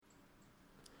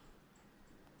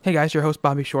Hey guys, your host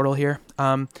Bobby Shortle here.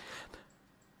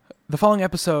 The following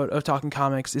episode of Talking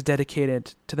Comics is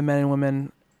dedicated to the men and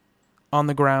women on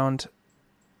the ground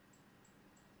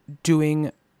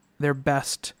doing their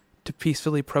best to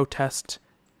peacefully protest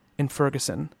in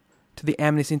Ferguson, to the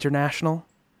Amnesty International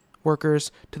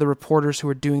workers, to the reporters who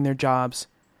are doing their jobs,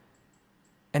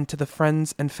 and to the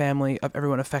friends and family of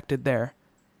everyone affected there.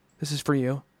 This is for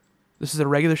you. This is a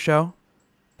regular show,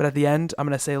 but at the end, I'm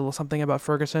going to say a little something about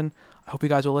Ferguson. I hope you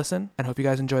guys will listen, and hope you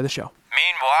guys enjoy the show.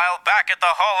 Meanwhile, back at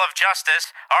the Hall of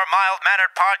Justice, our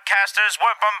mild-mannered podcasters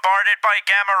were bombarded by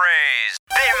gamma rays,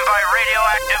 bitten by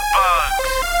radioactive bugs,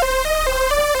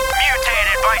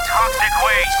 mutated by toxic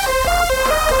waste,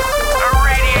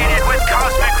 irradiated with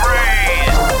cosmic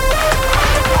rays,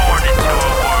 born into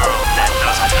a world that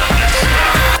doesn't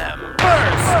understand them.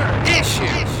 First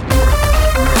issue.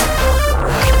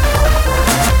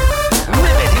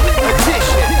 Limited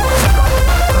edition.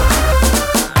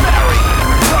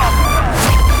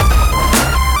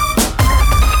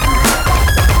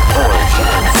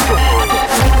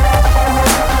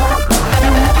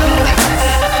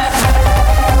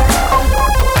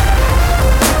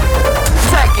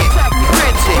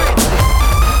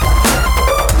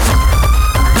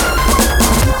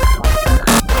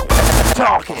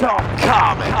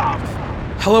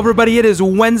 Hello everybody, it is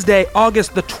Wednesday,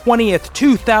 August the 20th,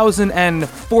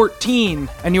 2014,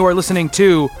 and you are listening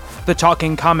to the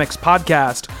Talking Comics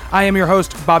podcast. I am your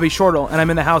host, Bobby Shortle, and I'm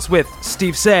in the house with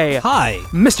Steve Say. Hi.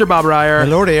 Mr. Bob Ryer.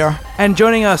 Hello there. And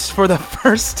joining us for the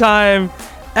first time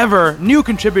ever, new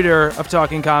contributor of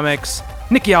Talking Comics,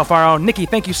 Nikki Alfaro. Nikki,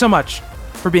 thank you so much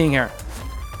for being here.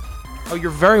 Oh,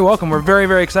 you're very welcome. We're very,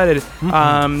 very excited.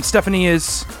 Stephanie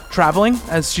is traveling,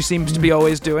 as she seems to be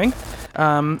always doing.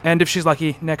 And if she's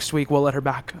lucky, next week we'll let her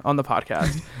back on the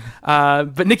podcast.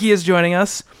 But Nikki is joining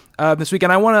us this week,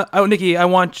 and Nikki, I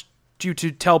want you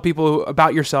to tell people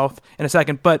about yourself in a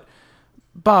second. But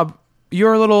Bob,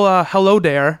 your little hello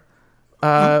there.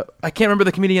 I can't remember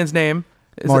the comedian's name.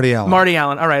 Marty Allen. Marty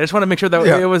Allen. All right, I just want to make sure that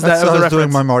it was that. That was the I was reference.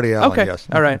 doing my Marty Allen. Okay. Yes.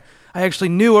 All right. I actually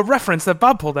knew a reference that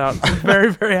Bob pulled out. I'm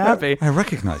very, very happy. I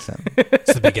recognize that.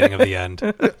 It's the beginning of the end.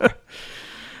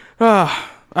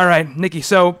 All right, Nikki.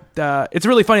 So it's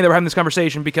really funny that we're having this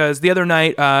conversation because the other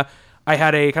night I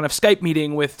had a kind of Skype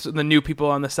meeting with the new people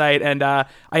on the site, and I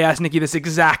asked Nikki this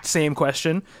exact same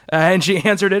question, and she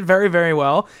answered it very, very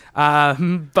well.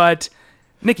 But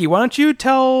Nikki, why don't you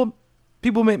tell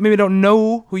people who maybe don't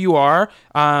know who you are,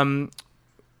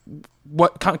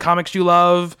 what comics you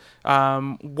love,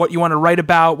 what you want to write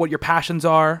about, what your passions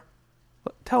are.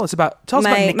 Tell us about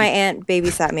Nikki. My aunt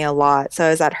babysat me a lot, so I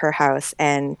was at her house,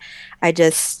 and I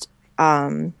just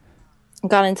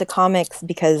got into comics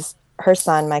because her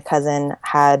son, my cousin,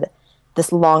 had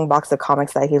this long box of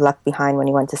comics that he left behind when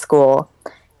he went to school,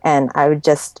 and I would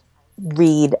just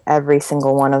read every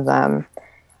single one of them.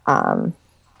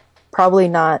 Probably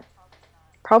not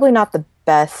the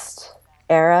best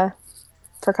era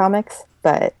for comics,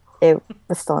 but it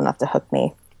was still enough to hook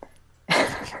me.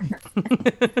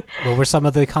 What were some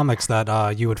of the comics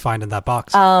that you would find in that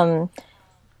box?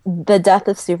 The Death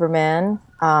of Superman,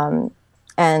 and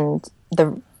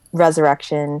the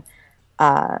Resurrection.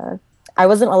 I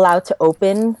wasn't allowed to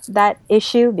open that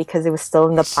issue because it was still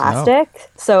in the plastic.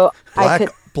 So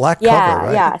Black cover,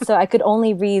 right? Yeah. So I could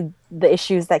only read the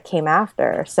issues that came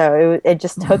after. So it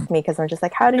just hooked me because I'm just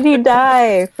like, how did he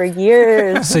die for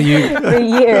years? So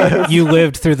you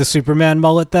lived through the Superman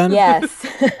mullet then? Yes.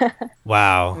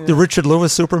 Wow. The Richard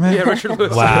Lewis Superman? Yeah, Richard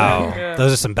Lewis. Wow. Yeah.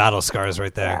 Those are some battle scars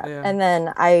right there. Yeah. And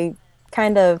then I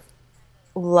kind of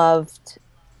loved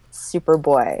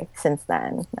Superboy since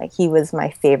then. Like, he was my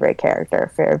favorite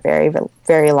character for a very,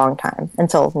 very long time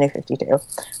until New 52,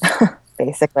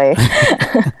 basically.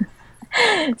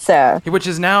 So, which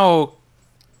is now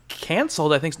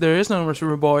canceled. I think there is no more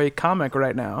Superboy comic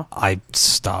right now. I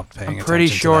stopped paying attention. I'm pretty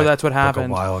sure to that that's what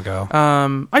happened a while ago.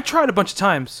 I tried a bunch of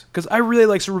times because I really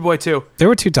like Superboy too. There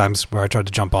were 2 times where I tried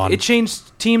to jump on. It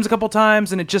changed teams a couple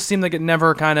times, and it just seemed like it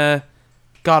never kind of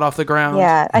got off the ground.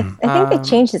 yeah, I think they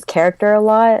changed his character a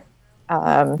lot.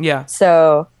 Yeah.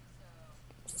 So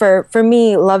for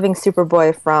me, loving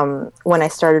Superboy from when I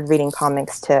started reading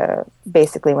comics to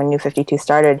basically when New 52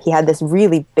 started, he had this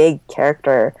really big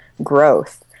character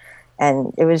growth,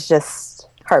 and it was just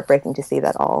heartbreaking to see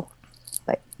that all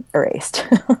like erased.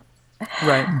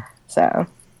 Right. So.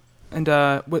 And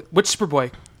which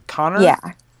Superboy? Connor? Yeah,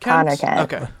 Kent? Connor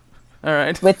Kent. Okay. All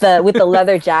right. With the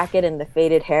leather jacket and the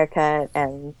faded haircut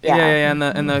and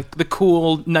and the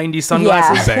cool 90s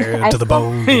sunglasses. Bare to the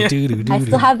bone. I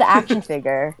still have the action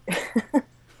figure.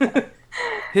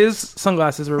 His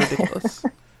sunglasses were ridiculous.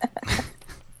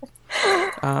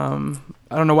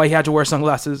 I don't know why he had to wear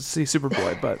sunglasses to see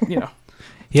Superboy, but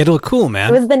He had to look cool, It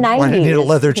man. was the 90s. Why didn't he need a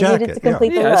leather He needed jacket? to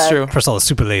complete the that's look. true. First all the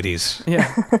super ladies.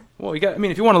 Yeah. Well,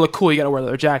 if you want to look cool, you got to wear a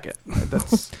leather jacket.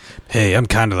 That's Hey, I'm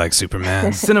kind of like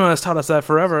Superman. cinema has taught us that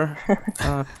forever.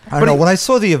 I don't know. When I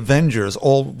saw the Avengers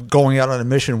all going out on a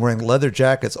mission wearing leather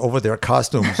jackets over their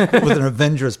costumes with an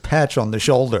Avengers patch on the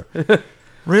shoulder.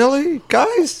 Really?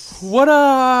 Guys? What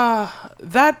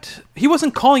that he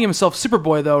wasn't calling himself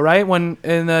Superboy though, right? When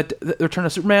in the Return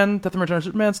of Superman, Death and Return of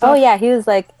Superman stuff. Oh yeah, he was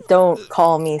like, "Don't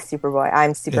call me Superboy.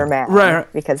 I'm Superman." Right.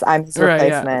 Because I'm his Right,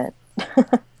 yeah. replacement.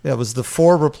 Yeah, it was the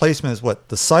 4 replacements. What?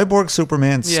 The Cyborg,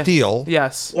 Superman, Yeah. Steel,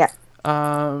 Yes. Yeah.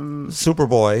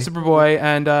 Superboy. Superboy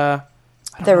and The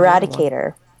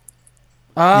Eradicator.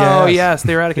 oh Yes. yes,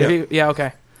 the Eradicator. Yeah.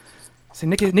 Okay. See,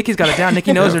 Nikki's got it down.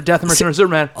 Nikki knows her Death and Return of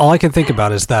Superman. All I can think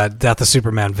about is that Death of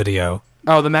Superman video.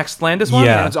 Oh, the Max Landis one.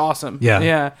 Yeah. It's awesome. Yeah.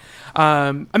 Yeah.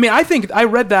 I mean, I think I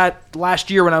read that last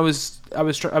year when I was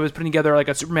putting together like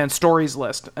a Superman stories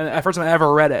list, and the first time I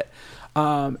ever read it.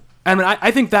 I mean,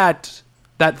 I think that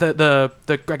the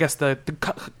I guess the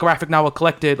graphic novel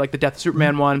collected, like the Death of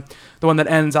Superman one, the one that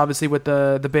ends obviously with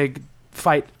the big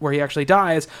fight where he actually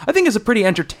dies, I think is a pretty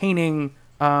entertaining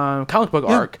comic book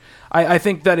arc. I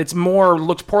think that it's more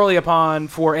looked poorly upon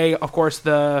for of course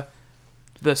the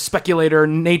speculator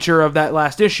nature of that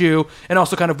last issue, and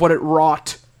also kind of what it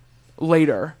wrought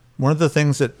later. One of the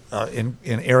things that, in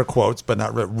air quotes, but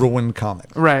not ruined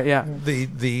comics. Right. Yeah.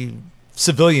 The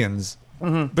civilians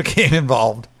became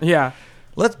involved. Yeah.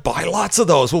 Let's buy lots of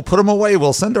those. We'll put them away.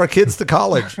 We'll send our kids to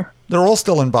college. They're all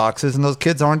still in boxes, and those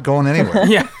kids aren't going anywhere.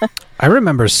 Yeah. I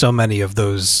remember so many of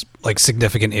those like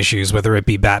significant issues, whether it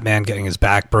be Batman getting his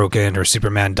back broken or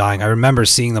Superman dying. I remember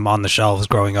seeing them on the shelves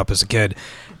growing up as a kid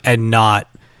and not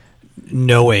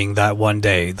knowing that one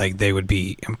day like they would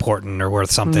be important or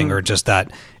worth something, or just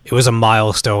that it was a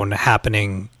milestone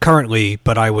happening currently,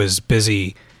 but I was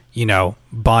busy,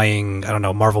 buying, I don't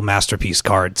know, Marvel Masterpiece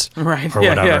cards, Right. or Yeah,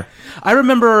 whatever. yeah. I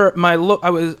remember I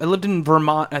lived in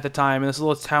Vermont at the time in this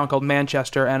little town called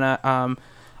Manchester, and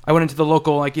I went into the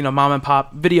local mom and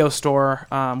pop video store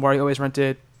where I always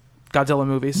rented Godzilla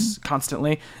movies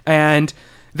constantly, and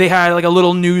they had like a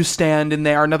little newsstand in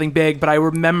there, nothing big, but I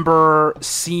remember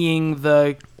seeing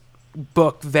the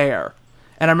book there.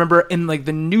 And I remember in like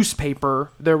the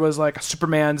newspaper there was like a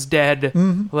Superman's dead,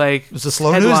 like It was a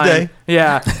slow headline. news day.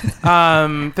 Yeah,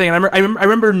 thing. And I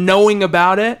remember knowing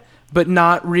about it, but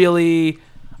not really.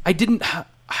 I didn't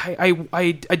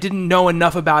know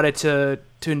enough about it to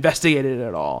investigate it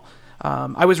at all.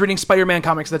 I was reading Spider-Man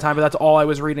comics at the time, but that's all I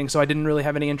was reading, so I didn't really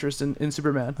have any interest in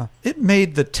Superman. It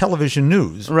made the television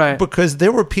news, Right. Because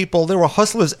there were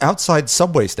hustlers outside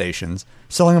subway stations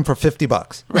selling them for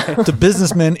 $50 to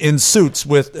businessmen in suits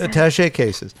with attaché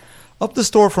cases. Up the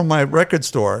store from my record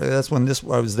store, that's when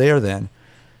I was there then.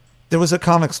 There was a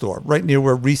comic store right near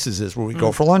where Reese's is, where we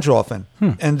go for lunch often,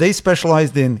 and they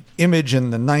specialized in Image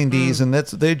in the '90s, and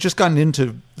they'd just gotten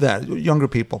into that, younger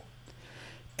people.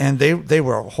 And they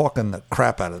were hawking the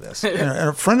crap out of this. And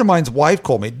a friend of mine's wife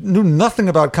called me, knew nothing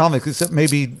about comics except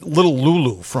maybe little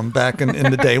Lulu from back in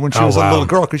the day when she Oh, was a wow. little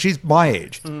girl, because she's my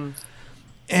age.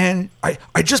 And I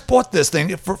just bought this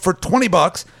thing for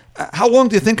 $20. How long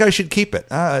do you think I should keep it?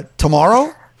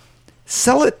 Tomorrow?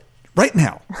 Sell it right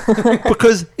now.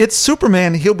 Because it's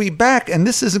Superman. He'll be back, and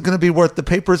this isn't going to be worth the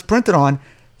paper it's printed on.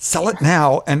 Sell it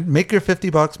now and make your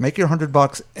 $50, make your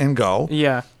 $100 and go.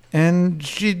 Yeah. And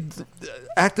she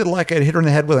acted like I'd hit her in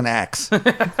the head with an axe.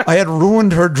 I had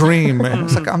ruined her dream. And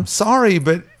it's like, I'm sorry,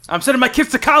 but I'm sending my kids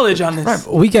to college on this. Right.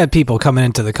 We get people coming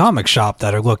into the comic shop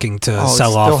that are looking to it's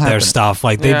sell still off their happening. stuff.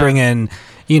 Like they Yeah. bring in,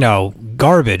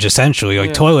 garbage essentially, like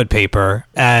Yeah. toilet paper,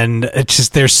 and it's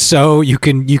just they're so you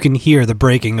can hear the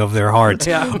breaking of their hearts,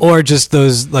 Yeah. or just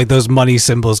those money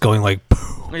symbols going like,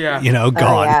 poof, Yeah.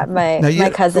 gone. Yeah, Now my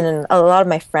cousin and a lot of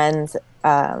my friends,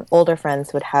 older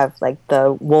friends, would have like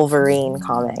the Wolverine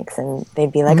comics, and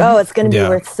they'd be like, "Oh, it's going to be Yeah.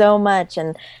 worth so much,"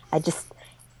 and I just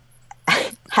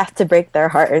have to break their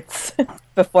hearts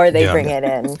before they Yeah. bring it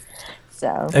in.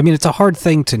 So I mean, it's a hard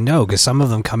thing to know because some of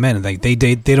them come in and they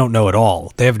don't know at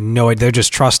all. They have no idea. They're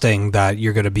just trusting that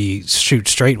you're going to be shoot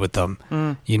straight with them.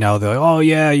 They're like, oh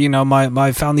yeah,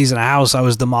 I found these in a house I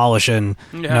was demolishing.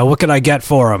 Yeah. What could I get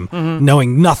for them?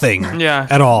 Knowing nothing Yeah.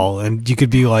 at all. And you could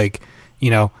be like,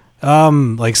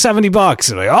 like $70.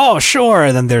 And like, oh sure.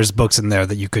 And then there's books in there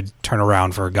that you could turn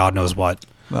around for God knows what.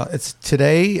 well, it's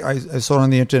today. I saw it on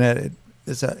the internet.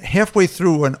 It's halfway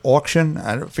through an auction.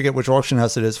 I don't forget which auction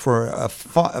house it is, for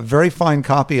a very fine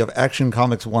copy of Action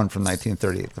Comics 1 from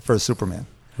 1938, the first Superman.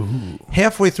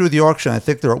 Halfway through the auction, I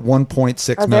think they're at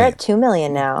 1.6 Oh, they're million. at 2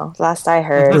 million now. Last I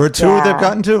heard. There were two Yeah. they've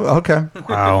gotten to? Okay.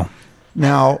 Wow.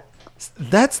 Now,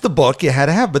 that's the book you had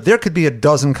to have, but there could be a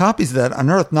dozen copies of that on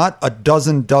Earth, not a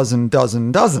dozen.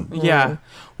 Yeah.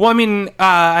 Well, I mean,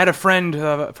 I had a friend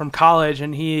from college,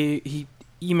 and he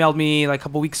emailed me like a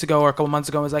couple weeks ago or a couple months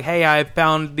ago and was like, hey, I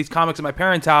found these comics at my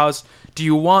parents' house. Do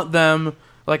you want them?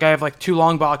 Like, I have like 2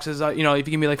 long boxes. If you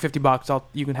give me like $50,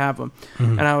 you can have them.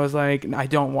 Mm-hmm. And I was like, I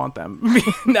don't want them.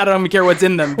 I don't even care what's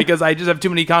in them because I just have too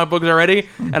many comic books already,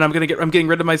 and I'm getting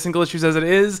rid of my single issues as it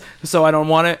is, so I don't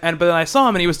want it. But then I saw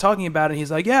him, and he was talking about it. And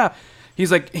he's like, yeah.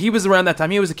 He's like, he was around that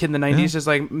time. He was a kid in the 90s, just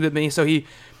like me. So he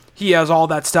has all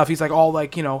that stuff. He's like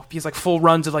he's like full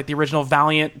runs of like the original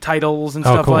Valiant titles and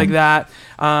stuff cool. like that.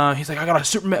 He's like, I got a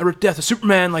Superman, Death of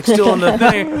Superman, like still in the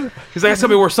thing. He's like, it's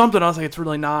gonna be worth something. I was like, it's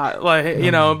really not. Like,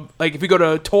 like if you go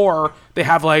to Tor, they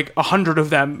have like 100 of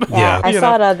them. Yeah. I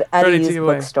saw it at a ready to used give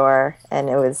away. bookstore, and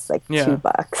it was like Yeah.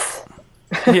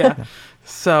 $2. Yeah.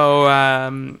 So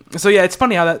yeah, it's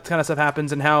funny how that kind of stuff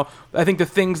happens, and how I think the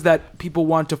things that people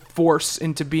want to force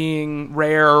into being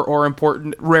rare or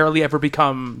important rarely ever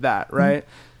become that, right?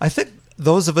 I think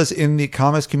those of us in the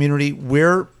comics community,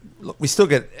 we still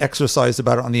get exercised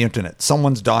about it on the internet.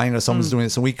 Someone's dying or someone's doing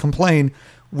this, and we complain.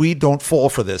 We don't fall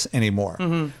for this anymore.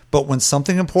 But when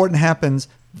something important happens,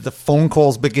 the phone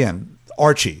calls begin.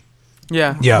 Archie.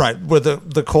 Yeah. Yeah. Right, where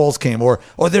the calls came, or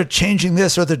they're changing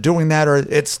this, or they're doing that, or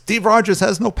it's Steve Rogers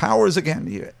has no powers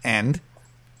again. And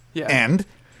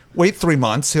wait 3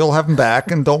 months, he'll have him back,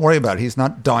 and don't worry about it. He's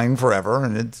not dying forever.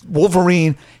 And it's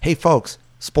Wolverine. Hey, folks,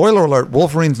 spoiler alert: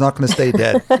 Wolverine's not going to stay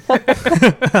dead.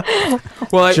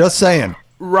 Well, Just saying.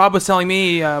 Rob was telling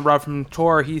me, Rob from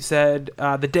Tor, he said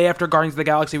the day after Guardians of the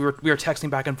Galaxy, we were texting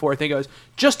back and forth. And he goes,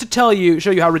 just to show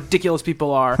you how ridiculous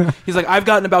people are. He's like, I've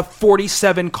gotten about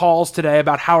 47 calls today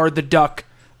about Howard the Duck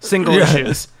single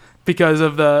issues because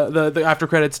of the after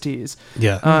credits tease.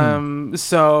 Yeah.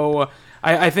 So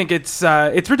I think it's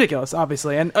ridiculous,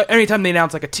 obviously. And anytime they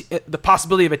announce like the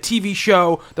possibility of a TV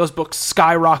show, those books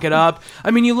skyrocket up. I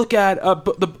mean, you look at a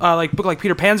book like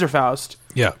Peter Panzerfaust.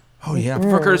 Yeah. Oh yeah.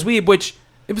 For Curtis Weeb, which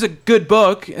it was a good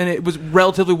book and it was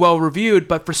relatively well reviewed,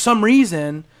 but for some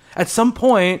reason, at some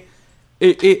point,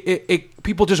 it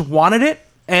people just wanted it,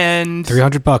 and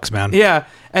 $300, man. yeah,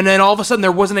 and then all of a sudden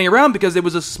there wasn't any around because it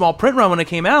was a small print run when it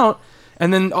came out,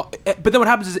 and then but then what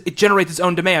happens is it generates its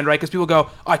own demand, right? Because people go,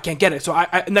 oh, I can't get it, so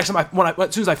I next time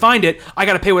as soon as I find it, I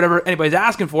got to pay whatever anybody's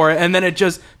asking for it, and then it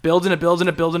just builds and it builds and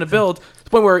it builds and it builds to the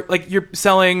point where like you're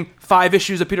selling 5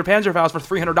 issues of Peter Panzerfaust for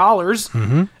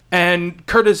 $300. And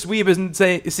Curtis Weeb isn't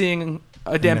seeing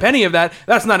a damn penny of that.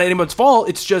 That's not anyone's fault.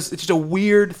 It's just a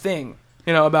weird thing,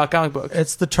 about comic books.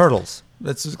 It's the Turtles.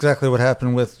 That's exactly what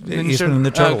happened with Eastman and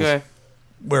the Turtles. Okay.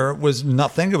 Where it was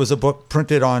nothing. It was a book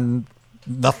printed on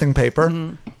nothing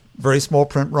paper, very small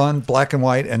print run, black and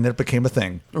white, and then it became a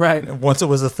thing. Right. And once it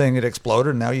was a thing, it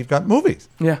exploded, and now you've got movies.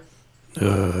 Yeah. He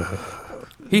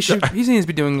needs to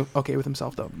be doing okay with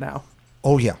himself though now.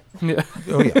 Oh yeah. Yeah.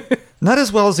 Oh yeah. Not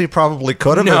as well as he probably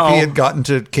could have No. if he had gotten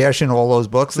to cash in all those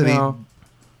books that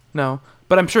No.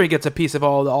 But I'm sure he gets a piece of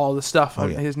all the stuff. Oh,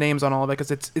 yeah. His name's on all of it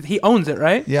because he owns it,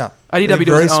 right? Yeah. IDW Very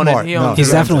doesn't own it. smart. He No. owns He's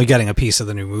it. definitely getting a piece of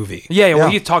the new movie. Yeah. Well,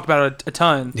 Yeah. he's talked about it a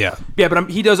ton. Yeah. Yeah, but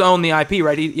he does own the IP,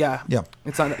 right? Yeah.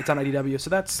 It's on IDW, so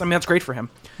that's great for him.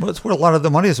 Well, it's where a lot of the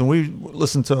money is. And we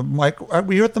listened to Mike.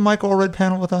 Were you at the Mike Allred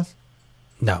panel with us?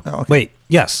 No. Oh, okay. Wait.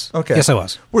 Yes. Okay. Yes, I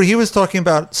was. Where he was talking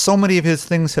about so many of his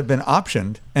things have been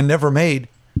optioned and never made,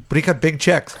 but he got big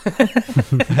checks.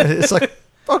 It's like,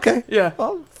 okay. Yeah.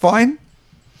 Well, fine.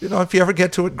 If you ever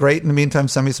get to it, great. In the meantime,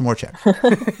 send me some more checks.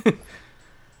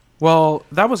 Well,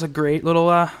 that was a great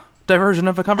little diversion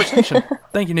of a conversation.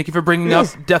 Thank you, Nikki, for bringing up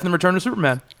Death and Return of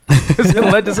Superman. It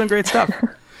led to some great stuff.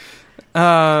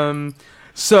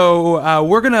 So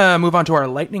we're going to move on to our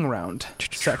lightning round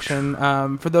section.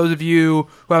 For those of you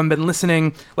who haven't been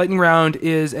listening, lightning round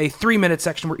is a 3-minute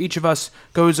section where each of us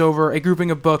goes over a grouping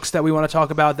of books that we want to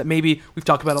talk about that maybe we've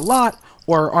talked about a lot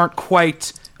or aren't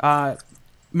quite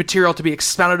material to be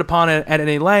expounded upon at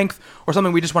any length, or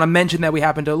something we just want to mention that we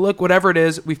happen to look, whatever it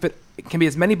is, it can be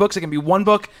as many books, it can be 1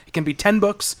 book, it can be 10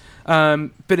 books,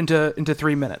 fit into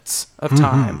 3 minutes of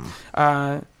time.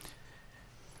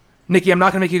 Nikki, I'm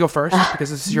not going to make you go first because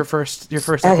this is your first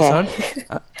episode.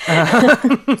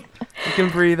 You can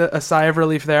breathe a sigh of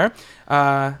relief there.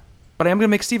 But I am going to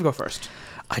make Steve go first.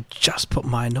 I just put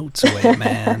my notes away,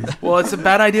 man. Well, it's a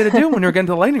bad idea to do when you're getting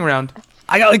to the lightning round.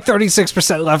 I got like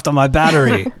 36% left on my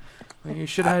battery. You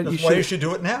should have. That's why you should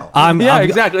do it now.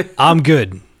 Exactly. I'm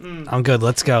good. I'm good.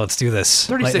 Let's go. Let's do this.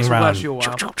 36 will last you a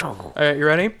while. All right, you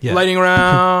ready? Yeah. Lightning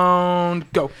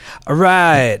round, go. All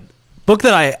right. Book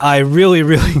that I really,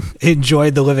 really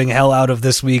enjoyed the living hell out of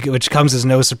this week, which comes as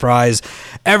no surprise.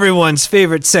 Everyone's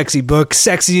favorite sexy book,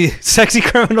 Sexy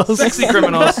Criminals. Sexy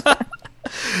Criminals.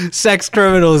 Sex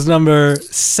Criminals number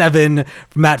 7,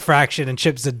 Matt Fraction and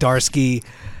Chip Zdarsky.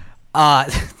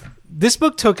 This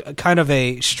book took kind of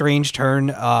a strange turn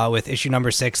with issue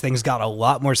number 6. Things got a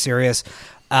lot more serious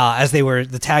as the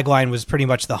tagline was pretty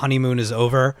much the honeymoon is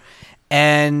over.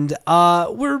 And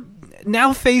we're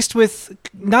now faced with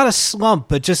not a slump,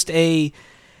 but just a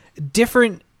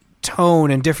different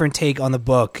tone and different take on the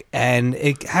book. And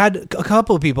it had a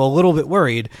couple of people a little bit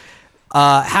worried.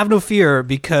 Have no fear,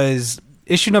 because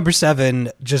issue number 7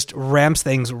 just ramps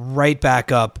things right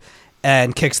back up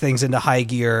and kicks things into high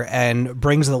gear and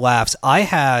brings the laughs. I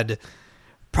had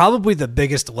probably the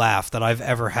biggest laugh that I've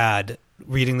ever had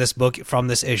reading this book from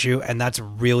this issue, and that's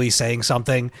really saying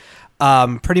something.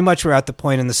 Pretty much we're at the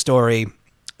point in the story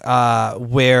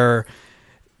where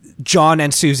John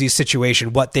and Susie's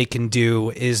situation, what they can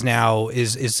do is now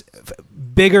is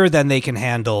bigger than they can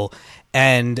handle.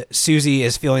 And Susie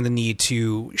is feeling the need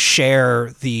to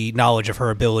share the knowledge of her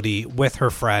ability with her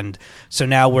friend. So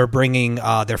now we're bringing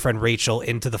their friend Rachel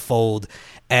into the fold.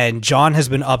 And John has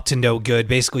been up to no good,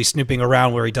 basically snooping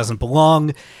around where he doesn't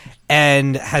belong,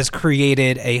 and has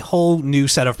created a whole new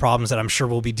set of problems that I'm sure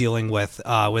we'll be dealing with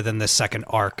within this second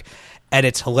arc. And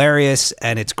it's hilarious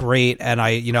and it's great. And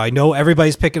I know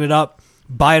everybody's picking it up.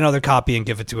 Buy another copy and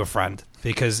give it to a friend,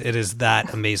 because it is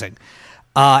that amazing.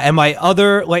 And my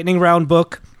other lightning round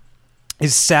book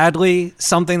is sadly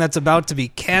something that's about to be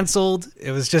canceled.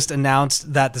 It was just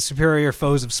announced that The Superior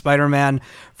Foes of Spider-Man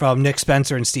from Nick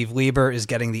Spencer and Steve Lieber is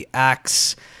getting the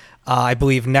axe. I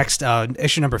believe next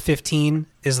issue number 15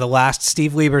 is the last.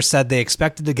 Steve Lieber said they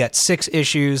expected to get 6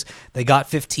 issues. They got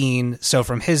 15. So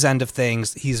from his end of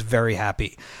things, he's very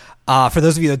happy. For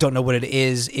those of you that don't know what it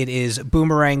is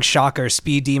Boomerang, Shocker,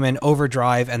 Speed Demon,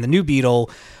 Overdrive, and the New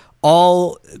Beetle,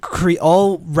 all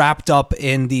wrapped up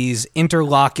in these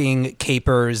interlocking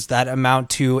capers that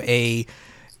amount to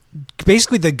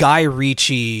basically the Guy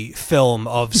Ritchie film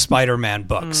of Spider-Man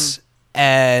books.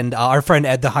 And our friend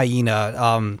Ed the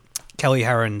Hyena, Kelly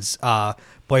Herron's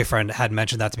boyfriend, had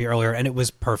mentioned that to me earlier, and it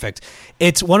was perfect.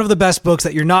 It's one of the best books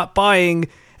that you're not buying,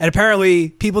 and apparently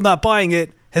people not buying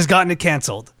it has gotten it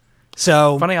canceled.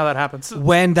 So funny how that happens.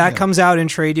 When that comes out in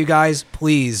trade, you guys,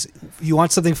 please, if you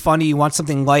want something funny, you want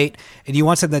something light, and you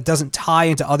want something that doesn't tie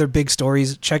into other big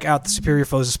stories, check out The Superior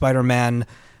Foes of Spider-Man,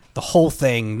 the whole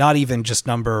thing, not even just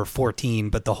number 14,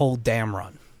 but the whole damn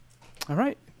run. All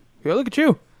right. Here, look at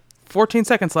you. 14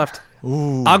 seconds left.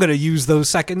 Ooh. I'm going to use those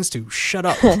seconds to shut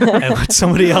up and let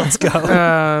somebody else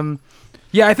go.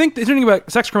 Yeah, I think the interesting about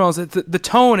Sex Criminals is the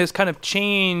tone has kind of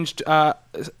changed.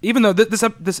 Even though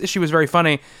this issue was very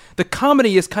funny, the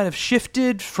comedy is kind of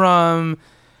shifted from,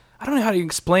 I don't know how to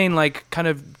explain, like kind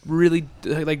of really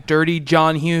like dirty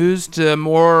John Hughes to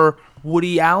more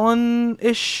Woody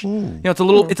Allen-ish. You know, it's a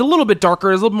little bit darker.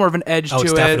 There's a little more of an edge to it. Oh,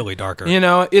 it's definitely darker. You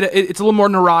know, it's a little more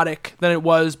neurotic than it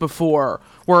was before,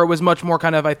 where it was much more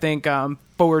kind of, I think,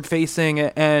 forward-facing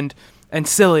and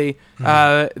silly.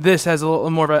 This has a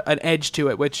little more of an edge to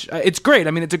it, which it's great.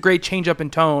 I mean, it's a great change up in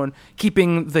tone,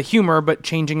 keeping the humor but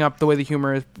changing up the way the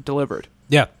humor is delivered.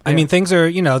 Yeah, I mean, things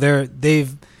are,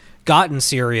 they've gotten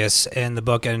serious in the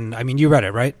book, and I mean, you read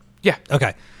it, right? Yeah.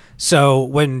 Okay. So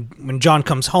when John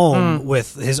comes home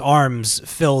with his arms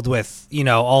filled with,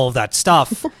 all of that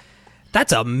stuff,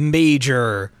 that's a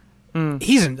major.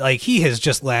 He has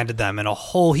just landed them in a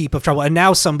whole heap of trouble, and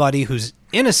now somebody who's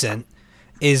innocent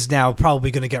is now probably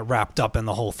going to get wrapped up in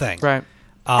the whole thing. Right.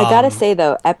 I gotta say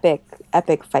though, epic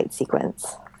fight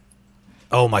sequence.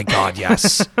 Oh my God,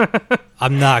 yes.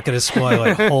 I'm not going to spoil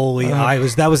it.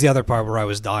 That was the other part where I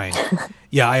was dying.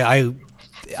 Yeah,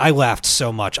 I laughed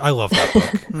so much. I love that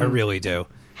book. I really do.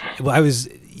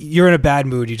 You're in a bad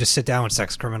mood. You just sit down with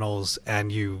Sex Criminals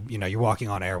and you're walking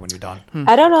on air when you're done.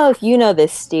 I don't know if you know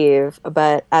this, Steve,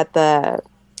 but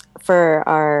for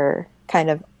our kind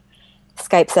of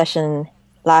Skype session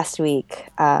last week,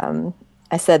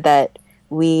 I said that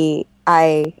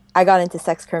I got into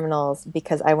Sex Criminals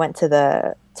because I went to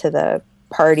the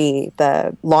party,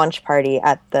 the launch party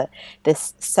at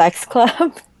this sex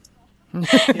club.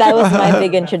 That was my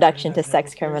big introduction to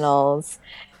Sex Criminals.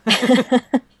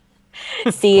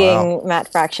 Seeing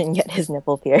Matt Fraction get his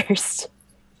nipple pierced.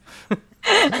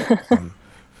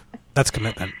 That's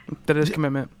commitment. That is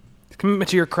commitment. Commitment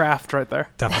to your craft right there.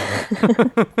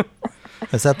 Definitely.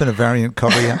 Has that been a variant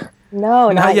cover yet?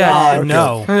 No, not yet. yet.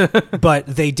 No, but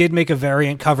they did make a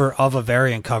variant cover of a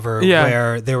variant cover Yeah.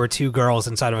 where there were two girls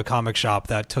inside of a comic shop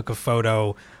that took a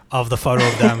photo of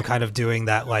them kind of doing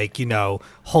that, like,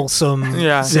 wholesome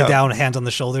sit down, hands on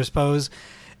the shoulders pose.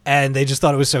 And they just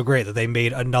thought it was so great that they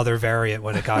made another variant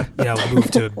when it got,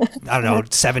 moved to,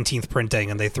 17th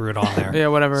printing, and they threw it on there. Yeah,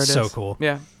 whatever it is. So cool.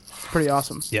 Yeah, it's pretty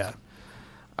awesome. Yeah.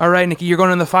 All right, Nikki, you're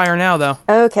going in the fire now, though.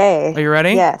 Okay. Are you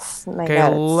ready? Yes. My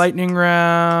notes. lightning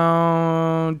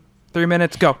round. 3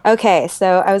 minutes, go. Okay,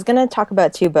 so I was going to talk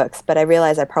about 2 books, but I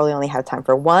realized I probably only have time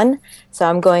for 1. So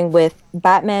I'm going with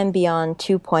Batman Beyond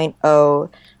 2.0,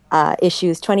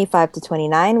 issues 25 to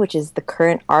 29, which is the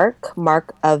current arc,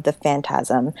 Mark of the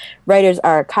Phantasm. Writers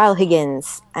are Kyle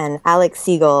Higgins and Alex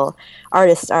Siegel.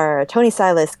 Artists are Tony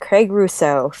Silas, Craig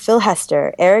Russo, Phil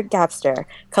Hester, Eric Gapster.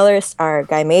 Colorists are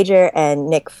Guy Major and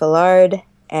Nick Fillard.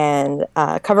 And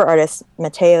cover artists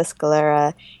Matteo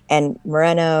Scalera and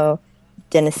Moreno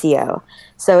Denisio.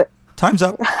 So Time's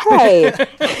up. hey,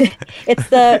 it's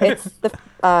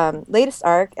the latest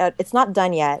arc. It's not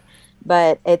done yet,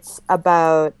 but it's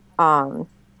about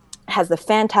has the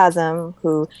Phantasm,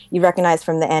 who you recognize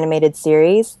from the animated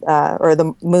series or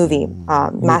the movie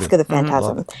Mask of the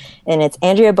Phantasm, and it's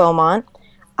Andrea Beaumont.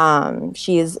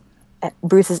 She is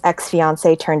Bruce's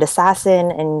ex-fiance turned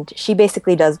assassin, and she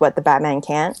basically does what the Batman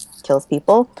can't, kills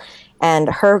people. And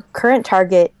her current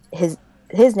target, his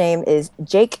name is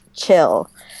Jake Chill,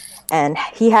 and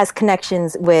he has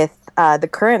connections with the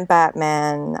current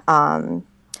Batman's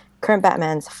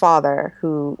father,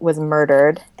 who was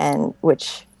murdered, and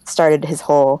which started his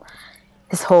whole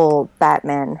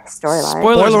Batman storyline.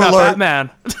 Spoilers about alert.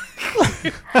 Batman.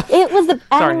 It was the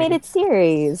animated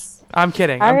series. I'm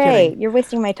kidding. All I'm right, kidding. you're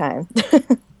wasting my time.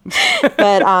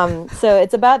 But so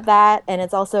it's about that, and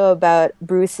it's also about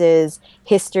Bruce's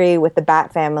history with the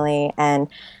Bat family and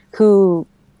who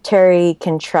Terry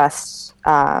can trust,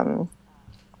 and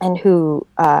who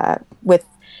with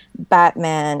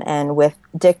Batman and with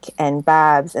Dick and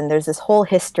Babs. And there's this whole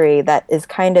history that is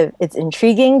it's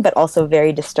intriguing but also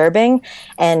very disturbing.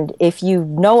 And if you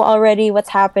know already what's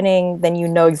happening, then you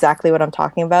know exactly what I'm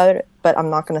talking about, but I'm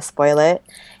not going to spoil it.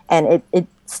 And it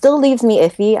still leaves me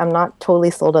iffy. I'm not totally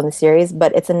sold on the series,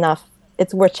 but it's enough.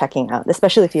 It's worth checking out,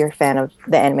 especially if you're a fan of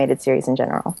the animated series in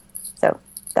general. So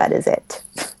that is it.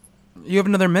 You have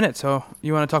another minute, so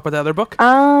you want to talk about the other book?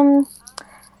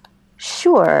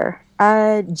 Sure.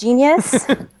 Genius,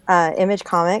 Image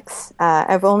Comics.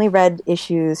 I've only read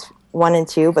issues 1 and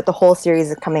 2, but the whole series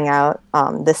is coming out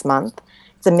this month.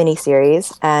 It's a mini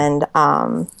series, and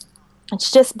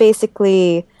it's just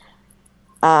basically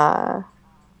I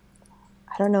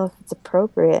don't know if it's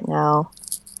appropriate now.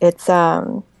 It's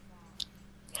a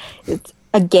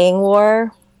gang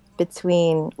war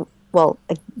between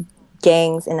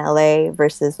gangs in LA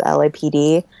versus the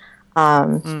LAPD.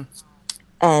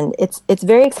 And it's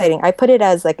very exciting. I put it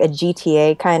as like a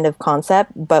GTA kind of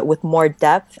concept, but with more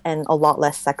depth and a lot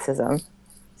less sexism.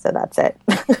 So that's it.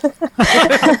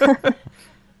 I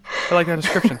like that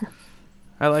description.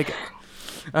 I like it.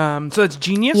 So it's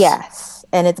Genius? Yes.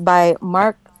 And it's by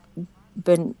Mark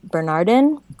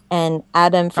Bernardin and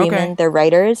Adam Freeman. Okay. They're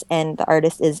writers, and the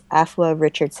artist is Afua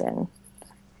Richardson.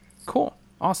 Cool.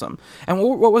 Awesome. And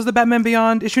what was the Batman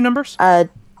Beyond issue numbers?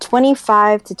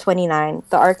 25 to 29.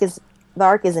 The arc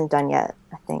isn't done yet,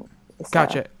 I think.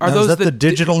 Gotcha. Now, Are those is that the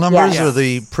digital numbers Yes. or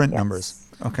the print Yes. numbers?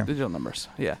 Okay. digital numbers?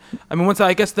 Yeah. I mean,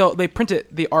 I guess they print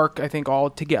the arc, I think, all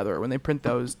together when they print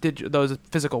those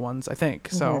physical ones, I think.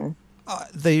 So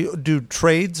They do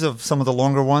trades of some of the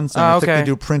longer ones. And I think okay. they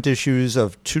do print issues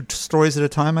of 2 stories at a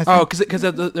time, I think. because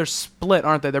they're split,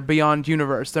 aren't they? They're Beyond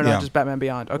Universe. They're Yeah. not just Batman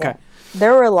Beyond. Okay. Yeah.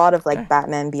 There were a lot of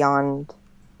Batman Beyond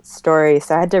stories,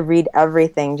 so I had to read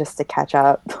everything just to catch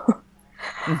up.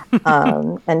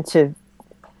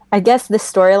 I guess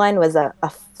this storyline was a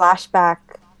flashback,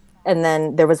 and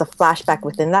then there was a flashback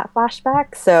within that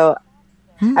flashback. So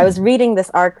I was reading this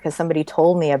arc because somebody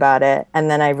told me about it, and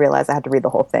then I realized I had to read the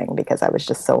whole thing because I was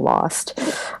just so lost.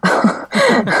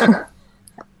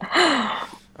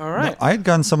 All right. I had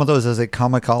gotten some of those as a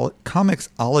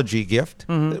comicsology gift,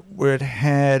 where it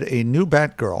had a new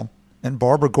Batgirl, and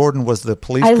Barbara Gordon was the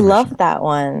police I commissioner. loved that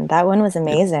one. That one was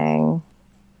amazing.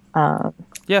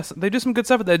 Yes, they do some good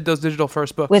stuff with those digital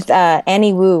first books. With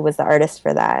Annie Wu was the artist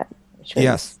for that. Which was,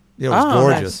 Yes. It was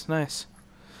gorgeous. Nice.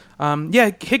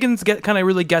 Higgins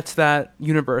really gets that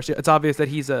universe. It's obvious that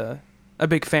he's a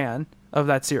big fan of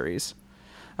that series.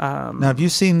 Now, have you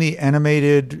seen the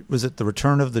animated, was it The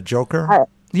Return of the Joker?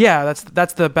 Yeah,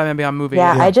 that's the Batman Beyond movie.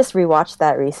 Yeah, I just rewatched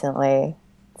that recently.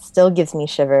 Still gives me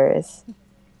shivers.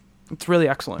 It's really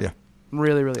excellent. Yeah.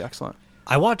 Really, really excellent.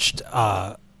 I watched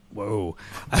Whoa.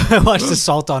 I watched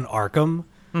Assault on Arkham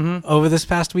over this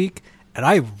past week, and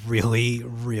I really,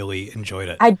 really enjoyed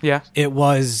it. Yeah. It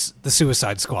was the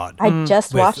Suicide Squad. I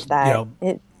just with, watched that. you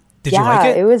know, did yeah, you like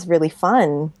it? It was really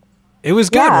fun. It was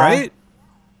good, Yeah. right?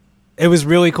 It was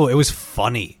really cool. It was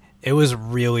funny. It was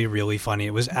really, really funny.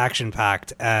 It was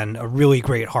action-packed and a really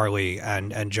great Harley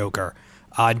and Joker.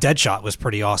 Deadshot was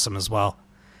pretty awesome as well.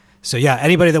 So yeah,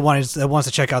 anybody that wants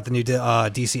to check out the new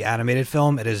DC animated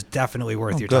film, it is definitely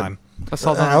worth your good. time.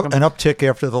 Assault on Arkham. An uptick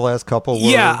after the last couple. Were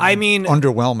Yeah, I mean,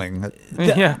 underwhelming.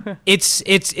 Yeah.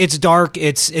 it's dark.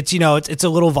 It's you know it's a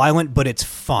little violent, but it's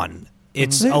fun.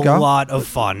 It's There a you go. lot of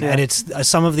fun, Yeah. and it's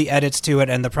some of the edits to it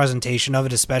and the presentation of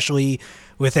it, especially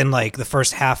within like the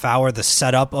first half hour, the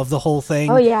setup of the whole thing.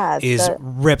 Oh, yeah, is the-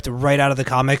 ripped right out of the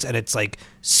comics, and it's like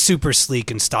super sleek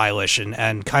and stylish,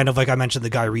 and kind of like I mentioned the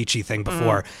Guy Ritchie thing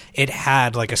before. It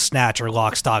had like a Snatch or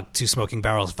Lock, Stock, Two Smoking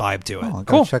Barrels vibe to it. Oh, I gotta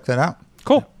Cool. check that out.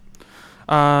 Cool.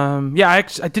 Yeah, I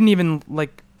didn't even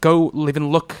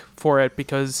even look for it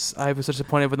because I was so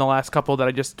disappointed with the last couple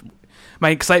that my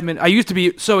excitement. I used to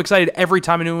be so excited every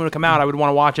time a new one would come out. I would want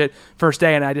to watch it first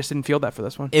day, and I just didn't feel that for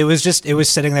this one. It was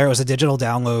sitting there. It was a digital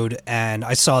download, and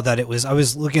I saw that I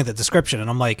was looking at the description, and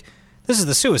I'm like, this is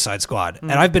the Suicide Squad.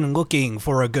 And I've been looking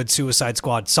for a good Suicide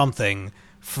Squad something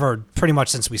for pretty much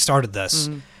since we started this.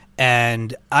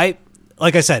 And like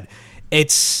I said,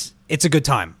 it's a good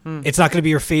time. It's not going to be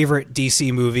your favorite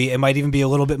DC movie. It might even be a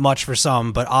little bit much for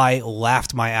some, but I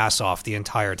laughed my ass off the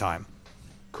entire time.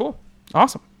 Cool.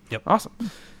 Awesome. Yep. Awesome. All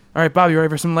right, Bob, you ready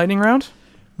for some lightning round?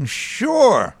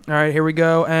 Sure. All right, here we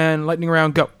go. And lightning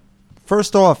round, go.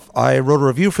 First off, I wrote a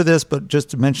review for this, but just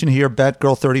to mention here,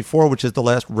 Batgirl 34, which is the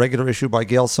last regular issue by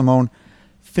Gail Simone,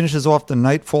 finishes off the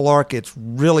Nightfall arc. It's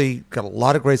really got a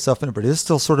lot of great stuff in it, but it is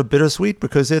still sort of bittersweet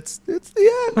because it's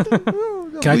the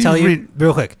end. Can I tell you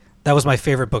real quick? That was my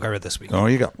favorite book I read this week. There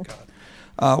you go.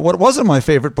 What wasn't my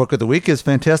favorite book of the week is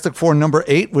Fantastic Four number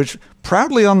 8, which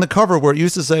proudly on the cover where it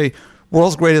used to say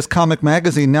World's Greatest Comic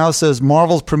Magazine now says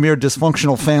Marvel's Premier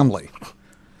Dysfunctional Family.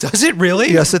 Does it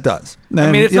really? Yes, it does. And,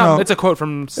 I mean, it's you not. know, It's a quote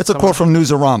from. it's a quote from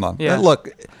Newsarama. Yeah. Look,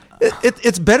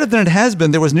 it's better than it has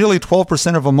been. There was nearly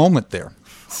 12% of a moment there.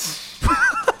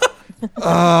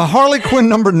 Harley Quinn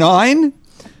number 9,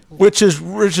 which is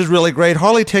really great.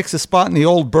 Harley takes a spot in the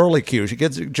old Burley queue. She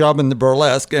gets a job in the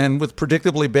burlesque, and with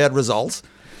predictably bad results.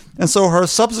 And so her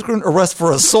subsequent arrest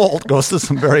for assault goes to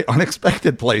some very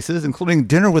unexpected places, including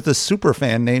dinner with a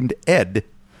superfan named Ed,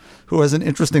 who has an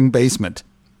interesting basement.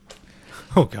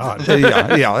 Oh, God.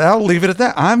 Yeah, I'll leave it at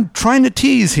that. I'm trying to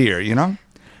tease here, you know.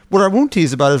 What I won't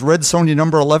tease about is Red Sonja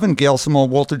number 11, Gail Simone,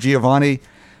 Walter Giovanni.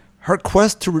 Her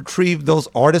quest to retrieve those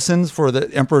artisans for the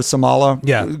Emperor Samala.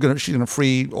 Yeah. She's going to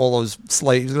free all those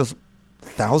slaves, those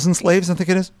 1,000 slaves, I think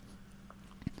it is.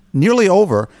 Nearly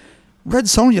over. Red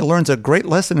Sonja learns a great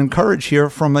lesson in courage here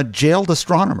from a jailed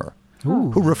astronomer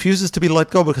who refuses to be let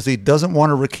go because he doesn't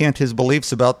want to recant his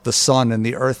beliefs about the sun and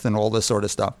the earth and all this sort of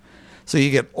stuff. So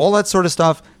you get all that sort of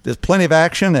stuff. There's plenty of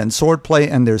action and swordplay,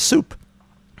 and there's soup.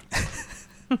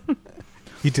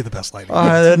 You do the best lighting.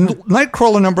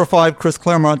 Nightcrawler number 5, Chris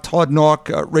Claremont, Todd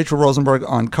Nauck, Rachel Rosenberg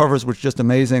on covers, which is just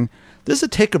amazing. This is a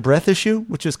take a breath issue,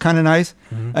 which is kind of nice.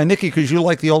 Nikki, because you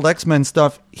like the old X-Men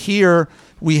stuff, here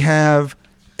we have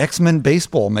X-Men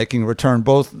baseball making a return,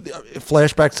 both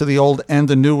flashbacks to the old and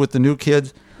the new with the new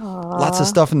kids. Lots of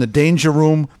stuff in the Danger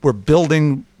Room. We're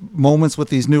building moments with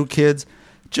these new kids.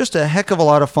 Just a heck of a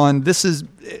lot of fun.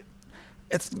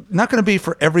 It's not going to be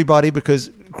for everybody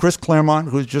because Chris Claremont,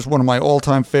 who's just one of my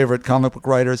all-time favorite comic book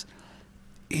writers,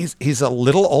 he's a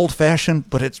little old-fashioned,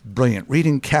 but it's brilliant.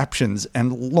 Reading captions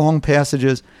and long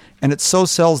passages, and it so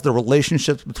sells the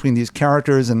relationships between these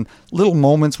characters and little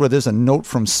moments where there's a note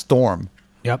from Storm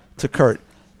to Kurt.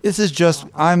 This is just,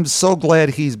 I'm so glad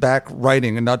he's back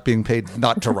writing and not being paid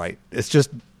not to write. It's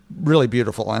just really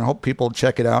beautiful, and I hope people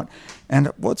check it out. And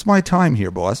what's my time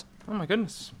here, boss? Oh my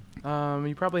goodness. You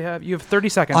have 30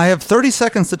 seconds. I have 30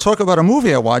 seconds to talk about a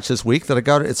movie I watched this week that I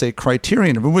got. It's a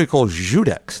Criterion, a movie called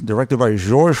Judex, directed by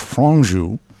Georges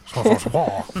Franju.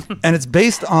 And it's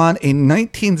based on a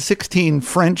 1916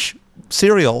 French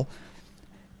serial.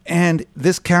 And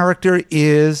this character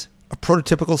is a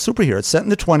prototypical superhero. It's set in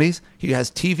the 20s. He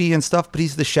has TV and stuff, but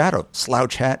he's the Shadow.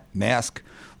 Slouch hat, mask,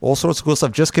 all sorts of cool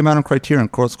stuff. Just came out on Criterion.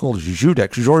 It's called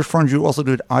Judex. Georges Franju also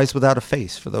did Eyes Without a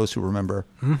Face, for those who remember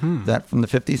that from the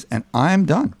 50s. And I'm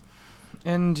done.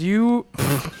 And you...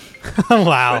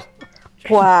 Wow.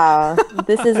 Wow,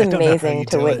 this is know how amazing you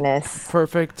to do it. witness.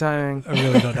 Perfect timing. I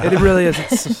really don't know. It really is.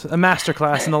 It's a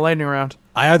masterclass in the lightning round.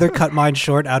 I either cut mine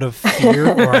short out of fear,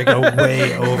 or I go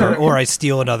way over, or I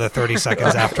steal another 30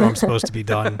 seconds after I'm supposed to be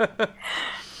done.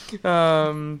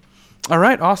 All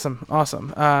right, awesome. All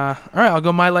right, I'll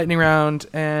go my lightning round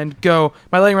and go.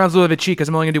 My lightning round's a little bit cheap because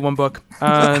I'm only gonna do one book.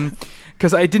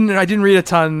 Because I didn't read a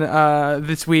ton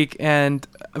this week,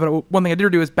 but one thing I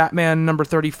did do is Batman number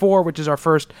 34, which is our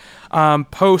first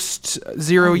post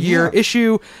 0 year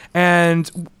issue,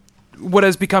 and what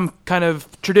has become kind of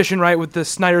tradition, right, with the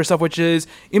Snyder stuff, which is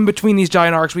in between these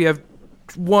giant arcs, we have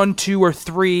 1, 2, or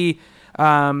 3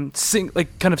 kind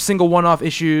of single one-off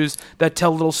issues that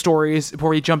tell little stories before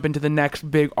we jump into the next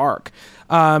big arc.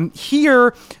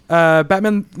 Here,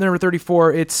 Batman number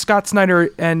 34, it's Scott Snyder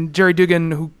and Jerry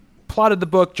Dugan who plotted the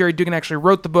book. Jerry Dugan actually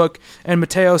wrote the book, and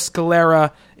Matteo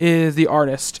Scalera is the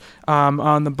artist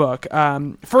on the book.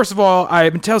 First of all,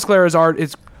 Matteo Scalera's art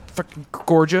is fucking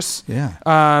gorgeous. Yeah.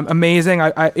 Amazing.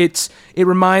 It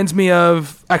reminds me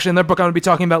of actually another book I'm going to be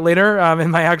talking about later in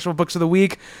my actual books of the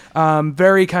week.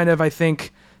 Very kind of, I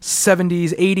think,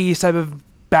 70s, 80s type of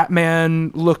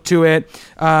Batman look to it.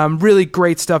 Really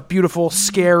great stuff. Beautiful,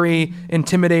 scary,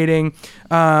 intimidating.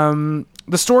 The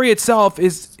story itself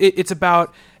it's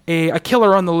about a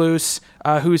killer on the loose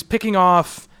who's picking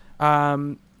off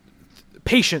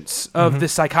patients of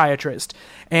this psychiatrist.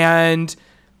 And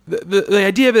the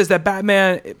idea of it is that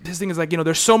Batman, his thing is like,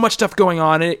 there's so much stuff going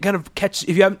on, and it kind of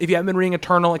if you haven't been reading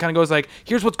Eternal, it kind of goes like,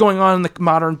 here's what's going on in the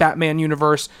modern Batman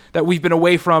universe that we've been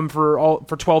away from for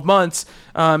 12 months.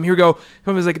 Here we go.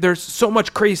 It was like, there's so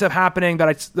much crazy stuff happening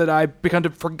that I begun to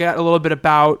forget a little bit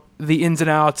about the ins and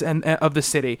outs and of the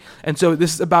city. And so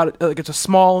this is about it's a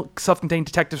small self-contained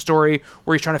detective story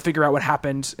where he's trying to figure out what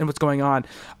happened and what's going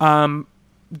on.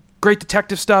 Great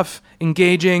detective stuff,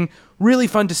 engaging. Really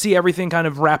fun to see everything kind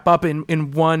of wrap up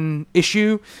in one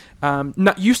issue.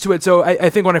 Not used to it, so I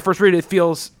think when I first read it, it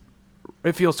feels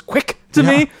quick to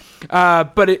me.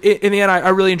 But in the end, I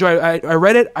really enjoy it. I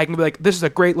read it. I can be like, this is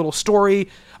a great little story.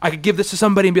 I could give this to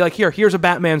somebody and be like, here's a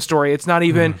Batman story. It's not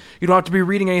even, you don't have to be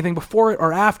reading anything before it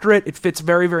or after it. It fits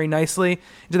very, very nicely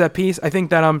into that piece. I think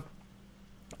that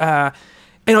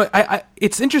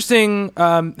it's interesting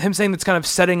him saying that's kind of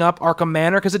setting up Arkham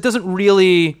Manor, because it doesn't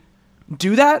really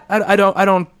do that. I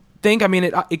don't think. I mean,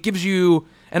 it gives you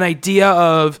an idea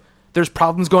of there's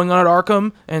problems going on at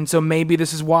Arkham, and so maybe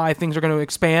this is why things are going to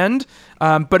expand.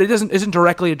 But it isn't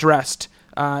directly addressed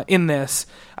in this.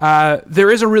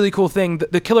 There is a really cool thing.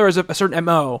 The killer has a certain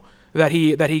MO that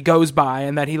he goes by,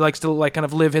 and that he likes to like kind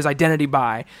of live his identity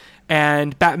by.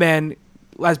 And Batman,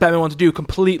 as Batman wants to do,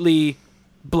 completely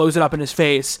blows it up in his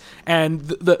face. And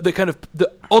the kind of the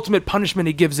ultimate punishment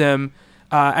he gives him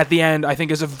at the end, I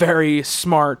think, is a very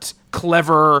smart,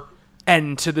 clever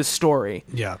end to this story.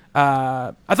 Yeah.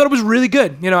 I thought it was really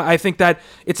good. I think that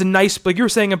it's a nice, like you were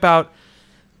saying about,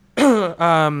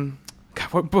 God,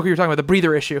 what book are you talking about? The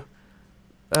Breather issue.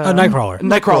 Nightcrawler.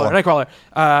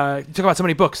 You talk about so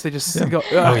many books, they just go.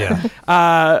 Oh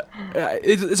yeah.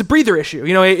 It's a breather issue.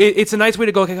 It's a nice way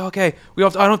to go. Okay. I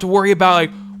don't have to worry about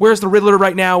like where's the Riddler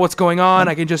right now, what's going on.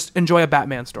 I can just enjoy a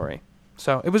Batman story.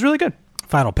 So it was really good.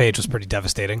 Final page was pretty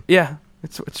devastating. Yeah,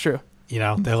 it's true.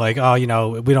 They're like,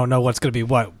 we don't know what's going to be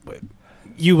what.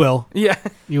 You will. Yeah,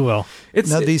 you will.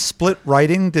 The split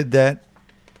writing, did that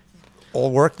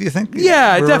all work? Do you think?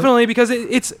 Yeah, definitely, because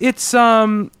it's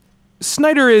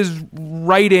Snyder is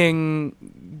writing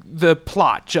the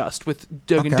plot just with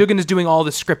Dugan. Okay. Dugan is doing all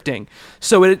the scripting,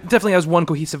 so it definitely has one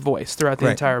cohesive voice throughout the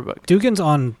entire book. Dugan's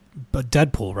on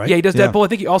Deadpool, right? Yeah, he does Deadpool. I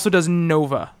think he also does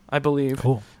Nova, I believe.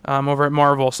 Cool. Over at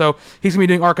Marvel, so he's gonna be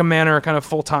doing Arkham Manor kind of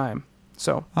full time.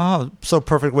 So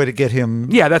perfect way to get him.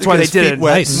 Yeah, that's why they did it.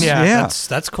 Nice. Yeah.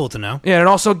 That's cool to know. Yeah, and it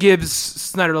also gives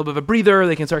Snyder a little bit of a breather.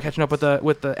 They can start catching up with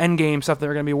the end game stuff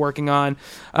they're going to be working on.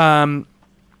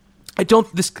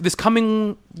 This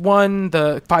coming one,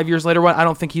 the 5 years later one, I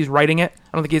don't think he's writing it.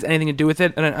 I don't think he has anything to do with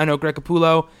it. And I know Greg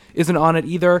Capullo isn't on it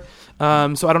either.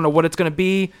 So I don't know what it's going to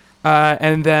be.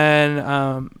 And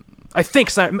then I think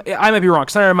Snyder, I might be wrong.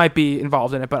 Snyder might be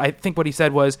involved in it, but I think what he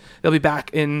said was they'll be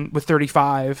back with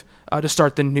 35 to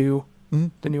start the new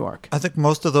arc. I think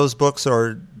most of those books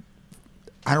are,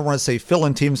 I don't want to say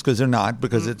fill-in teams because they're not,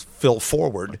 because it's fill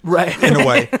forward, right, in a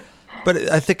way. But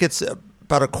I think it's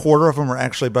about a quarter of them are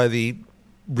actually by the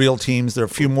real teams. There are a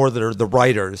few more that are the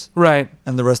writers, right,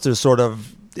 and the rest are sort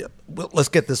of, let's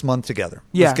get this month together.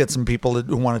 Yeah. Let's get some people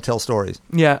who want to tell stories.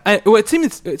 Yeah, it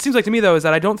seems like to me though is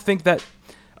that I don't think that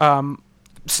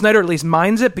Snyder at least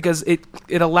minds it, because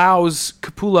it allows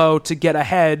Capullo to get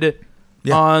ahead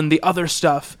on the other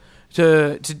stuff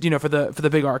to for the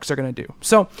big arcs they're going to do.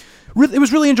 So it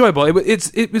was really enjoyable.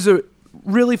 It was a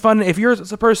really fun. If you're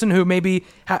a person who maybe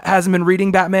hasn't been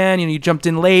reading Batman, you jumped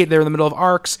in late, they're in the middle of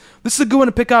arcs, this is a good one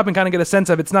to pick up and kind of get a sense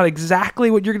of. It's not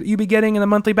exactly what you'd be getting in a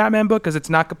monthly Batman book, because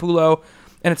it's not Capullo.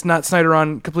 and it's not Snyder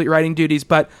on complete writing duties,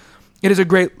 but it is a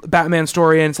great Batman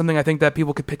story and something I think that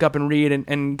people could pick up and read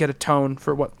and get a tone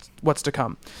for what's to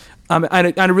come. And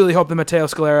I really hope that Matteo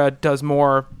Scalera does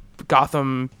more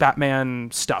Gotham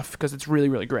Batman stuff because it's really,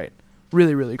 really great.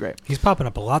 Really, really great. He's popping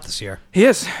up a lot this year. He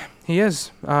is.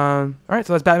 All right,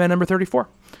 so that's Batman number 34.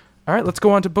 All right, let's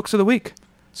go on to Books of the Week.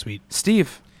 Sweet.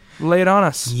 Steve, lay it on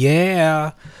us.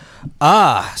 Yeah.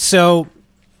 So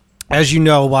as you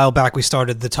know, a while back we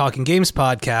started the Talking Games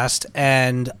podcast,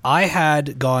 and I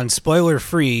had gone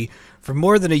spoiler-free for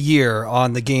more than a year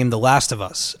on the game The Last of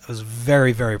Us. I was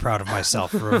very, very proud of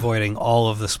myself for avoiding all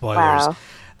of the spoilers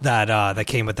that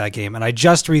came with that game. And I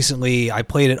just recently, I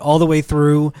played it all the way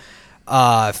through,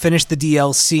 finished the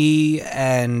DLC,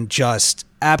 and just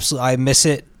absolutely, I miss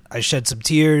it. I shed some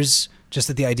tears just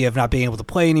at the idea of not being able to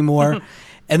play anymore.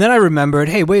 And then I remembered,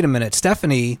 hey, wait a minute.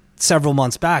 Stephanie, several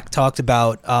months back, talked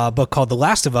about a book called The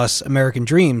Last of Us, American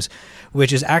Dreams,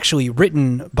 which is actually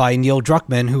written by Neil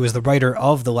Druckmann, who is the writer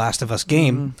of The Last of Us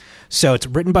game. So it's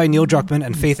written by Neil Druckmann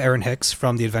and Faith Erin Hicks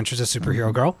from The Adventures of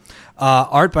Superhero Girl.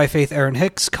 Art by Faith Erin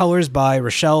Hicks, colors by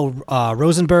Rochelle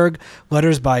Rosenberg,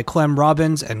 letters by Clem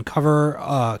Robbins, and cover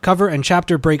and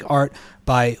chapter break art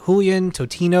by Julian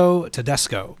Totino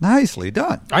Tedesco. Nicely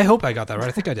done. I hope I got that right.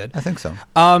 I think I did. I think so.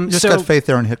 You just got Faith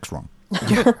Erin Hicks wrong.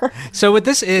 So what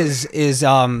this is it's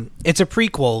a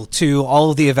prequel to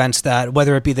all of the events that,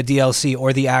 whether it be the DLC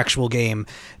or the actual game,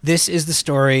 this is the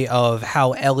story of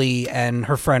how Ellie and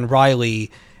her friend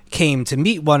Riley came to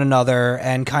meet one another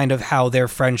and kind of how their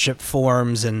friendship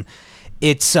forms. And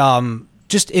it's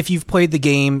just, if you've played the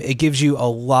game, it gives you a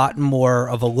lot more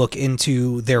of a look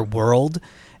into their world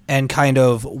and kind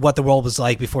of what the world was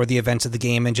like before the events of the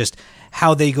game, and just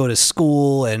how they go to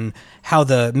school and how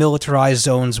the militarized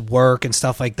zones work and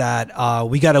stuff like that.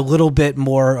 We got a little bit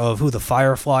more of who the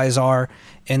Fireflies are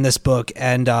in this book,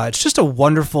 and it's just a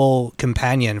wonderful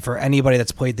companion for anybody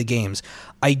that's played the games.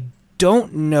 I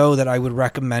don't know that I would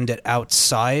recommend it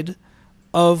outside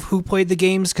of who played the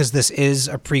games, because this is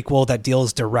a prequel that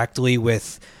deals directly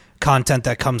with content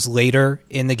that comes later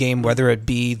in the game, whether it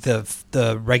be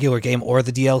the regular game or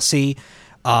the DLC.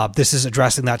 This is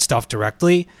addressing that stuff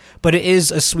directly, but it is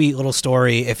a sweet little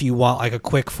story if you want like a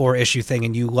quick 4-issue thing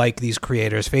and you like these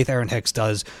creators. Faith Erin Hicks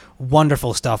does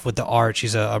wonderful stuff with the art.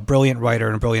 She's a brilliant writer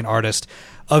and a brilliant artist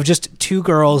of just two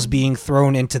girls being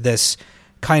thrown into this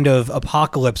kind of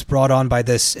apocalypse brought on by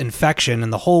this infection,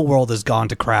 and the whole world has gone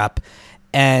to crap.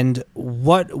 And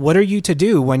what are you to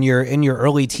do when you're in your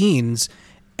early teens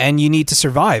and you need to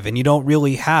survive and you don't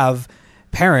really have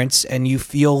parents and you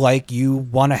feel like you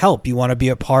want to help? You want to be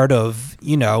a part of,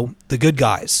 the good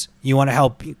guys. You want to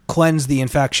help cleanse the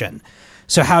infection.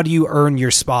 So how do you earn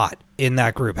your spot in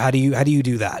that group? How do you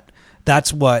do that?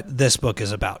 That's what this book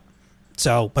is about.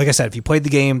 So, like I said, if you played the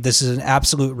game, this is an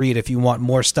absolute read if you want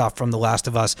more stuff from The Last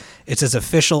of Us. It's as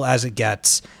official as it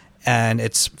gets, and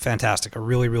it's fantastic. A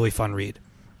really, really fun read.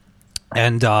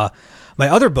 And my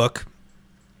other book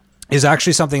is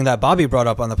actually something that Bobby brought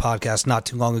up on the podcast not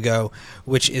too long ago,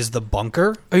 which is The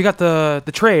Bunker. Oh, you got the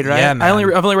trade, right? Yeah, man.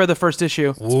 I've only read the first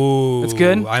issue. Ooh. It's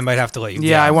good? I might have to let you.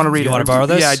 Yeah, I want to read it. You want to borrow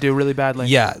this? Yeah, I do, really badly.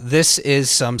 Yeah, this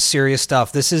is some serious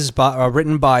stuff. This is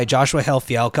written by Joshua Hale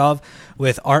Fialkov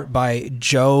with art by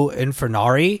Joe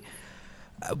Infernari.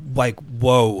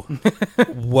 Whoa.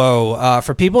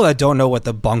 For people that don't know what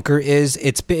The Bunker is,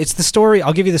 it's the story.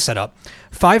 I'll give you the setup.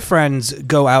 5 friends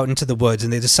go out into the woods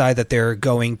and they decide that they're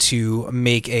going to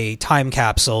make a time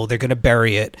capsule. They're going to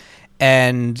bury it,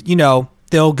 and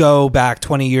they'll go back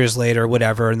 20 years later,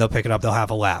 whatever, and they'll pick it up. They'll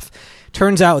have a laugh.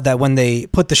 Turns out that when they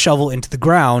put the shovel into the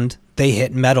ground, they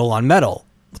hit metal on metal.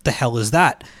 What the hell is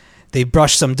that? They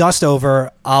brush some dust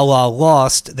over, a la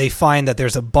Lost. They find that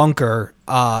there's a bunker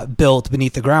built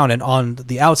beneath the ground, and on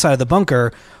the outside of the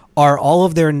bunker are all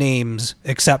of their names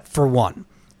except for one.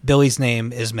 Billy's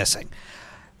name is missing.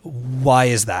 Why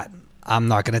is that? I'm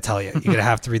not going to tell you. You're going to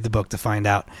have to read the book to find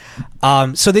out.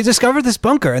 So they discover this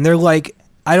bunker, and they're like,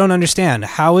 I don't understand.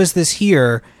 How is this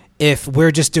here if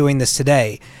we're just doing this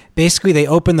today? Basically, they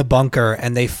open the bunker,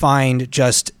 and they find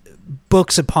just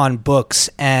books upon books,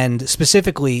 and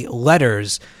specifically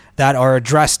letters that are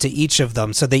addressed to each of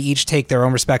them. So they each take their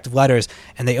own respective letters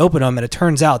and they open them, and it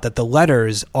turns out that the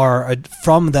letters are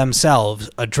from themselves,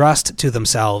 addressed to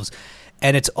themselves,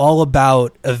 and it's all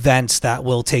about events that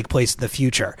will take place in the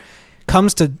future.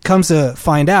 Comes to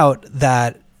find out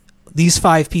that these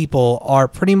 5 people are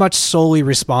pretty much solely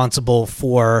responsible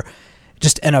for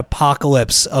just an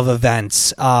apocalypse of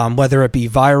events, whether it be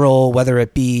viral, whether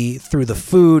it be through the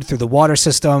food, through the water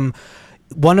system.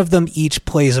 One of them each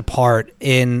plays a part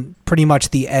in pretty much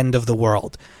the end of the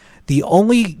world. The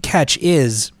only catch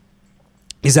is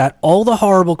is that all the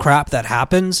horrible crap that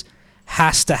happens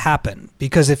has to happen,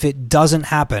 because if it doesn't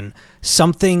happen,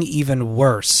 something even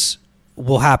worse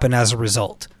will happen as a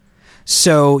result.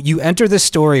 So you enter this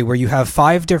story where you have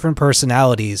 5 different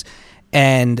personalities,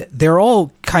 and they're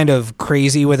all kind of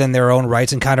crazy within their own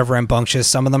rights and kind of rambunctious.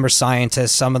 Some of them are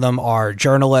scientists, some of them are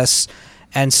journalists,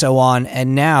 and so on.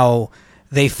 And now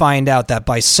they find out that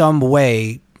by some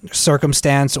way,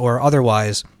 circumstance or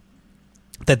otherwise,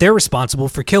 that they're responsible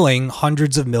for killing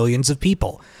hundreds of millions of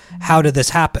people. How did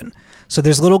this happen? So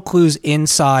there's little clues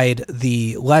inside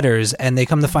the letters, and they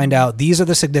come to find out these are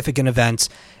the significant events,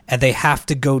 and they have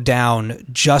to go down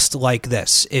just like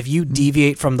this. If you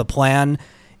deviate from the plan,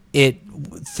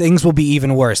 things will be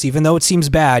even worse. Even though it seems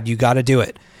bad, you got to do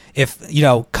it. If,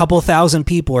 a couple thousand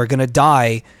people are going to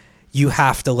die, you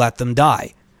have to let them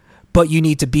die. But you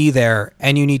need to be there,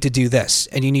 and you need to do this,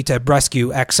 and you need to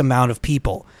rescue X amount of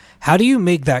people. How do you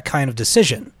make that kind of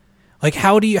decision? Like,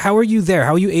 how are you there?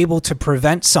 How are you able to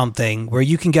prevent something where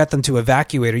you can get them to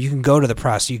evacuate, or you can go to the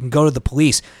press, you can go to the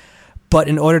police? But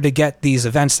in order to get these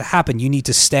events to happen, you need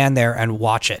to stand there and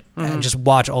watch it, and just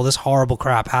watch all this horrible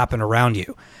crap happen around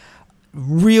you.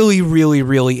 Really, really,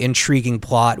 really intriguing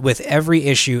plot. With every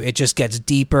issue, it just gets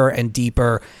deeper and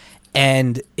deeper.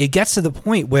 And it gets to the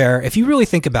point where, if you really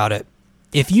think about it,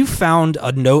 if you found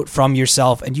a note from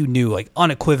yourself and you knew, like,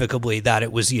 unequivocally that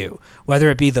it was you, whether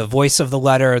it be the voice of the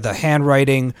letter, the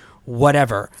handwriting,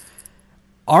 whatever,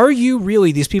 are you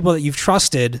really these people that you've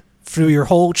trusted through your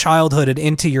whole childhood and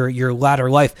into your latter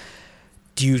life?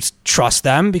 Do you trust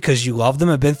them because you love them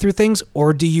and been through things,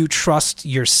 or do you trust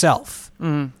yourself?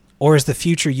 Or is the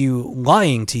future you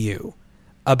lying to you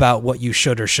about what you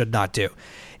should or should not do?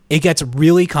 It gets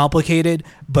really complicated,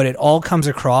 but it all comes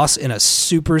across in a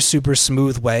super, super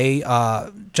smooth way.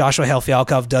 Joshua Hale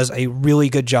Fialkov does a really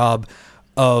good job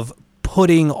of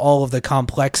putting all of the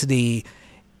complexity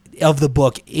of the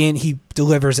book in. He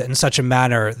delivers it in such a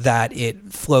manner that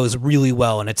it flows really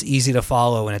well, and it's easy to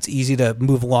follow, and it's easy to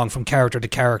move along from character to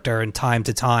character and time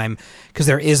to time, because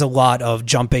there is a lot of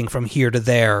jumping from here to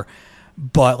there.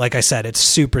 But like I said, it's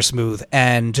super smooth.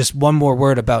 And just one more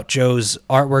word about Joe's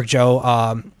artwork, Joe,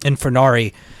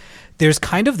 Infernari. There's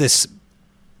kind of this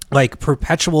like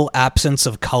perpetual absence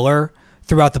of color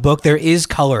throughout the book. There is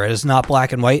color. It is not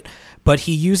black and white, but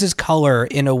he uses color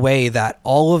in a way that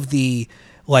all of the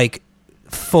like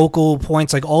focal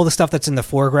points, like all the stuff that's in the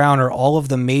foreground or all of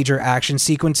the major action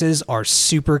sequences are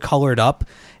super colored up,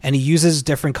 and he uses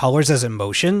different colors as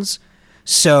emotions.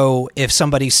 So if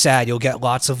somebody's sad, you'll get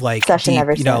lots of like deep,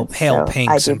 pale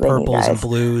pinks and purples and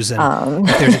blues. And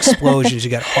if there's explosions,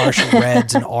 you get harsh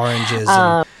reds and oranges.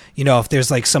 And, if there's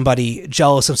like somebody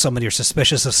jealous of somebody or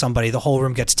suspicious of somebody, the whole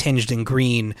room gets tinged in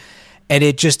green. And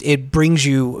it brings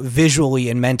you visually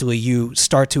and mentally, you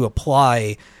start to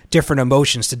apply different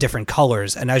emotions to different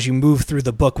colors. And as you move through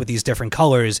the book with these different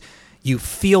colors, you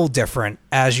feel different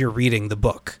as you're reading the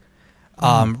book.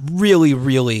 Really,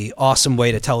 really awesome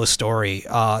way to tell a story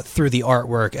through the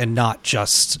artwork and not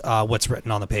just what's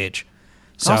written on the page.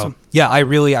 So, awesome. Yeah,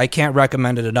 I can't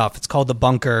recommend it enough. It's called The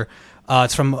Bunker.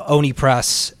 It's from Oni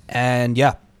Press. And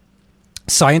yeah,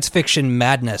 science fiction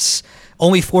madness.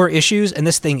 Only 4 issues, and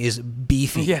this thing is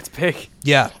beefy. Yeah, it's big.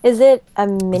 Yeah. Is it a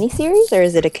miniseries or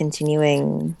is it a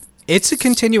continuing? It's a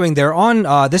continuing. They're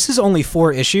on, this is only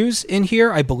 4 issues in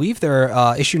here. I believe they're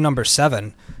issue number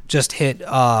 7. Just hit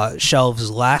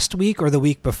shelves last week or the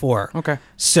week before. Okay.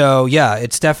 So yeah,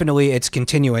 it's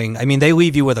continuing. I mean, they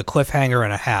leave you with a cliffhanger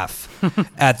and a half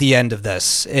at the end of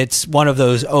this. It's one of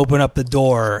those open up the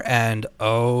door and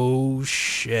oh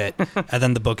shit, and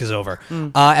then the book is over.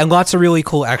 And lots of really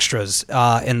cool extras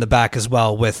in the back as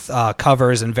well, with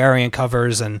covers and variant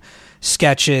covers and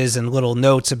sketches and little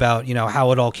notes about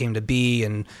how it all came to be,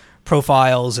 and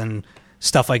profiles and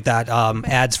stuff like that,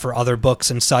 ads for other books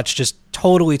and such. Just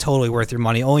totally worth your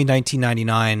money. Only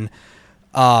 $19.99.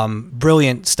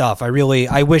 Brilliant stuff.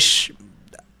 I wish,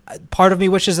 part of me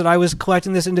wishes that I was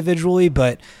collecting this individually,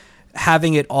 but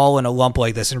having it all in a lump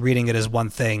like this and reading it as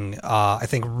one thing, I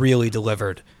think really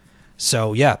delivered.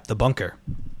 So yeah, The Bunker.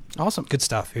 Awesome. Good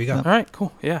stuff. Here you go. All right,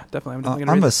 cool. Yeah, definitely.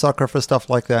 I'm a sucker for stuff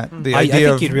like that. The I idea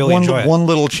think you'd really enjoy it. One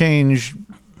little change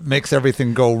makes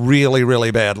everything go really, really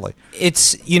badly.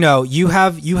 It's, you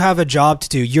have a job to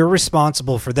do. You're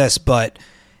responsible for this, but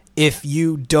if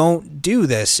you don't do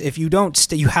this, if you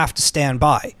don't, you have to stand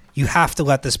by. You have to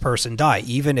let this person die,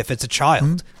 even if it's a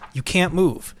child. You can't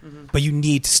move, but you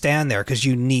need to stand there because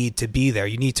you need to be there.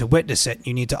 You need to witness it.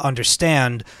 You need to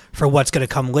understand for what's going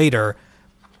to come later.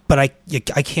 But I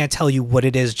can't tell you what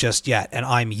it is just yet, and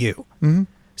I'm you.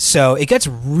 So it gets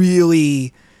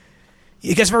very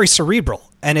cerebral.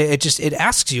 And it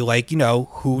asks you, like,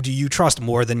 who do you trust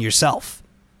more than yourself?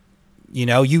 You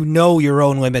know your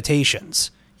own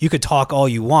limitations. You could talk all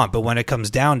you want, but when it comes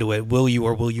down to it, will you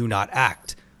or will you not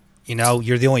act?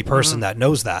 You're the only person that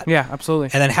knows that. Yeah, absolutely.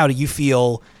 And then how do you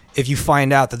feel if you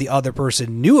find out that the other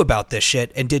person knew about this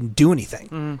shit and didn't do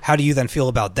anything? How do you then feel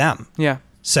about them? Yeah.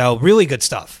 So really good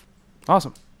stuff.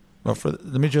 Awesome. Well,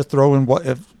 let me just throw in what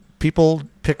if people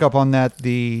pick up on that,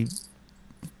 the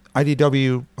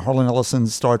IDW Harlan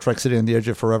Ellison's Star Trek City on the Edge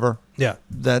of Forever. Yeah.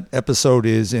 That episode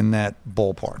is in that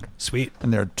ballpark. Sweet.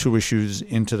 And there are 2 issues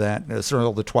into that. Certainly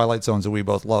all the Twilight Zones that we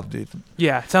both loved.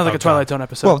 Yeah, it sounds like a Twilight Zone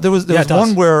episode. Well, there was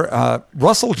one where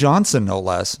Russell Johnson, no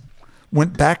less,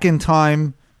 went back in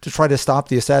time to try to stop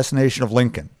the assassination of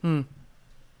Lincoln.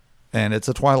 And it's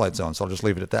a Twilight Zone, so I'll just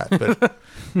leave it at that. But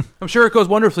I'm sure it goes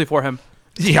wonderfully for him.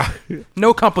 yeah.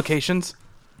 No complications.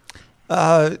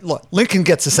 Look, Lincoln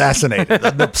gets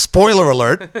assassinated. Spoiler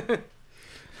alert.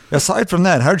 Aside from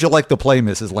that, how'd you like the play,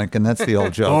 Mrs. Lincoln? That's the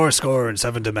old joke. Scored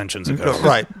 7 dimensions ago.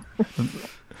 Right.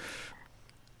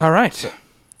 All right.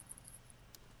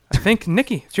 I think,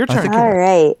 Nikki, it's your turn. All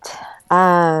right.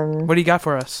 What do you got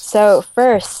for us? So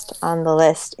first on the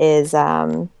list is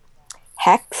Hexed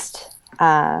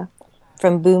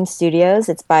from Boom Studios.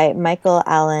 It's by Michael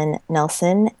Allen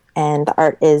Nelson, and the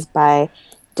art is by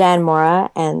Dan Mora,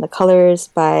 and the colors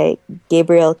by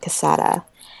Gabriel Casada.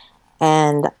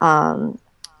 And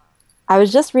I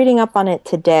was just reading up on it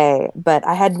today, but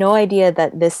I had no idea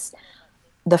that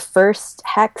the first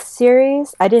Hex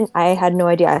series, I had no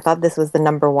idea. I thought this was the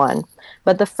number 1.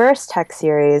 But the first Hex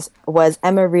series was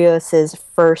Emma Rios's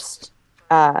first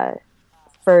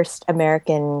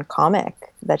American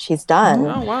comic that she's done.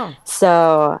 Oh, wow.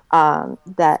 So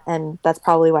that's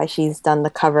probably why she's done the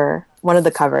cover, one of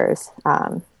the covers,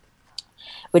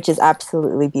 which is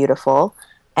absolutely beautiful.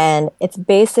 And it's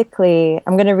basically,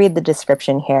 I'm going to read the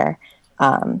description here.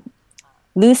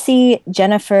 Lucy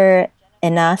Jennifer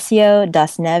Inacio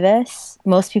das Neves,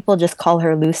 most people just call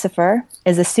her Lucifer,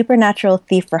 is a supernatural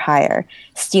thief for hire,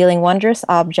 stealing wondrous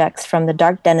objects from the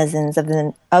dark denizens of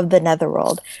the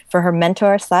netherworld for her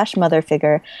mentor/mother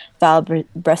figure, Val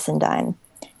Bressendine.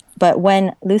 But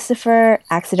when Lucifer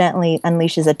accidentally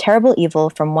unleashes a terrible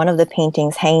evil from one of the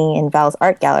paintings hanging in Val's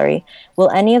art gallery, will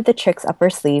any of the tricks up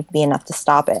her sleeve be enough to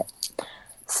stop it?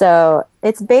 So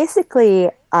it's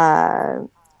basically a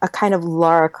kind of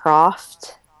Lara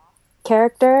Croft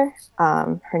character.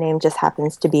 Her name just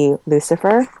happens to be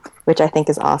Lucifer, which I think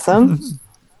is awesome.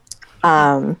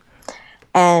 And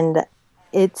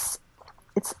it's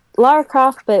Lara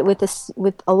Croft, but with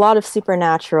a lot of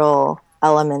supernatural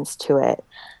elements to it.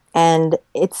 And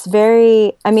it's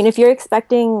very, I mean, if you're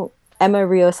expecting Emma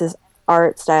Rios's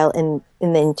art style in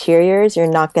the interiors, you're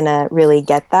not going to really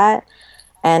get that.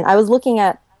 And I was looking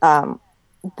at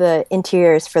the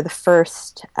interiors for the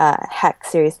first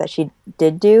Hex series that she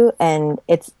did do, and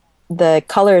the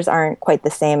colors aren't quite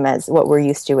the same as what we're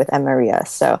used to with Emma Rios.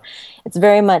 So it's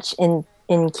very much in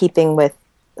keeping with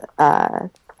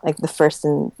like the first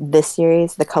in this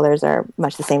series. The colors are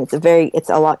much the same. It's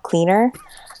a lot cleaner.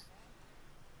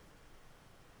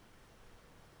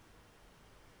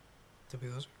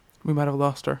 We might have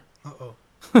lost her. Uh-oh.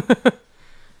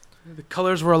 The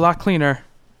colors were a lot cleaner,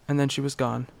 and then she was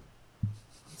gone.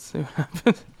 Let's see what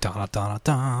happened. Donna, Donna,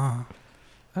 Donna.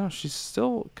 Oh, she's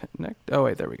still connected. Oh,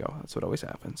 wait, there we go. That's what always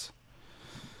happens.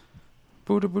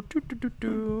 Hello.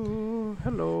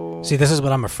 See, this is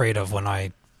what I'm afraid of when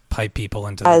I pipe people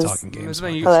into the talking games.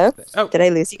 Hello? Oh. Did I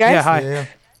lose you guys? Yeah, hi.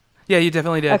 Yeah, you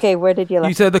definitely did. Okay, where did you?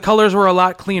 You said the colors were a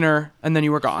lot cleaner, and then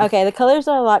you were gone. Okay, the colors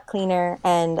are a lot cleaner,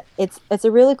 and it's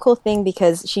a really cool thing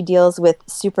because she deals with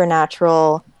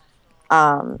supernatural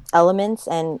elements,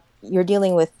 and you're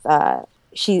dealing with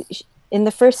she in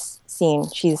the first scene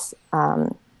she's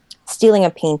stealing a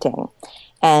painting,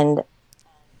 and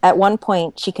at one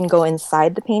point she can go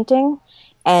inside the painting,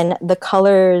 and the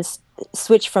colors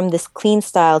switch from this clean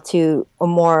style to a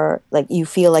more like you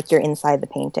feel like you're inside the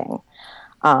painting.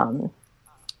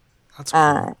 That's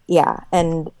cool. Yeah,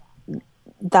 and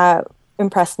that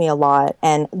impressed me a lot.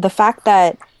 And the fact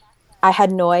that I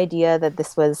had no idea that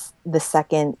this was the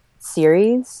second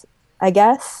series, I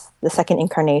guess, the second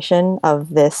incarnation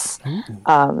of this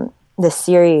this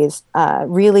series,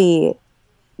 really,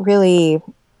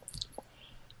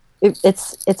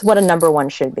 it's what a number 1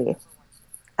 should be,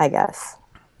 I guess.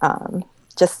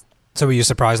 So were you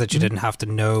surprised that you didn't have to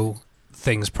know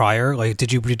things prior? Like,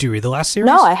 did you read the last series?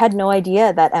 No, I had no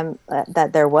idea that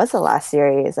that there was a last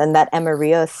series and that Emma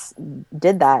Rios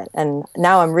did that. And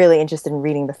now I'm really interested in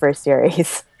reading the first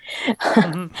series.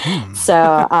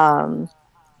 So,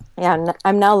 yeah,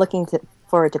 I'm now looking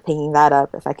forward to picking that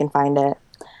up if I can find it.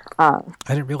 I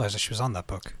didn't realize that she was on that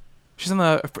book. She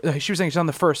was saying she's on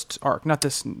the first arc, not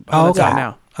this. Oh, that's okay. out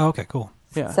now. Oh, okay, cool.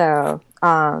 Yeah. So,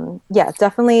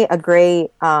 definitely a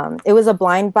great, it was a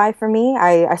blind buy for me.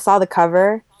 I saw the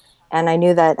cover and I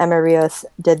knew that Emma Rios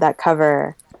did that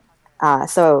cover.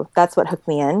 So that's what hooked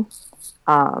me in.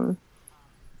 And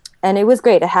it was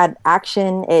great. It had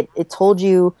action. It told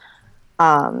you,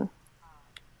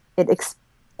 it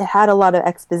had a lot of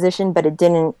exposition, but it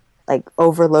didn't like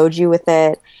overload you with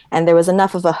it. And there was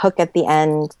enough of a hook at the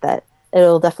end that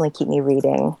it'll definitely keep me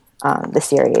reading, the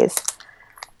series.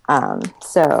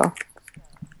 So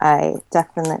I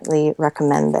definitely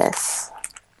recommend this.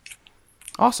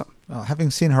 Awesome.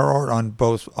 Having seen her art on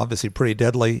both, obviously, Pretty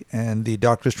Deadly and the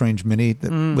Doctor Strange mini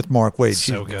with Mark Waid,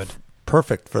 So she's good.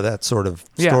 perfect for that sort of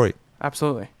story.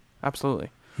 Absolutely.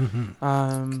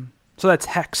 So that's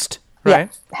Hexed, right?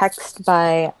 Yeah, Hexed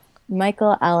by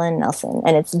Michael Allen Nelson,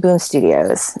 and it's Boom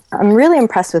Studios. I'm really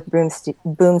impressed with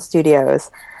Boom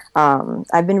Studios.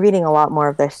 I've been reading a lot more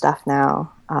of their stuff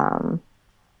now.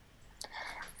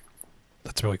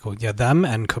 That's really cool. Yeah, them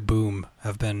and Kaboom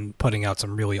have been putting out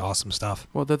some really awesome stuff.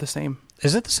 Well, they're the same.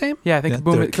 Is it the same? Yeah, I think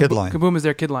their kid line. Kaboom is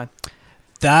their kid line.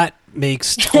 That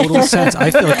makes total sense.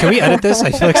 I feel like, can we edit this?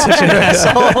 I feel like such an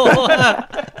asshole.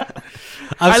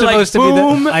 I'm supposed like to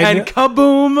Boom be the and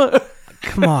Kaboom.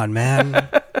 Come on, man.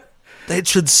 They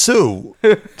should sue.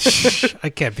 I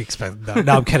can't be expecting that.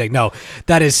 No, I'm kidding. No,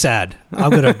 that is sad.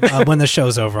 I'm gonna when the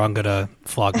show's over, I'm gonna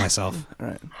flog myself. All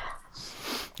right.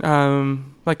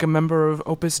 Like a member of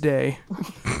Opus Dei.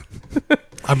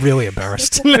 I'm really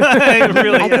embarrassed. I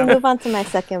can move on to my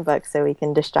second book so we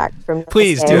can distract from.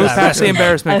 Please do Move that. past the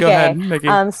embarrassment. Go ahead, Mickey.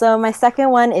 So my second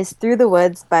one is Through the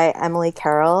Woods by Emily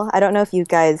Carroll. I don't know if you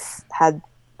guys had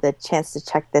the chance to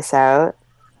check this out.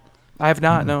 I have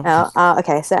not. No.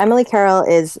 Okay, so Emily Carroll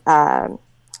is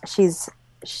she's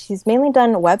mainly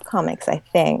done webcomics, I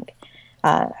think.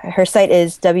 Her site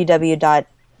is www.mcarroll,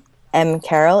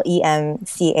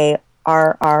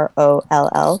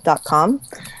 EMCARROLL.com,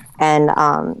 and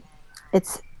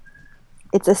it's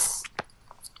a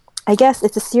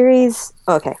series.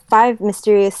 Okay, 5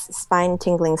 mysterious,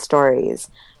 spine-tingling stories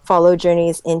follow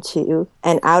journeys into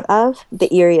and out of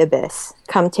the eerie abyss.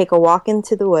 Come take a walk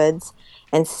into the woods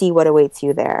and see what awaits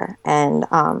you there. And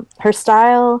her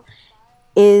style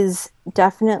is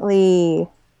definitely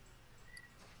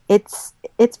it's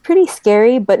pretty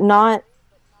scary, but not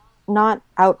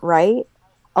outright.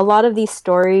 A lot of these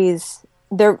stories,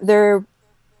 they're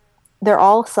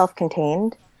all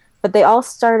self-contained, but they all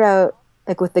start out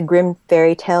like with the grim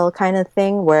fairy tale kind of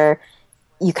thing where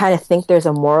you kind of think there's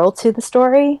a moral to the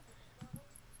story,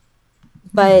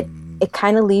 but it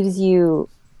kind of leaves you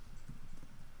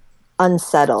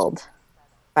unsettled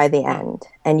by the end,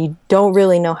 and you don't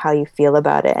really know how you feel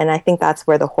about it. And I think that's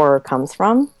where the horror comes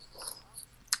from.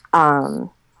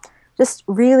 Just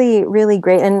really, really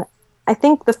great. And I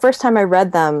think the first time I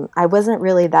read them, I wasn't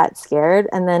really that scared.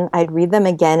 And then I'd read them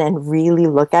again and really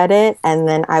look at it, and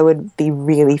then I would be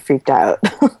really freaked out.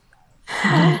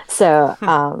 So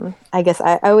I guess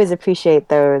I always appreciate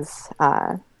those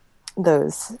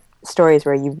stories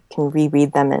where you can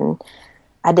reread them. And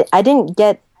I didn't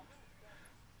get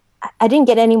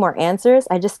any more answers.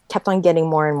 I just kept on getting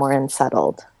more and more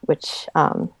unsettled, which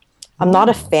I'm not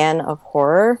a fan of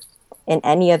horror in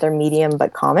any other medium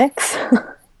but comics.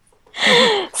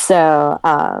 So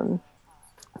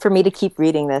for me to keep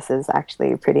reading this is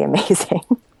actually pretty amazing.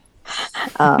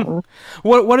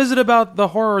 What is it about the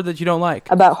horror that you don't like?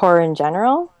 About horror in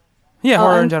general? Yeah,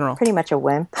 horror I'm in general. pretty much a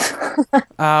wimp.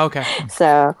 Okay.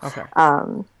 So, Okay.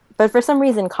 but for some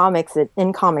reason,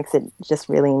 it just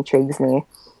really intrigues me.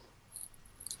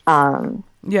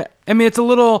 Yeah, I mean, it's a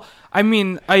little. I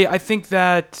mean, I think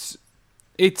that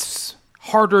it's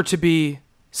harder to be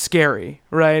scary,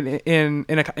 right? In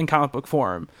comic book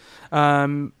form,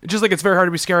 just like it's very hard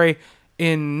to be scary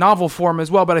in novel form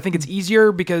as well. But I think it's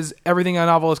easier because everything in a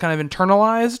novel is kind of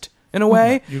internalized in a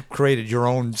way. You created your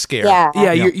own scare. Yeah.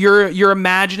 Yeah, you're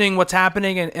imagining what's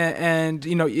happening, and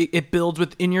you know it builds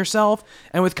within yourself.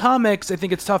 And with comics, I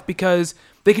think it's tough because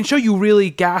they can show you really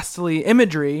ghastly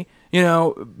imagery, you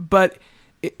know, but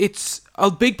it's a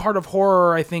big part of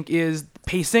horror. I think is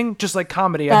pacing, just like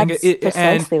comedy. That's I think it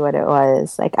precisely what it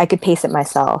was. Like I could pace it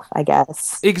myself, I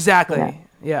guess. Exactly.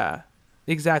 Yeah.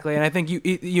 Exactly. And I think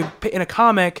you in a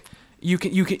comic you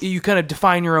kind of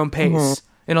define your own pace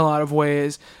in a lot of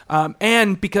ways.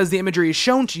 And because the imagery is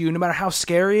shown to you, no matter how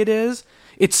scary it is,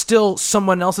 it's still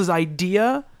someone else's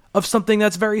idea of something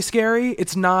that's very scary.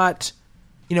 It's not,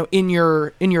 you know, in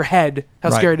your head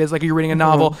how scary it is, like you're reading a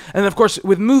novel. And then, of course,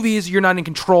 with movies, you're not in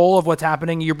control of what's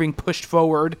happening. You're being pushed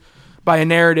forward by a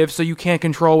narrative, so you can't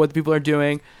control what the people are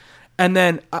doing. And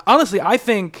then, honestly, I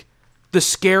think the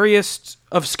scariest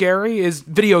of scary is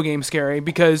video game scary,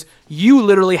 because you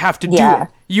literally have to do it.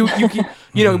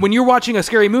 You know, when you're watching a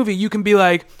scary movie, you can be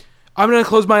like, I'm going to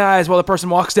close my eyes while the person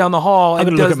walks down the hall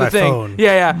and does the thing. Phone.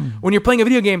 Yeah. When you're playing a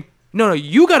video game, no,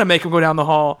 you got to make them go down the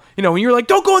hall. You know, when you're like,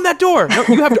 don't go in that door. No,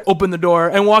 you have to open the door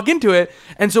and walk into it.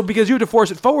 And so because you have to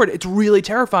force it forward, it's really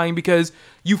terrifying because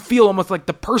you feel almost like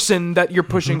the person that you're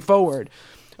pushing forward.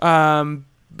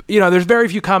 You know, there's very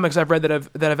few comics I've read that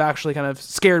have actually kind of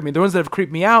scared me. The ones that have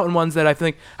creeped me out and ones that I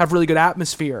think have really good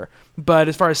atmosphere. But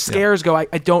as far as scares go, I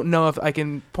don't know if I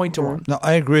can point to one. No,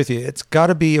 I agree with you. It's got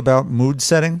to be about mood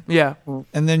setting. Yeah.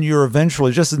 And then you're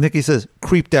eventually, just as Nikki says,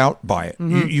 creeped out by it.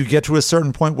 You get to a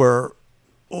certain point where,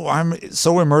 I'm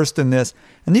so immersed in this.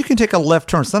 And you can take a left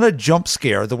turn. It's not a jump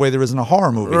scare the way there is in a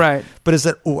horror movie. Right. But is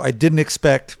that, I didn't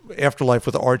expect Afterlife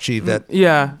with Archie that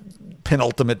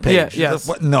penultimate page.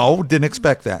 No, didn't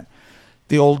expect that.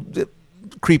 The old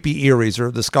creepy Eries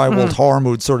or the Skywald horror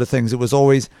mood sort of things. It was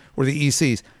always, or the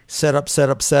ECs, set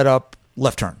up,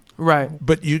 left turn. Right.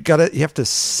 But you have to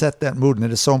set that mood, and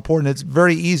it is so important. It's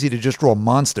very easy to just draw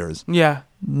monsters. Yeah.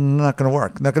 Not going to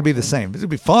work. Not going to be the same. It's going to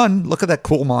be fun. Look at that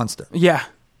cool monster. Yeah.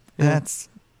 That's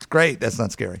great. That's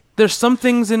not scary. There's some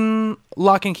things in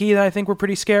Lock and Key that I think were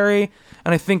pretty scary,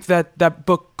 and I think that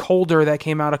book Colder that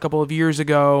came out a couple of years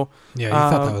ago. Yeah, you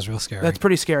thought that was real scary. That's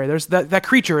pretty scary. There's that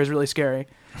creature is really scary.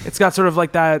 It's got sort of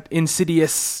like that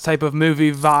Insidious type of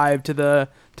movie vibe to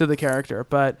the character.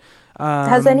 But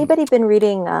has anybody been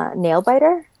reading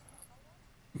Nailbiter?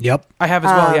 Yep, I have as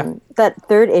well. Yeah, that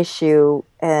third issue,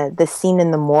 the scene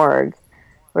in the morgue,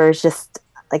 where it's just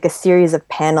like a series of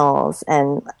panels,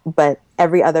 but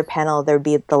every other panel there'd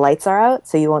be the lights are out,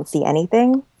 so you won't see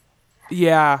anything.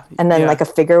 Yeah, and then like a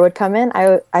figure would come in.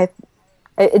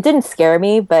 It didn't scare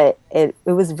me, but it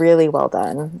was really well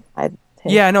done.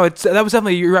 Yeah, no, that was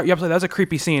definitely, you're absolutely, that was a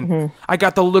creepy scene. Mm-hmm. I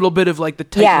got the little bit of like the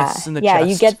tightness in the chest. Yeah,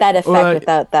 you get that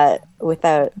effect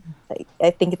without like, I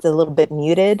think it's a little bit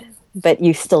muted, but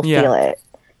you still feel it.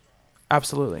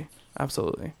 Absolutely.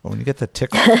 Well, when you get the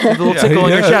tickle, the little tickle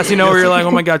in your chest, you know, where you're like, oh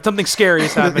my God, something scary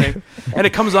is happening. And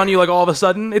it comes on you like all of a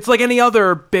sudden. It's like any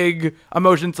other big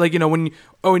emotion. It's like, you know, when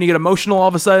you get emotional all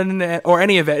of a sudden, or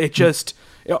any of it, it just...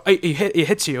 It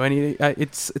hits you, and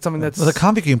it's something that's... Well, the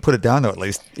comic, you can put it down, though, at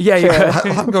least. Yeah.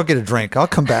 I'm going to get a drink. I'll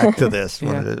come back to this.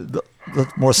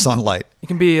 More sunlight. You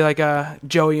can be like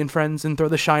Joey and Friends and throw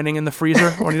The Shining in the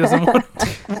freezer when he doesn't want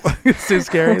it. It's too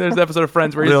scary. There's an episode of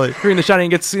Friends where he's reading The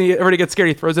Shining and everybody gets scared.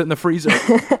 He throws it in the freezer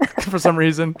for some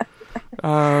reason.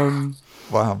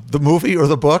 Wow. The movie or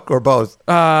the book or both?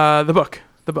 The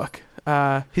book.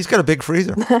 He's got a big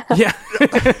freezer. Yeah.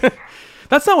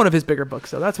 That's not one of his bigger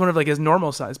books, though. That's one of like his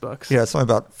normal size books. Yeah, it's only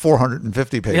about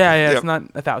 450 pages. Yeah, yep. It's not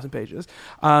 1,000 pages.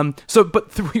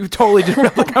 We totally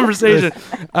derailed the conversation.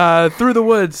 Through the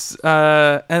Woods,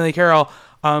 Emily Carroll.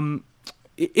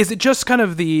 Is it just kind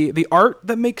of the art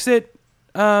that makes it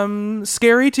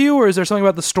scary to you, or is there something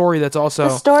about the story that's also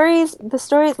the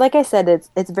stories? Like I said,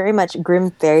 it's very much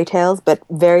grim fairy tales, but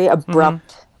very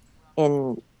abrupt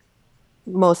in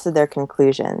most of their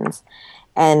conclusions,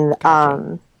 and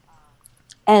gotcha.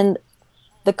 And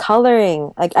the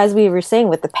coloring, like as we were saying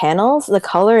with the panels, the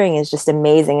coloring is just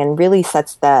amazing and really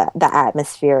sets the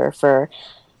atmosphere for,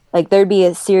 like, there'd be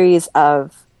a series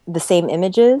of the same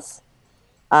images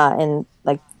in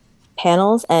like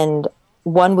panels, and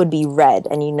one would be red,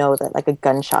 and you know that like a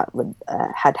gunshot would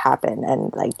had happened,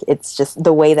 and like it's just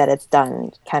the way that it's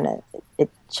done, kind of it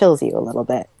chills you a little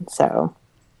bit. So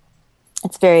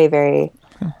it's very, very.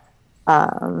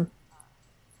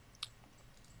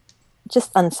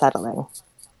 Just unsettling,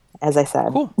 as I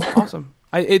said. Cool, awesome.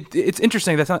 It's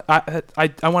interesting. That's not.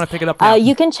 I want to pick it up now.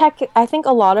 You can check. I think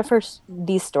a lot of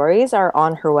these stories are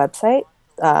on her website.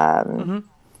 And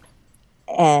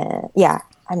yeah,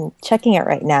 I'm checking it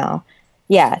right now.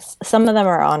 Yes, some of them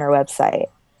are on her website.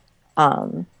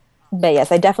 But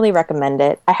yes, I definitely recommend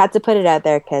it. I had to put it out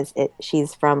there because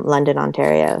she's from London,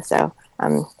 Ontario. So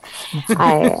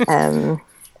I am.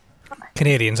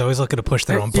 Canadians always looking to push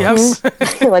their own books.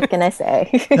 What can I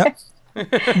say?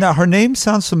 Now, her name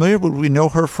sounds familiar. Would we know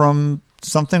her from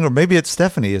something? Or maybe it's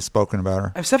Stephanie has spoken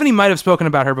about her. Stephanie might have spoken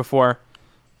about her before.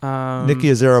 Nikki,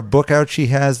 is there a book out she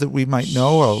has that we might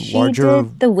know? She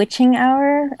did The Witching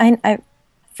Hour.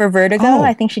 For Vertigo,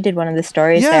 I think she did one of the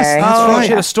stories there. That's right. She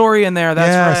had a story in there.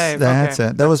 That's right. That's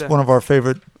it. That was one of our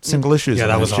favorite single issues. Yeah,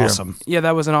 that was awesome. Yeah,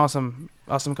 that was an awesome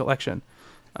collection.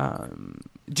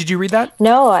 Did you read that?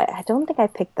 No, I don't think I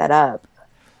picked that up.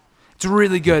 It's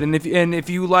really good, and if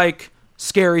you like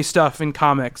scary stuff in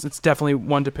comics, it's definitely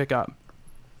one to pick up.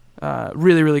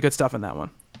 Really, really good stuff in that one.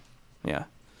 Yeah.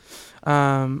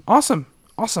 Awesome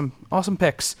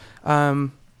picks.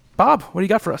 Bob, what do you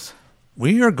got for us?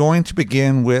 We are going to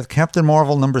begin with Captain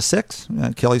Marvel number 6,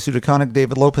 Kelly Sue DeConnick,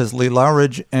 David Lopez, Lee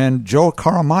Lowridge, and Joe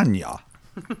Caramagna.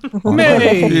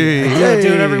 Hey! Yay.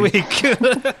 Do it every week.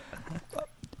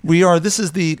 This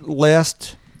is the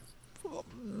last,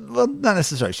 well, not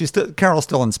necessarily, Carol's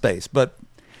still in space, but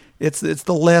it's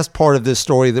the last part of this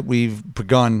story that we've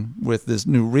begun with this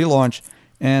new relaunch.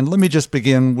 And let me just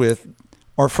begin with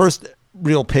our first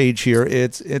real page here.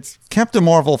 It's Captain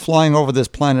Marvel flying over this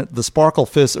planet. The sparkle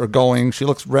fists are going. She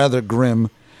looks rather grim.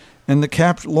 And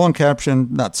the long caption,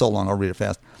 not so long, I'll read it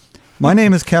fast. My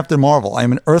name is Captain Marvel. I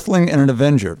am an Earthling and an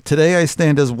Avenger. Today I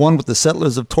stand as one with the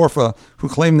settlers of Torfa who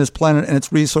claim this planet and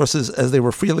its resources as they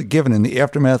were freely given in the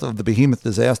aftermath of the Behemoth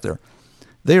disaster.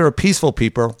 They are a peaceful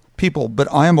people, but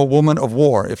I am a woman of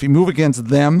war. If you move against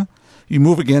them, you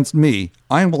move against me.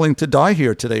 I am willing to die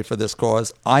here today for this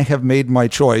cause. I have made my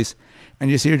choice. And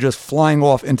you see her just flying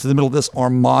off into the middle of this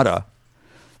armada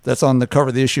that's on the cover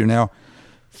of the issue. Now,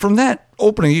 from that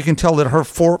opening, you can tell that her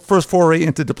first foray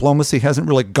into diplomacy hasn't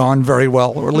really gone very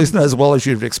well, or at least not as well as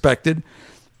you'd expected.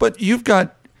 But you've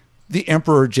got the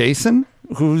Emperor Jason,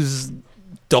 who's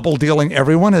double-dealing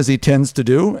everyone, as he tends to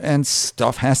do, and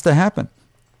stuff has to happen.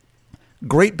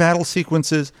 Great battle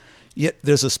sequences, yet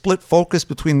there's a split focus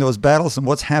between those battles and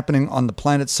what's happening on the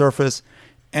planet's surface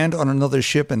and on another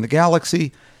ship in the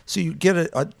galaxy. So you get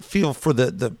a feel for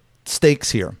the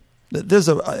stakes here. There's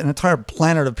an entire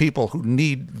planet of people who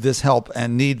need this help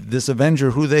and need this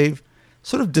Avenger who they've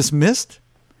sort of dismissed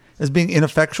as being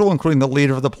ineffectual, including the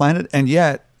leader of the planet. And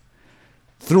yet,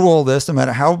 through all this, no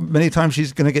matter how many times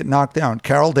she's going to get knocked down,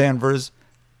 Carol Danvers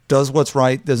does what's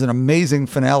right. There's an amazing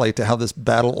finale to how this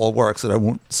battle all works that I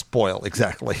won't spoil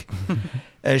exactly,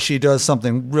 as she does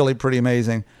something really pretty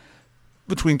amazing.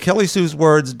 Between Kelly Sue's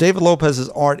words, David Lopez's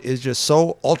art is just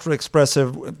so ultra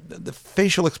expressive. The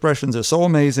facial expressions are so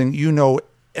amazing. You know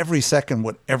every second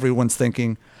what everyone's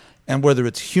thinking. And whether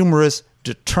it's humorous,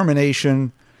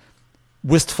 determination,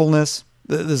 wistfulness.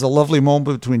 There's a lovely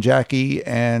moment between Jackie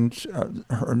and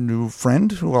her new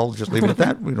friend, who I'll just leave it at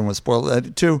that. We don't want to spoil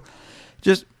that too.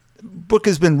 Just book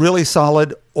has been really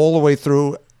solid all the way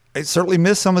through. I certainly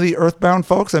miss some of the Earthbound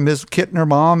folks. I miss Kit and her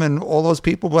mom and all those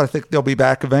people, but I think they'll be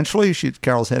back eventually.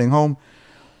 Carol's heading home.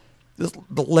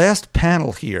 The last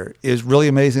panel here is really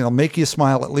amazing. It'll make you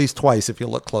smile at least twice if you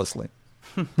look closely.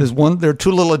 There are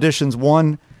two little additions.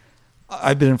 One,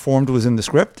 I've been informed, was in the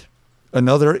script.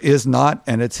 Another is not,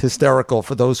 and it's hysterical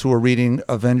for those who were reading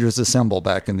Avengers Assemble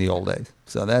back in the old days.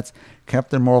 So that's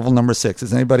Captain Marvel number 6.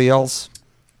 Is anybody else?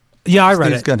 Yeah, I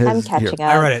read it. I'm catching up.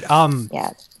 I read it.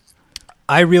 Yeah.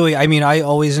 I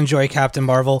always enjoy Captain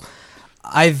Marvel.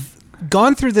 I've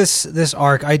gone through this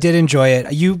arc. I did enjoy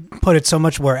it. You put it so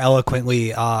much more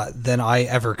eloquently than I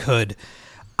ever could.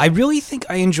 I really think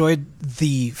I enjoyed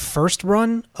the first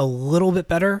run a little bit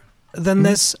better than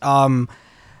this.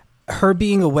 Her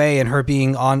being away and her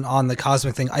being on the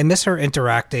cosmic thing, I miss her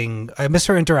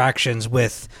interactions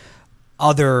with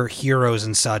other heroes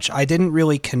and such. I didn't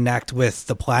really connect with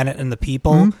the planet and the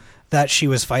people that she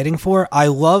was fighting for. I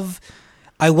love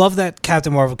that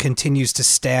Captain Marvel continues to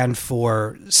stand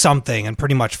for something and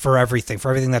pretty much for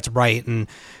everything that's right. And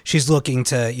she's looking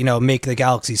to, make the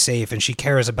galaxy safe, and she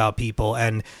cares about people.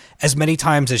 And as many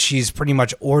times as she's pretty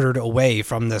much ordered away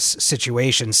from this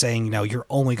situation saying, you're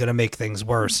only going to make things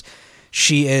worse,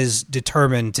 she is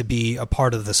determined to be a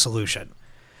part of the solution.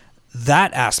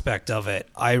 That aspect of it,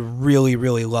 I really,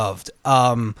 really loved.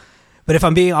 But if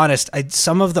I'm being honest,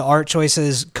 some of the art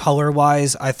choices,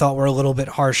 color-wise, I thought were a little bit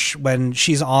harsh. When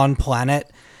she's on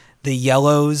planet, the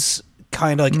yellows,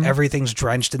 kind of like everything's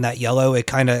drenched in that yellow. It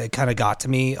kind of got to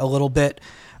me a little bit.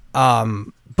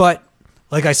 But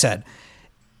like I said,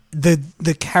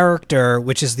 the character,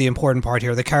 which is the important part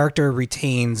here, the character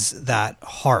retains that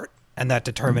heart and that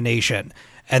determination,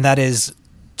 and that is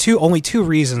only two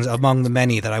reasons among the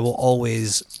many that I will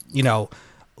always,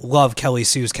 love Kelly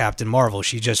Sue's Captain Marvel.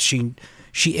 She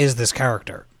is this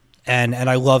character, and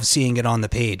I love seeing it on the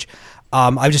page.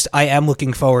 I am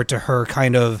looking forward to her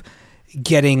kind of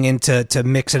getting into to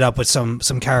mix it up with some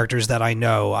characters that I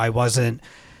know. I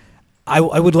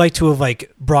would like to have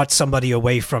brought somebody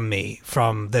away from me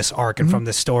from this arc and from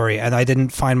this story, and I didn't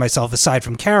find myself, aside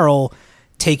from Carol,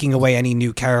 taking away any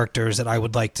new characters that I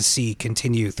would like to see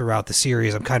continue throughout the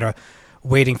series. I'm kind of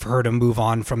waiting for her to move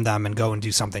on from them and go and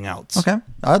do something else. Okay.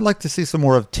 I'd like to see some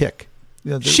more of Tick.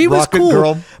 She was Rocket cool,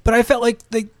 Girl. but I felt like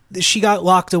she got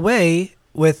locked away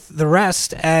with the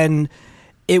rest, and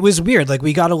it was weird.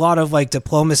 We got a lot of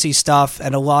diplomacy stuff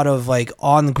and a lot of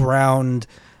on the ground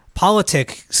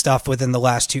politic stuff within the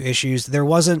last 2 issues. There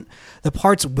wasn't, the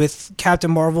parts with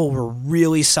Captain Marvel were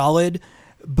really solid,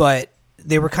 but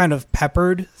they were kind of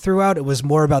peppered throughout. It was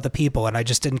more about the people, and I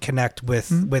just didn't connect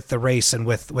with the race and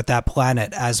with that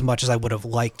planet as much as I would have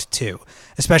liked to,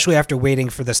 especially after waiting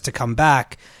for this to come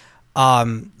back.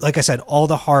 Like I said, all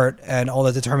the heart and all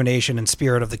the determination and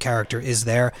spirit of the character is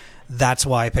there. That's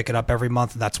why I pick it up every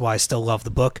month, and that's why I still love the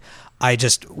book. I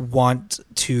just want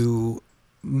to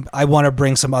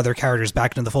bring some other characters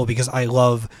back into the fold, because I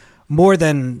love, more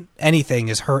than anything,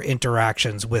 is her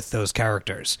interactions with those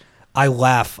characters. I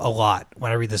laugh a lot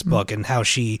when I read this book, and how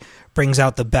she brings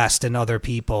out the best in other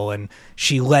people, and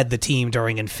she led the team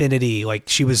during Infinity. Like,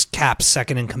 she was Cap's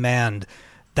second in command.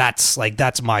 That's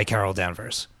my Carol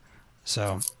Danvers.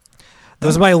 So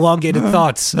those are my elongated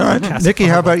thoughts. All right. Nikki,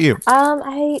 how about you?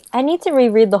 I need to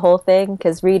reread the whole thing,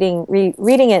 because reading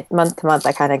it month to month,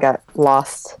 I kind of got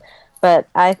lost. But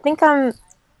I think I'm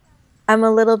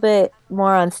a little bit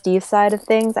more on Steve's side of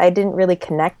things. I didn't really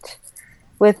connect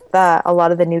with a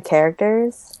lot of the new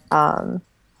characters, and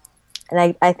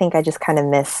I think I just kind of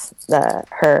miss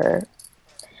her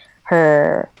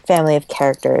family of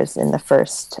characters in the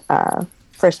first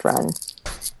run.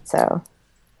 So,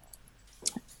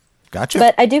 gotcha.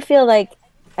 But I do feel like,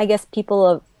 I guess,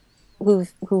 people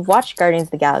who've watched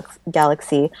Guardians of the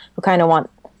Galaxy, who kind of want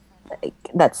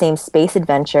that same space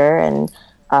adventure and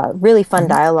really fun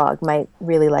dialogue, might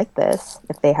really like this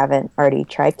if they haven't already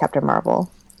tried Captain Marvel.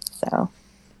 So.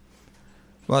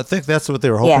 Well, I think that's what they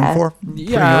were hoping for.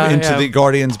 Yeah, putting her into the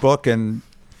Guardians book and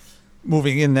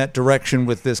moving in that direction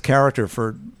with this character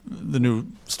for the new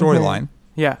storyline.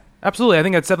 Yeah, absolutely. I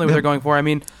think that's definitely what they're going for. I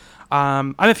mean,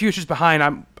 I'm a few issues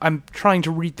behind. I'm trying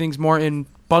to read things more in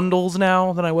bundles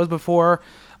now than I was before.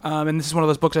 And this is one of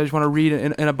those books I just want to read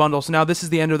in a bundle. So now this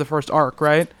is the end of the first arc,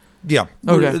 right? Yeah.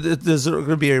 Okay. There's going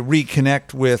to be a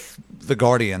reconnect with the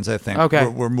Guardians, I think. Okay.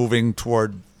 We're moving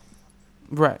toward...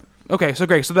 Right. Okay, so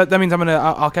great. So that means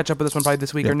I'll catch up with this one probably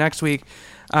this week or next week.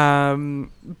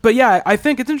 But yeah, I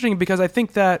think it's interesting, because I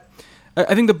think the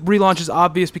relaunch is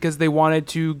obvious because they wanted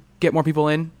to get more people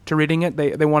in to reading it.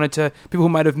 They wanted to, people who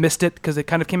might have missed it, because it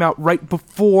kind of came out right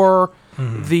before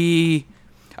right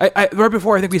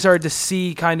before I think we started to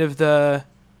see kind of the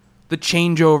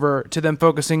changeover to them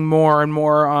focusing more and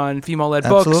more on female-led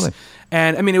books.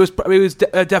 And I mean, it was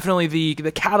definitely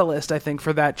the catalyst, I think,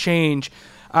 for that change.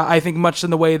 I think much in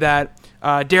the way that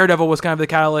Daredevil was kind of the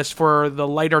catalyst for the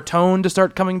lighter tone to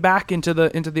start coming back into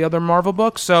the other Marvel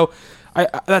books. So I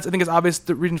think it's obvious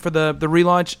the reason for the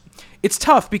relaunch. It's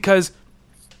tough because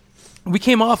we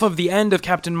came off of the end of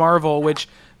Captain Marvel, which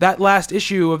that last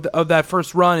issue of that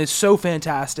first run is so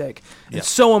fantastic. Yep. It's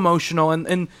so emotional,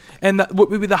 and what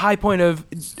would be the high point of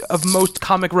most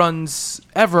comic runs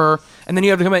ever. And then you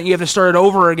have to come in, you have to start it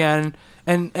over again.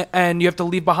 And you have to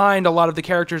leave behind a lot of the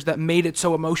characters that made it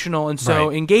so emotional and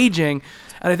so engaging.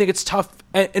 And I think it's tough.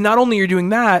 And not only you're doing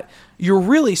that, you're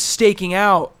really staking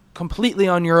out completely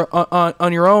on your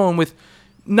own with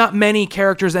not many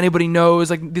characters anybody knows.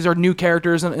 Like, these are new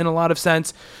characters in a lot of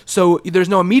sense. So there's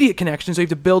no immediate connection. So you have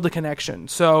to build a connection.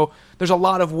 So there's a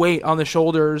lot of weight on the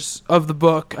shoulders of the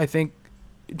book, I think,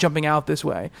 jumping out this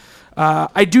way.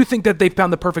 I do think that they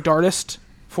found the perfect artist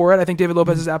for it. I think David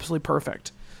Lopez is absolutely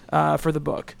perfect for the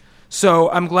book.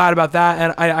 So I'm glad about that,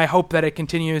 and I hope that it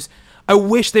continues. I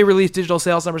wish they released digital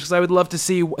sales numbers, because I would love to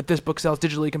see what this book sells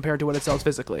digitally compared to what it sells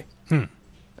physically.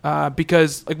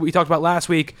 Because, like we talked about last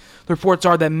week, the reports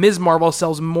are that Ms. Marvel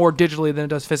sells more digitally than it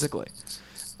does physically.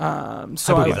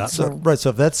 So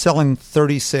if that's selling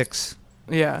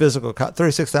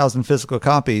 36,000 physical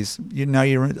copies, now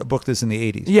you're a book that's in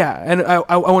the 80s. Yeah, and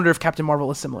I wonder if Captain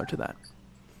Marvel is similar to that.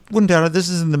 Wouldn't doubt it. This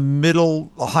is in the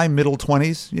high middle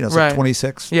 20s. It's like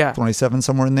 26, 27,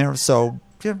 somewhere in there. So,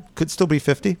 yeah, could still be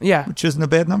 50. Yeah. Which isn't a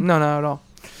bad number. No, not at all.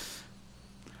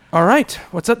 All right.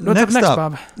 What's up next,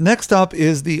 Bob? Next up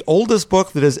is the oldest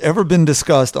book that has ever been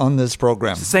discussed on this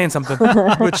program. Saying something.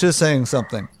 Which is saying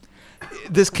something.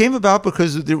 This came about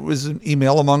because there was an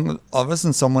email among us,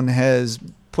 and someone has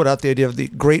put out the idea of the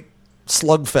great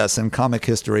slugfest in comic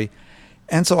history.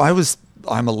 And so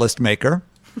I'm a list maker.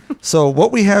 So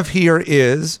what we have here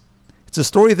is, it's a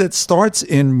story that starts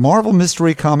in Marvel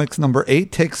Mystery Comics number 8,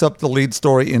 takes up the lead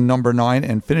story in number 9,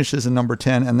 and finishes in number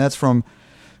 10, and that's from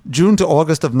June to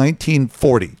August of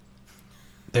 1940.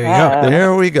 There you go.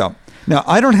 There we go. Now,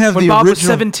 I don't have when the Bob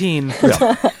original... was 17.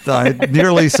 Yeah,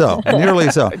 nearly so.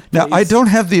 Now, I don't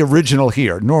have the original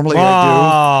here. Normally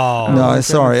I do. No,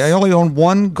 sorry. I only own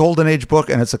one Golden Age book,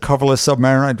 and it's a coverless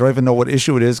Submariner. I don't even know what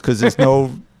issue it is, because there's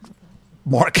no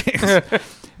markings.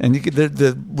 And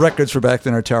the records for back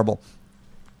then are terrible.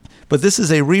 But this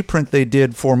is a reprint they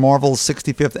did for Marvel's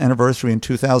 65th anniversary in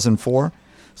 2004.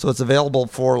 So it's available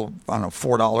for, I don't know,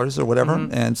 $4 or whatever.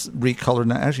 And it's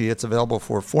recolored. Actually, it's available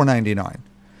for $4.99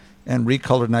 and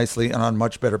recolored nicely and on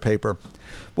much better paper.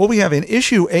 What we have in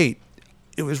issue 8,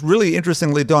 it was really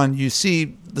interestingly done. You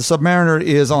see the Submariner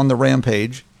is on the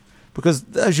rampage because,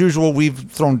 as usual, we've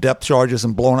thrown depth charges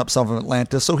and blown up some of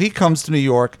Atlantis. So he comes to New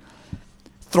York,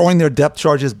 throwing their depth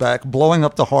charges back, blowing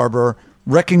up the harbor,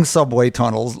 wrecking subway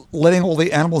tunnels, letting all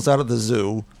the animals out of the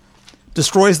zoo,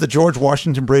 destroys the George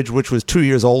Washington Bridge, which was 2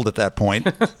 years old at that point.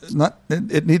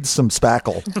 It needs some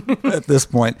spackle at this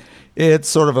point. It's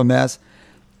sort of a mess.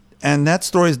 And that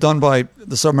story is done by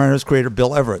the Submariner's creator,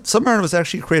 Bill Everett. Submariner was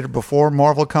actually created before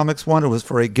Marvel Comics 1. It was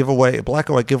for a giveaway, a black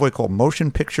and white giveaway called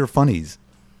Motion Picture Funnies.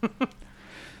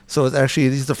 So it's actually,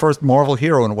 he's the first Marvel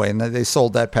hero in a way, and they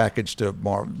sold that package to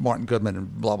Martin Goodman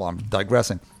and blah, blah. I'm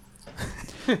digressing.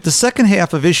 The second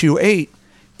half of issue 8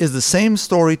 is the same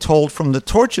story told from the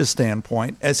Torch's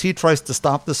standpoint as he tries to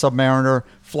stop the Submariner,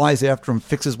 flies after him,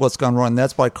 fixes what's gone wrong.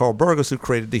 That's by Carl Burgos, who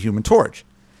created the Human Torch.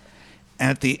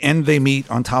 And at the end, they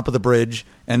meet on top of the bridge,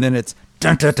 and then it's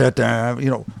dun, dun, dun,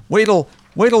 dun, wait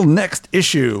till next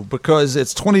issue because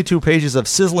it's 22 pages of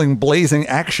sizzling, blazing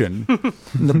action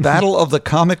in the battle of the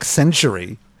comic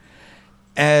century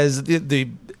as the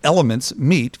elements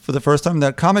meet for the first time.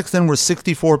 That comics then were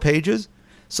 64 pages.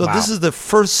 So This is the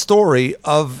first story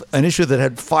of an issue that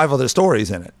had 5 other stories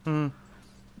in it.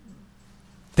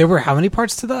 There were how many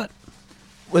parts to that?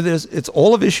 Well, it's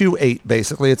all of issue 8,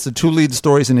 basically. It's the 2 lead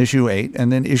stories in issue 8,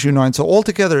 and then issue 9. So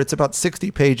altogether, it's about 60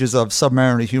 pages of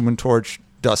Submariner, Human Torch,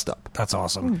 dust-up. That's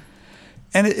awesome.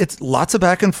 And it's lots of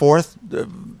back and forth.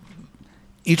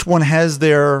 Each one has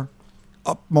their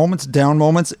up moments, down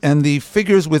moments, and the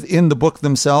figures within the book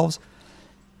themselves.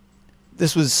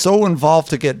 This was so involved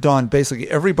to get done. Basically,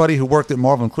 everybody who worked at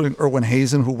Marvel, including Erwin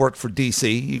Hazen, who worked for DC,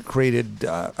 he created,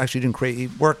 he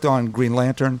worked on Green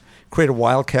Lantern, created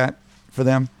Wildcat for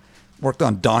them, worked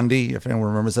on Dondi, if anyone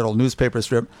remembers that old newspaper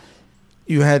strip.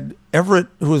 You had Everett,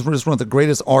 who was one of the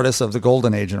greatest artists of the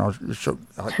Golden Age, and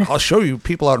I'll show you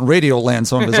people out in Radio Land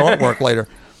some of his artwork later.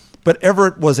 But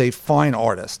Everett was a fine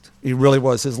artist. He really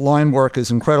was. His line work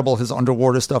is incredible. His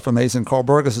underwater stuff, amazing. Carl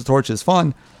Burgos' Torch is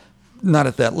fun. Not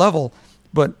at that level,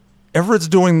 but Everett's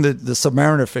doing the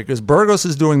Submariner figures. Burgos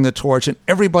is doing the Torch, and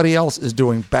everybody else is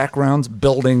doing backgrounds,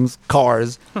 buildings,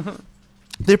 cars.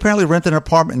 They apparently rented an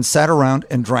apartment and sat around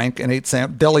and drank and ate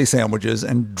deli sandwiches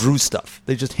and drew stuff.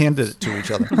 They just handed it to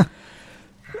each other.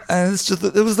 And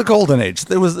it was the Golden Age.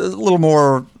 It was a little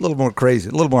more crazy,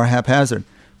 a little more haphazard.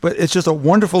 But it's just a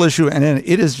wonderful issue, and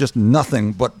it is just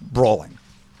nothing but brawling.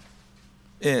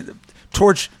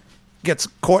 Torch gets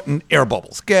caught in air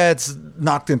bubbles, gets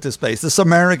knocked into space. The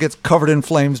Submariner gets covered in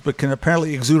flames, but can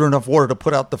apparently exude enough water to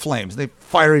put out the flames. They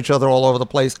fire each other all over the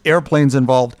place. Airplanes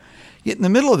involved. Yet in the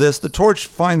middle of this, the Torch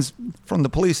finds from the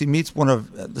police, he meets the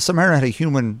Submariner had a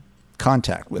human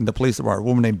contact in the police department, a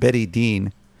woman named Betty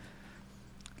Dean.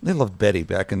 They loved Betty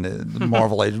back in the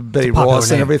Marvel age. Betty Ross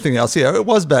and everything else. Yeah, it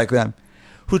was back then.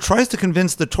 Who tries to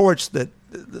convince the Torch that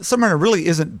the Submariner really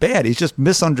isn't bad. He's just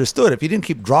misunderstood. If he didn't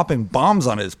keep dropping bombs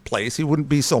on his place, he wouldn't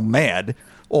be so mad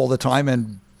all the time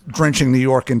and drenching New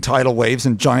York in tidal waves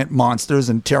and giant monsters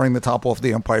and tearing the top off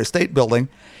the Empire State Building.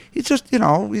 He's just,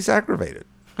 he's aggravated.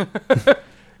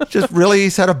 Just really,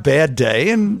 he's had a bad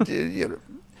day, and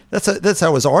that's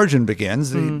how his origin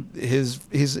begins. Aquaman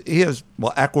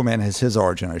has his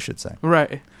origin, I should say.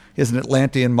 Right. He has an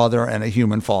Atlantean mother and a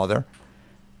human father,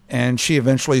 and she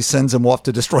eventually sends him off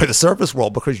to destroy the surface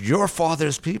world because your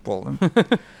father's people.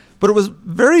 But it was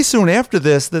very soon after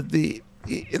this that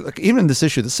even in this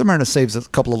issue, the Submariner saves a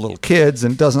couple of little kids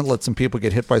and doesn't let some people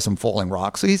get hit by some falling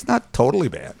rocks. So he's not totally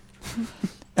bad.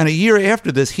 And a year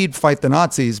after this, he'd fight the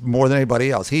Nazis more than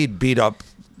anybody else. He'd beat up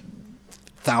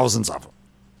thousands of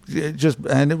them.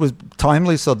 And it was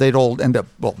timely, so they'd all end up,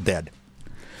 dead.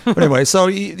 But anyway, so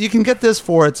you can get this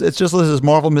it's just listed as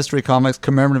Marvel Mystery Comics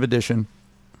Commemorative Edition,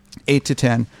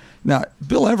 8-10. Now,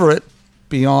 Bill Everett,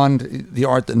 beyond the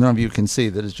art that none of you can see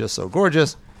that is just so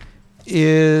gorgeous,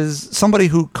 is somebody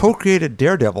who co-created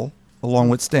Daredevil along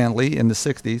with Stan Lee in the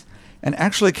 60s and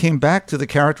actually came back to the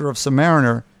character of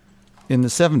Submariner in the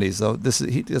 70s, though.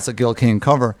 It's a Gil Kane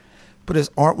cover, but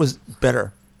his art was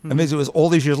better. I mean, it was all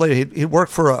these years later. He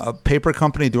worked for a paper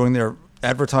company doing their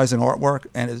advertising artwork,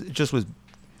 and it just was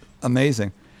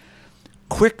amazing.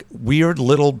 Quick, weird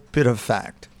little bit of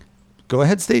fact. Go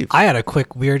ahead, Steve. I had a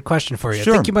quick, weird question for you.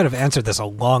 Sure. I think you might have answered this a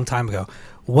long time ago.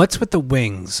 What's with the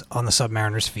wings on the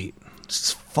Submariner's feet?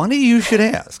 It's funny you should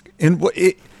ask.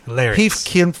 He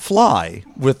can fly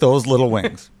with those little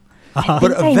wings.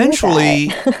 But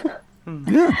eventually,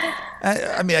 Yeah.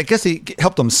 I mean, I guess he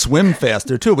helped him swim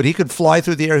faster too, but he could fly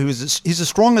through the air. He's as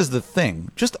strong as the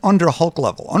Thing, just under Hulk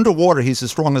level. Underwater, he's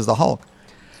as strong as the Hulk.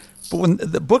 But when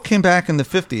the book came back in the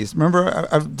 50s, remember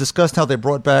I've discussed how they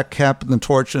brought back Cap and the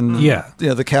Torch and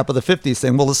the Cap of the 50s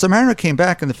thing. Well, the Submariner came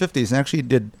back in the 50s and actually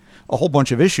did a whole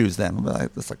bunch of issues then.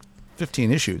 It's like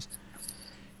 15 issues.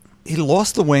 He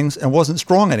lost the wings and wasn't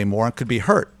strong anymore and could be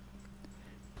hurt.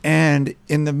 And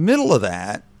in the middle of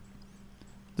that,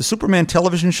 the Superman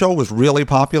television show was really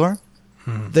popular.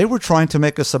 They were trying to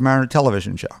make a Submariner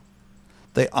television show.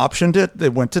 They optioned it. They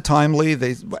went to Timely.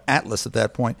 Atlas at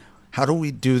that point. How do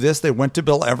we do this? They went to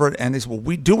Bill Everett, and they said, well,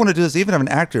 we do want to do this. They even have an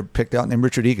actor picked out named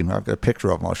Richard Egan. I've got a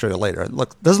picture of him. I'll show you later.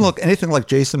 Doesn't look anything like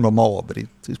Jason Momoa, but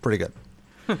he's pretty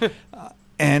good.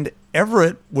 And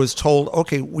Everett was told,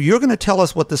 okay, well, you're going to tell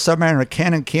us what the Submariner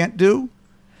can and can't do,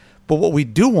 but what we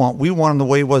want him the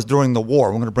way he was during the war.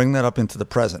 We're going to bring that up into the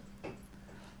present.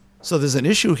 So there's an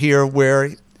issue here where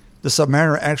the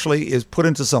Submariner actually is put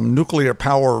into some nuclear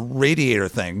power radiator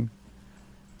thing,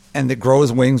 and they grow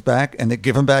his wings back, and they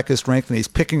give him back his strength, and he's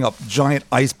picking up giant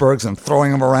icebergs and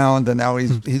throwing them around, and now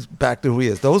he's back to who he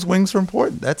is. Those wings are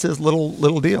important. That's his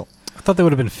little deal. I thought they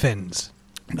would have been fins.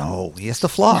 No, he has to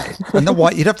fly. And then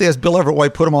why? You'd have to ask Bill Everett why he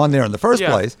put him on there in the first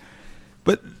place.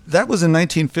 But that was in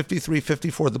 1953,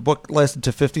 54. The book lasted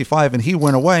to 55, and he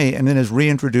went away and then is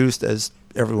reintroduced, as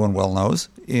everyone well knows,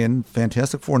 in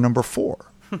Fantastic Four #4. All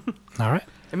right.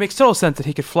 It makes total sense that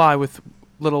he could fly with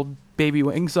little baby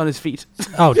wings on his feet.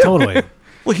 Oh, totally.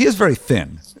 Well, he is very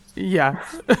thin. Yeah.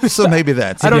 So maybe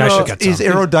that's. I don't know. He's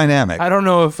aerodynamic. I don't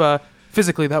know if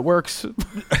physically that works.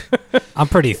 I'm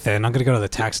pretty thin. I'm going to go to the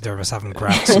taxidermist, have him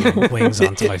grab some wings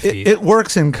onto my feet. It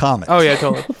works in comics. Oh, yeah,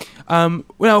 totally.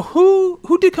 Now,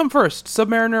 who did come first,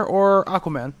 Submariner or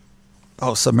Aquaman?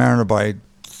 Oh, Submariner by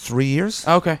 3 years?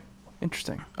 Okay.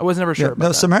 Interesting. I was never sure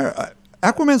about that. Submariner.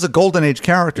 Aquaman's a golden age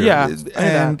character. Yeah,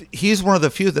 and he's one of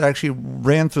the few that actually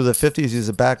ran through the 50s. He's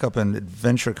a backup in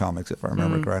Adventure Comics, if I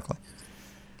remember correctly.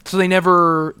 So they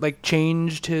never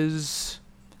changed his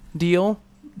deal?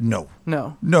 No.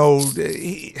 No.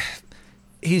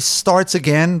 He starts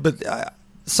again, but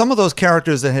some of those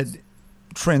characters that had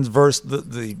transversed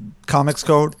the comics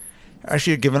code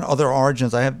actually are given other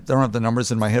origins. I don't have the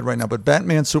numbers in my head right now, but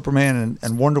Batman, Superman,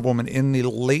 and Wonder Woman in the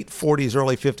late 40s,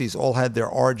 early 50s all had their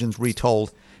origins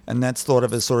retold, and that's thought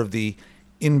of as sort of the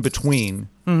in-between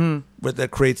that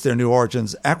creates their new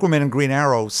origins. Aquaman and Green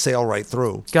Arrow sail right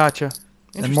through. Gotcha.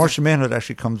 And Martian Manhunter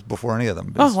actually comes before any of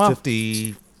them. It's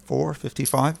 54,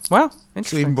 55. Wow, So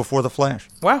interesting. even before The Flash.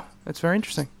 Wow, that's very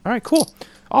interesting. All right, cool.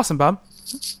 Awesome, Bob.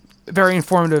 Very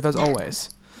informative, as always.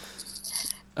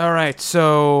 All right,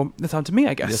 so that's on to me,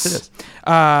 I guess. Yes, it is.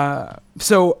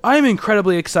 So I'm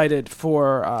incredibly excited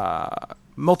for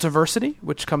Multiversity,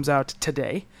 which comes out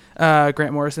today.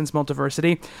 Grant Morrison's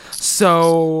Multiversity.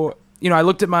 So, I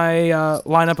looked at my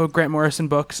lineup of Grant Morrison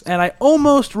books, and I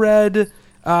almost read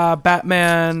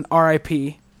Batman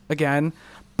R.I.P. again,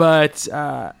 but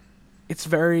it's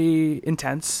very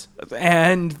intense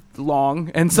and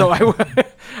long, and so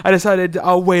I decided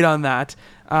I'll wait on that.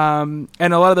 And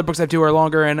a lot of the books I do are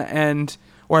longer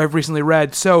or I've recently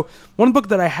read. So one book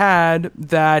that I had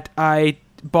that I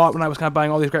bought when I was kind of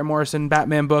buying all these Grant Morrison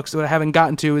Batman books that I haven't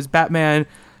gotten to is Batman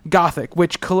Gothic,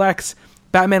 which collects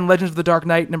Batman Legends of the Dark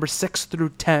Knight number 6 through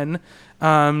 10.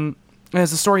 And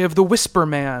it's the story of the Whisper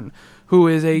Man, who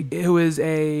is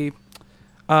a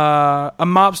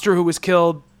mobster who was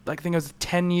killed, I think it was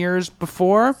 10 years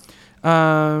before,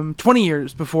 20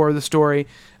 years before the story,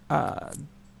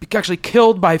 actually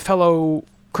killed by fellow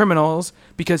criminals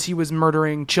because he was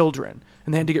murdering children,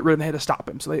 and they had to get rid of him. They had to stop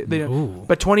him. So they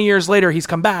but 20 years later, he's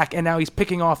come back, and now he's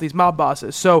picking off these mob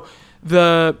bosses. So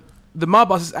the mob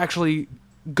bosses actually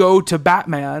go to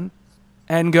Batman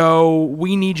and go,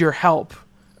 "We need your help."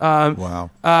 Wow.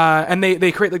 And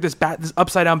they create this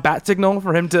upside down bat signal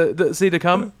for him to see to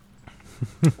come.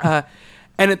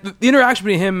 And the interaction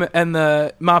between him and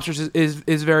the mobsters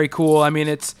is very cool. I mean,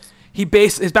 his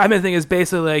Batman thing is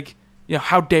basically like,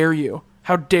 how dare you?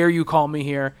 How dare you call me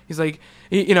here? He's like,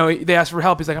 they ask for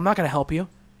help. He's like, I'm not going to help you.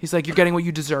 He's like, you're getting what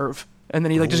you deserve. And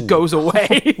then he just goes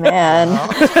away. Man.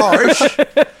 Harsh.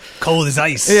 Cold as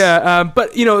ice. Yeah.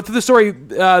 But, through the story,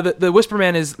 the Whisper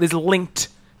Man is linked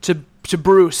to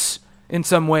Bruce in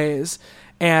some ways.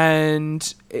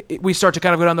 And we start to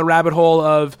kind of go down the rabbit hole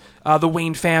of the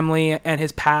Wayne family and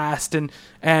his past and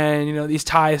these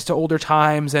ties to older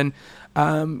times. And,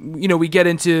 we get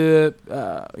into,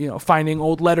 finding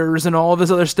old letters and all of this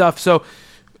other stuff. So,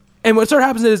 and what sort of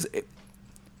happens is,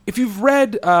 if you've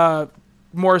read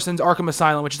Morrison's Arkham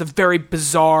Asylum, which is a very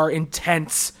bizarre,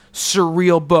 intense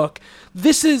surreal book.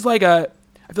 This is like I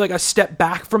feel like a step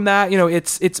back from that.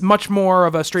 It's much more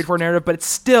of a straightforward narrative, but it's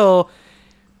still,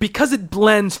 because it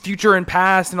blends future and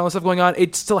past and all this stuff going on,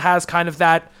 it still has kind of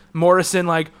that Morrison,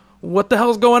 like, what the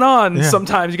hell's going on? Yeah.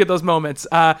 Sometimes you get those moments.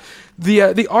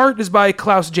 The art is by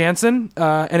Klaus Janson,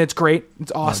 and it's great.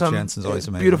 It's awesome. Janson's always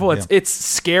amazing. Beautiful. Yeah. It's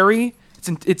scary. It's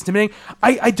intimidating.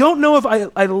 I don't know if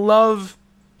I love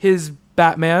his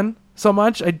Batman so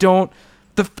much. I don't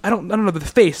know. The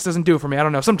face doesn't do it for me. I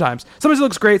don't know. Sometimes it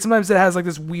looks great. Sometimes it has like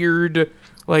this weird,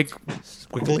 like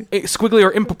squiggly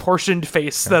or improportioned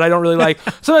face that I don't really like.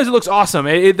 Sometimes it looks awesome.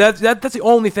 That's the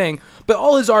only thing. But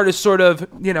all his art is sort of,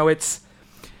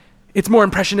 it's more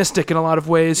impressionistic in a lot of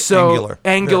ways. So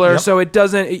angular. Yep. So it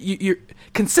doesn't.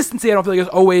 Consistency, I don't feel like is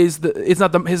always it's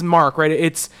not his mark, right?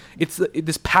 It's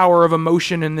this power of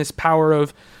emotion and this power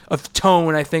of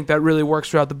tone. I think that really works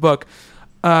throughout the book.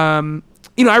 I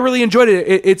really enjoyed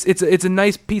it. It's a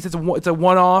nice piece. It's a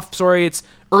one-off story. It's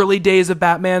early days of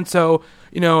Batman, so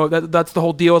that's the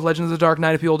whole deal with Legends of the Dark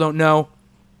Knight. If people don't know,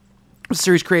 the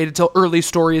series created till early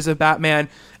stories of Batman,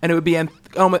 and it would be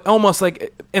almost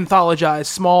like anthologized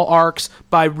small arcs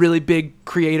by really big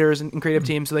creators and creative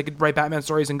teams, so they could write Batman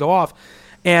stories and go off.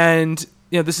 And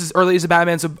this is early days of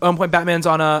Batman. So at one point, Batman's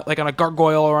on a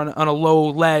gargoyle or on a low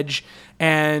ledge,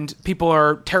 and people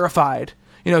are terrified.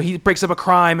 He breaks up a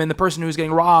crime, and the person who's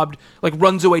getting robbed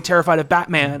runs away terrified of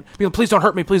Batman. Please don't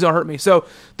hurt me, please don't hurt me. So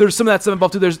there's some of that stuff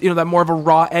involved too. There's that more of a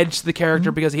raw edge to the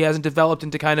character because he hasn't developed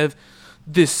into kind of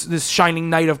this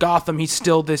shining knight of Gotham. He's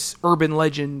still this urban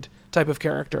legend type of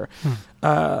character.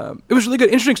 It was really good.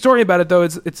 Interesting story about it though.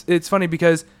 It's funny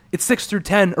because it's 6 through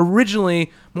 10.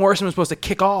 Originally, Morrison was supposed to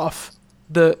kick off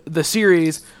the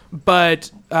series, but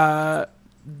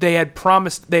they had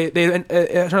promised they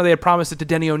had promised it to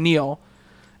Denny O'Neil.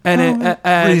 And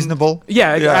reasonable.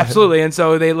 Yeah, absolutely. And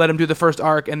so they let him do the first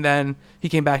arc, and then he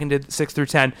came back and did 6 through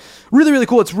 10. Really, really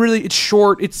cool. It's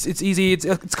short. It's easy.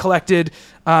 It's collected.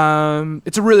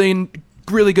 It's a really,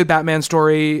 really good Batman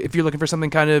story. If you're looking for something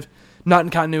kind of not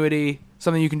in continuity,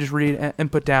 something you can just read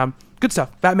and put down. Good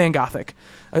stuff. Batman Gothic,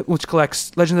 which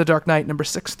collects Legends of the Dark Knight number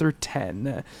 6 through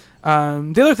 10. The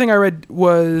other thing I read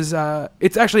was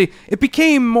it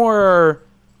became more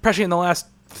prescient in the last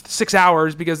 6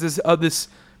 hours because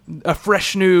a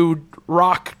fresh new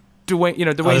rock Dwayne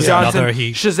Johnson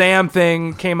Shazam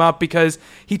thing came up because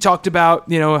he talked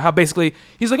about how basically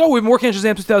he's like, oh, we've been working on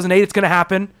Shazam since 2008, it's gonna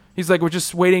happen. He's like, we're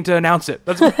just waiting to announce it.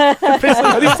 That's basically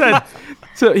what he said.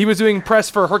 So he was doing press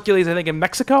for Hercules, I think in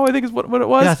Mexico, I think is what it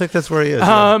was. Yeah, I think that's where he is.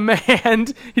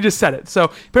 And he just said it.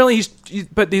 So apparently he's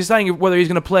deciding whether he's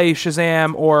going to play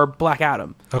Shazam or Black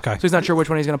Adam. Okay. So he's not sure which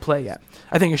one he's going to play yet.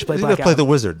 I think he should play Black Adam. He'll play the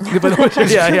Wizard. He'll play the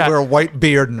Wizard. Yeah. Wear a white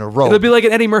beard and a robe. It'll be like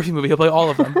an Eddie Murphy movie. He'll play all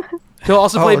of them. He'll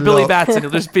also play Billy Batson. He'll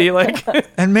just be like...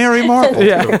 and Mary Marvel.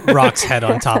 Yeah. Rock's head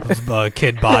on top of a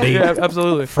kid body. Yeah,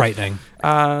 absolutely. Frightening.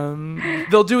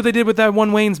 They'll do what they did with that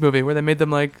one Wayne's movie where they made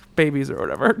them like babies or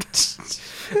whatever.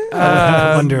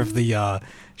 I wonder if the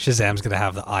Shazam's going to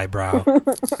have the eyebrow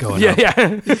going up.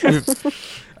 Yeah.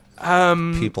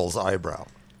 People's eyebrow.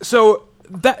 So...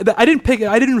 I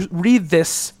didn't read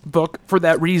this book for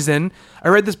that reason. I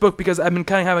read this book because I've been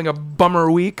kind of having a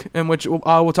bummer week, in which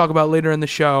we'll talk about later in the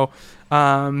show.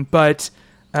 But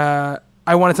I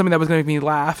wanted something that was going to make me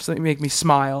laugh, something to make me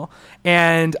smile.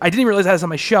 And I didn't realize I had this on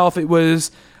my shelf. It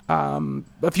was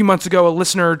a few months ago, a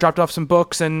listener dropped off some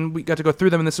books, and we got to go through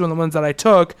them, and this is one of the ones that I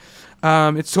took.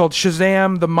 It's called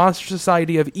Shazam, The Monster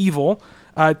Society of Evil.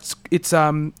 It's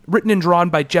written and drawn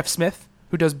by Jeff Smith,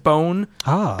 who does Bone,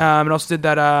 and also did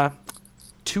that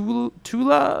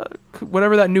Tula,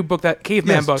 whatever that new book, that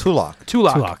caveman book.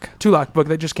 Tulak book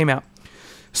that just came out.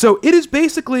 So it is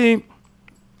basically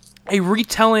a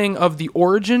retelling of the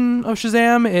origin of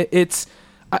Shazam.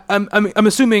 I'm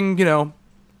assuming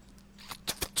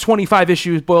 25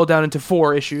 issues boiled down into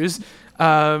 4 issues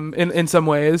in some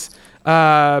ways,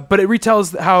 but it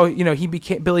retells how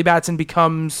Billy Batson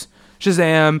becomes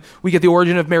Shazam. We get the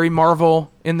origin of Mary Marvel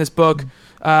in this book.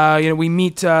 We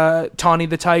meet Tawny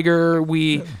the Tiger.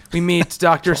 We meet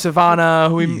Dr.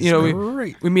 Savannah. We meet all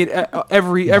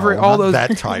those.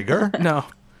 That tiger? No,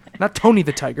 not Tony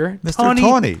the Tiger.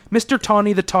 Mr.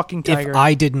 Tawny the Talking Tiger. If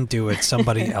I didn't do it,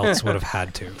 somebody else would have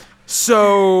had to.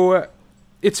 So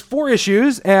it's 4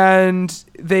 issues, and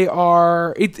they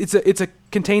are. It's a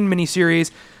contained miniseries.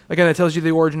 Again, that tells you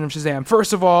the origin of Shazam.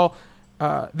 First of all.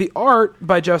 The art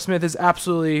by Jeff Smith is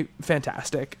absolutely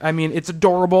fantastic. I mean, it's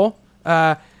adorable.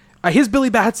 His Billy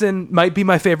Batson might be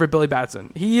my favorite Billy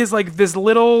Batson. He is like this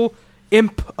little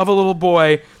imp of a little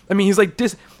boy. I mean, he's like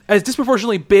as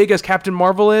disproportionately big as Captain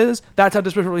Marvel is. That's how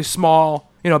disproportionately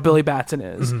small Billy Batson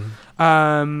is.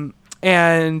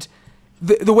 And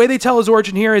the way they tell his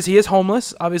origin here is he is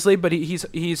homeless, obviously, but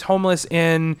he's homeless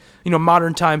in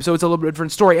modern times, so it's a little bit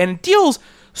different story, and it deals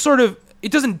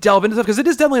it doesn't delve into stuff because it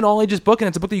is definitely an all ages book, and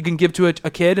it's a book that you can give to a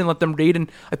kid and let them read,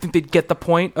 and I think they'd get the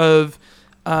point of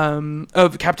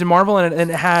Captain Marvel, and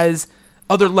it has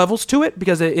other levels to it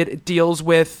because it deals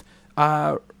with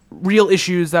real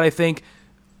issues that I think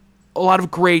a lot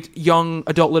of great young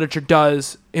adult literature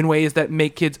does in ways that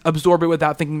make kids absorb it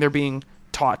without thinking they're being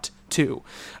taught to.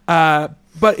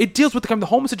 But it deals with the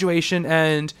home situation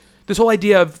and this whole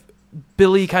idea of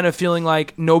Billy kind of feeling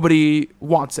like nobody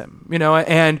wants him,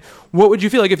 and what would you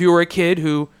feel like if you were a kid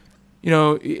who,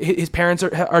 his parents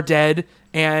are dead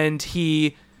and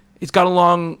he's got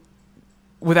along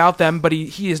without them, but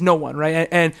he is no one, right?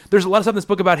 And there's a lot of stuff in this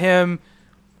book about him,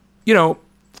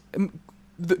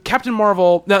 Captain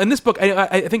Marvel. Now in this book,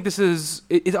 I think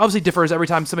it obviously differs every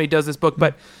time somebody does this book,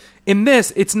 but in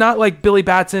this, it's not like Billy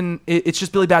Batson. It's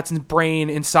just Billy Batson's brain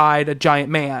inside a giant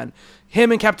man.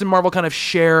 Him and Captain Marvel kind of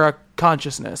share a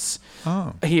consciousness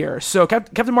here. So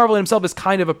Captain Marvel himself is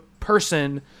kind of a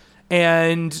person,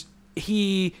 and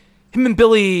him and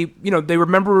Billy, they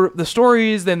remember the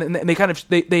stories, and they kind of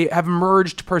they have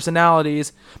merged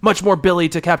personalities. Much more Billy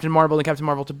to Captain Marvel than Captain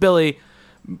Marvel to Billy.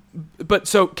 But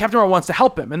so Captain Marvel wants to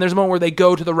help him, and there's a moment where they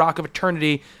go to the Rock of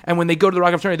Eternity, and when they go to the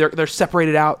Rock of Eternity, they're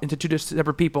separated out into two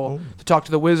separate people to talk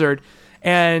to the wizard,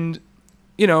 and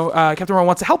Captain Marvel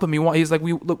wants to help him. He's like,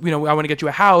 I want to get you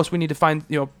a house. We need to find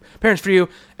parents for you.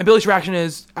 And Billy's reaction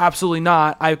is absolutely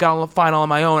not. I've got to find all on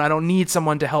my own. I don't need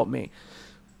someone to help me.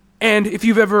 And if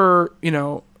you've ever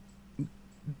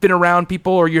been around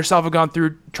people or yourself have gone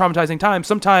through traumatizing times,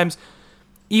 sometimes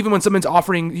even when someone's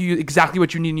offering you exactly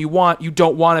what you need and you want, you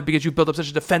don't want it because you built up such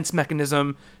a defense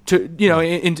mechanism to,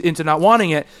 into not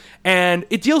wanting it. And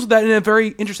it deals with that in a very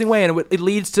interesting way. And it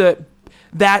leads to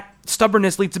that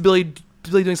stubbornness leads to Billy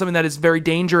doing something that is very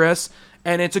dangerous.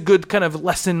 And it's a good kind of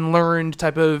lesson learned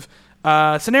type of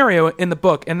scenario in the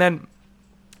book. And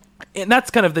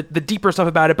that's kind of the deeper stuff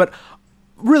about it. But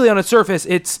really on its surface,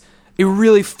 it's a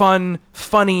really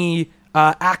funny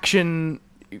action,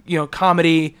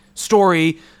 comedy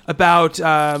story about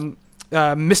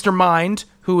Mr. Mind,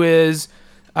 who is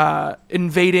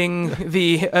invading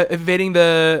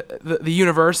the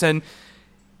universe, and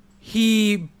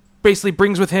he basically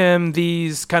brings with him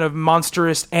these kind of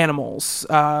monstrous animals.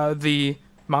 The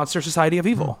Monster Society of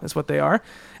Evil is what they are,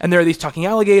 and there are these talking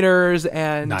alligators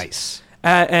and nice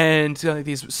and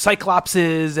these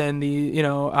cyclopses, and he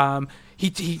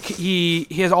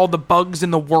has all the bugs in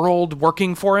the world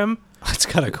working for him. That's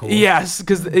kind of cool. Yes,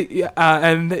 because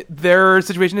and their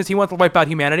situation is he wants to wipe out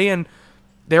humanity, and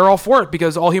they're all for it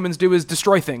because all humans do is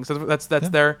destroy things. That's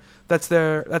their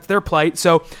plight.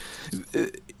 So, and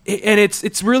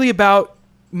it's really about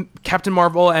Captain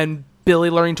Marvel and Billy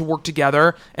learning to work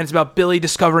together, and it's about Billy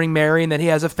discovering Mary and that he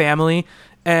has a family,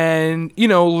 and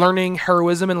learning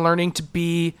heroism and learning to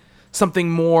be something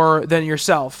more than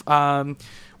yourself.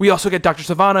 We also get Dr.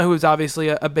 Sivana, who is obviously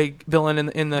a big villain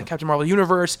in the Captain Marvel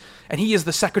universe, and he is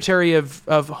the Secretary of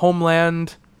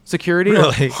Homeland Security,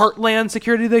 or Heartland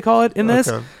Security, they call it in this.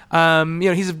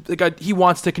 Okay. He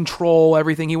wants to control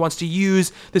everything. He wants to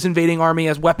use this invading army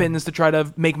as weapons to try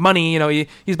to make money.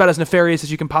 He's about as nefarious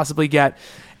as you can possibly get.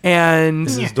 And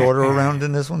is his daughter around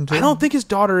in this one too? I don't think his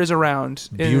daughter is around.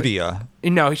 Beautia.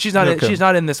 No, she's not. Okay. She's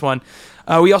not in this one.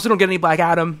 We also don't get any Black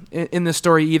Adam in this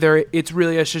story either. It's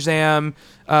really a Shazam,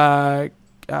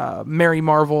 Mary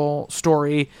Marvel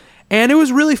story, and it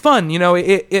was really fun.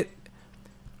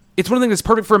 It's one of the things that's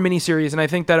perfect for a miniseries, and I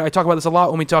think that I talk about this a lot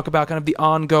when we talk about kind of the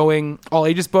ongoing all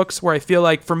ages books, where I feel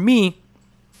like for me,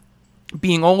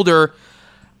 being older,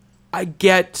 I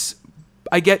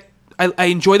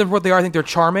enjoy them for what they are. I think they're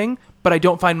charming, but I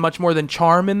don't find much more than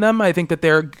charm in them. I think that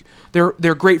they're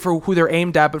great for who they're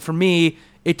aimed at, but for me,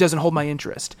 it doesn't hold my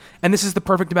interest. And this is the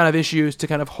perfect amount of issues to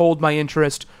kind of hold my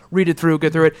interest, read it through,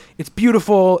 get through it. It's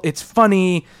beautiful. It's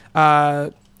funny.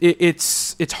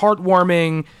 It's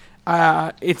heartwarming.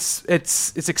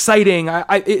 It's exciting.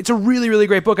 It's a really, really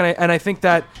great book. And I think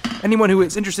that anyone who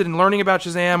is interested in learning about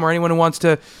Shazam, or anyone who wants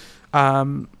to,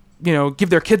 give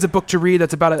their kids a book to read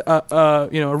that's about a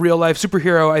real life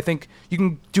superhero, I think you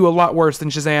can do a lot worse than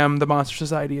Shazam, the Monster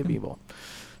Society of Evil.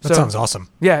 That sounds awesome.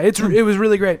 Yeah, it was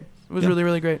really great. It was really,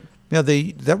 really great. Yeah,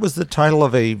 that was the title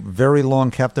of a very long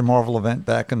Captain Marvel event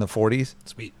back in the 40s.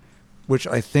 Sweet. Which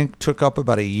I think took up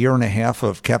about a year and a half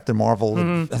of Captain Marvel.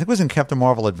 I think it was in Captain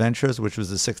Marvel Adventures, which was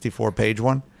a 64-page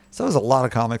one. So it was a lot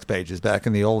of comics pages back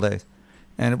in the old days.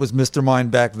 And it was Mr.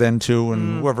 Mind back then, too,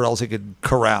 and whoever else he could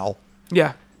corral.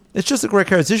 Yeah. It's just a great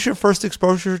character. Is this your first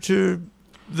exposure to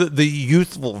the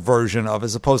youthful version of,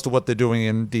 as opposed to what they're doing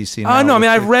in DC now. No, I mean,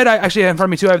 I've read, actually in front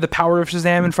of me too, I have The Power of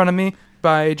Shazam in front of me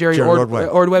by Jerry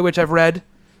Ordway, which I've read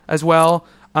as well.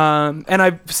 And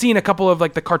I've seen a couple of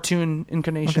like the cartoon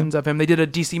incarnations of him. They did a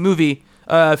DC movie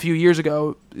a few years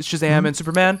ago, Shazam and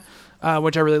Superman,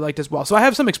 which I really liked as well. So I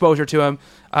have some exposure to him.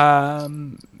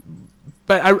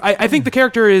 But I think the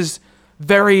character is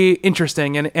very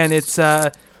interesting, and it's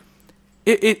a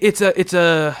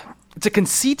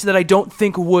conceit that I don't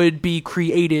think would be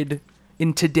created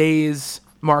in today's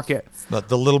market. But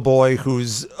the little boy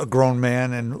who's a grown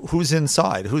man and who's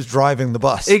inside, who's driving the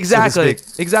bus. Exactly.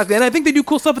 And I think they do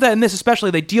cool stuff with that in this,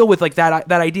 especially. They deal with like that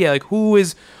idea, like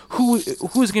who's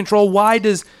in control. Why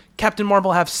does Captain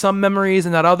Marvel have some memories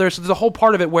and not others? So there's a whole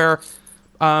part of it where,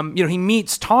 he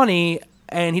meets Tawny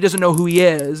and he doesn't know who he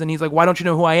is, and he's like, "Why don't you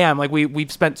know who I am? Like we've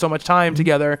spent so much time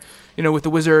together, with the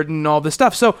wizard and all this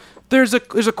stuff." So there's a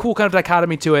cool kind of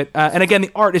dichotomy to it, and again, the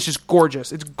art is just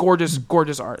gorgeous. It's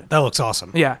gorgeous art. That looks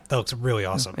awesome. Yeah, that looks really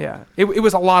awesome. Yeah, it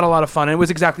was a lot of fun. And it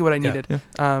was exactly what I needed. Yeah.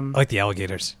 I like the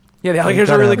alligators. Yeah, the alligators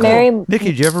are really cool. Nikki,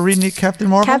 did you ever read Captain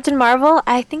Marvel? Captain Marvel,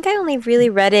 I think I only really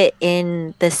read it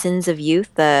in The Sins of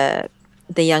Youth, the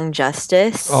Young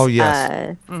Justice. Oh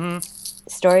yes.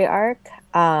 Story arc.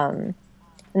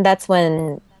 And that's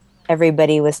when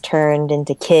everybody was turned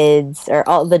into kids, or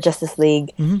all the Justice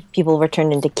League people were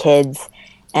turned into kids,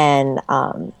 and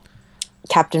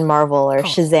Captain Marvel or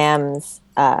Shazam's,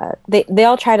 they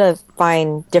all try to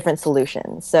find different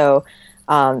solutions. So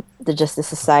the Justice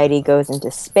Society goes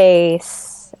into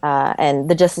space, and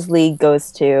the Justice League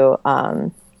goes to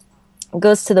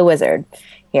the Wizard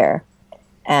here.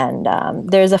 And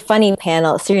there's a funny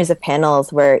series of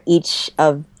panels where each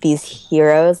of these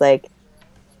heroes,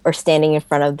 are standing in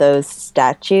front of those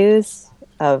statues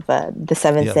of the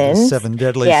seven sins. The seven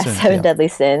deadly sins. Seven deadly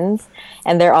sins.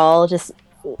 And they're all just,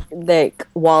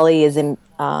 Wally is in,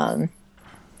 I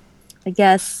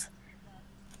guess,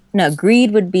 no,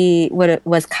 Greed would be what it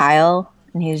was Kyle.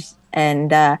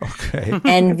 And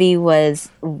Envy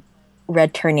was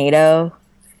Red Tornado,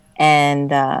 and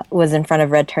was in front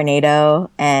of Red Tornado,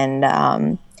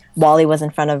 and Wally was in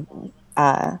front of,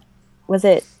 was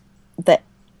it the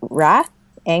Wrath?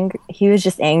 He was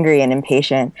just angry and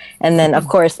impatient. And then of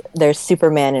course there's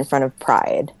Superman in front of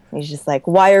Pride. He's just like,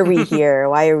 why are we here?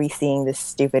 Why are we seeing this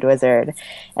stupid wizard?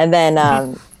 And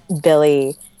then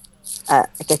Billy,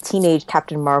 like a teenage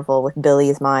Captain Marvel with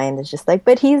Billy's mind, is just like,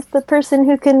 but he's the person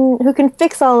who can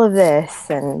fix all of this,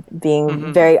 and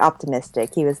being very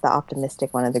optimistic. He was the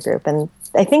optimistic one of the group, and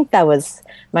I think that was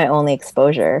my only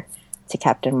exposure to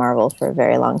Captain Marvel for a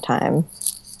very long time.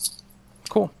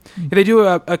 Cool. Yeah, they do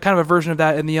a kind of a version of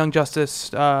that in the Young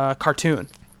Justice cartoon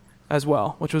as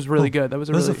well, which was really good. That was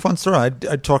a fun story. I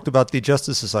talked about the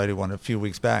Justice Society one a few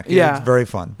weeks back. Yeah, it's very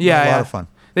fun. Yeah, a lot of fun.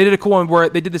 They did a cool one where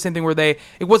they did the same thing where it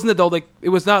wasn't it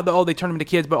was not they turned them into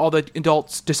kids, but all the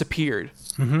adults disappeared.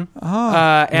 And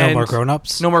no more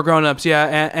grown-ups. No more grown-ups.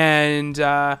 Yeah, and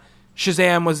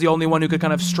Shazam was the only one who could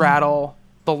kind of straddle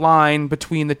the line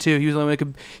between the two. He was the only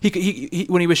one who could. He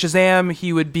when he was Shazam,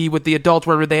 he would be with the adults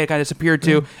wherever they had kind of disappeared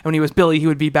to, and when he was Billy, he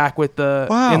would be back with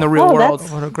in the real world.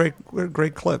 What a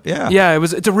great clip! Yeah, yeah.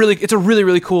 It's a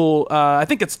really cool. I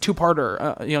think it's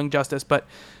two-parter, Young Justice, but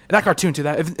that cartoon too.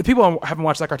 That if people haven't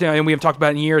watched that cartoon, and we haven't talked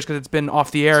about it in years because it's been off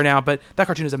the air now, but that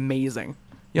cartoon is amazing.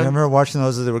 I remember watching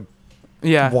those as they were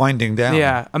winding down.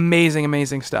 Yeah,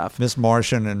 amazing stuff. Miss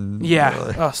Martian and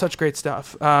such great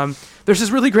stuff. There's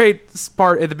this really great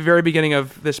part at the very beginning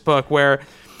of this book where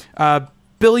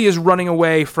Billy is running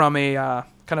away from a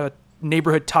kind of a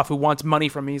neighborhood tough who wants money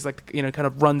from him. He's like, kind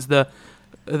of runs the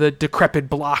decrepit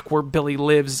block where Billy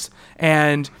lives,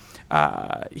 and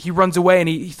he runs away and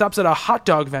he stops at a hot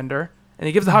dog vendor and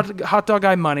he gives the hot dog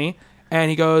guy money. And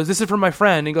he goes, "This is from my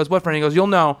friend." And he goes, "What friend?" He goes, "You'll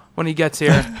know when he gets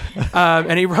here."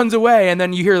 And he runs away, and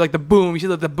then you hear like the boom. You see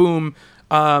like the boom,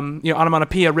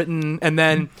 onomatopoeia written, and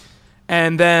then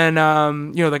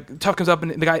the tough comes up,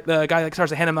 and the guy like starts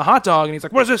to hand him the hot dog, and he's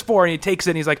like, "What is this for?" And he takes it,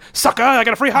 and he's like, "Sucker, I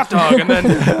got a free hot dog." And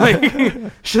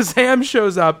then Shazam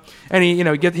shows up, and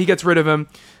he gets rid of him,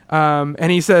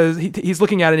 and he says he's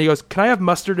looking at it, and he goes, "Can I have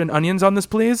mustard and onions on this,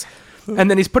 please?"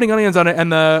 And then he's putting onions on it,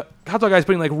 and the hot dog guy's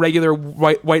putting like regular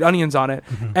white onions on it,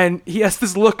 and he has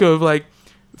this look of like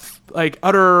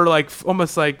utter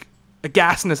almost like a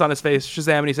gasness on his face,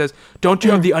 Shazam, and he says, "Don't you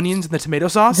have the onions and the tomato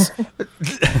sauce?"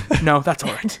 "No, that's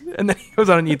all right." And then he goes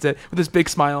on and eats it with this big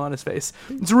smile on his face.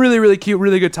 It's really, really cute,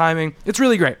 really good timing. It's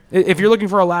really great. If you're looking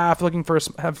for a laugh, looking for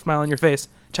have a smile on your face,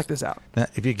 check this out. Now,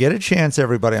 if you get a chance,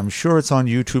 everybody, I'm sure it's on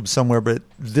YouTube somewhere, but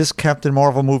this Captain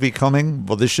Marvel movie coming,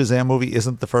 this Shazam movie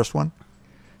isn't the first one.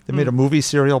 They made a movie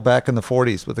serial back in the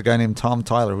 40s with a guy named Tom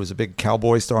Tyler, who was a big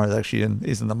cowboy star.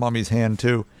 He's in The Mummy's Hand,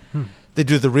 too. They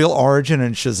do the real origin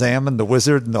and Shazam and the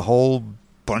Wizard and the whole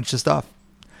bunch of stuff.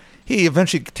 He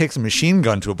eventually takes a machine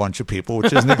gun to a bunch of people,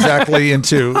 which isn't exactly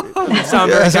into... Sound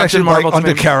very it's Captain actually Marvel like to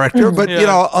under me. character. But,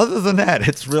 Yeah. other than that,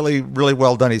 it's really, really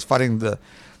well done. He's fighting the...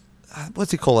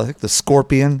 what's he called? I think the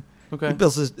Scorpion. Okay. He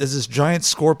builds this giant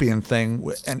scorpion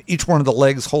thing, and each one of the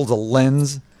legs holds a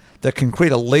lens that can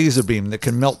create a laser beam that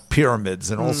can melt pyramids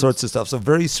and all sorts of stuff. So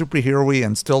very superhero-y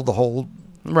and still the whole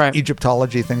Right.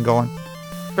 Egyptology thing going.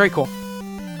 Very cool.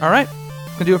 All right.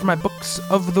 Gonna do it for my books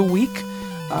of the week.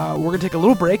 We're gonna take a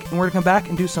little break, and we're gonna come back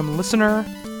and do some listener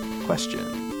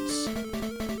questions.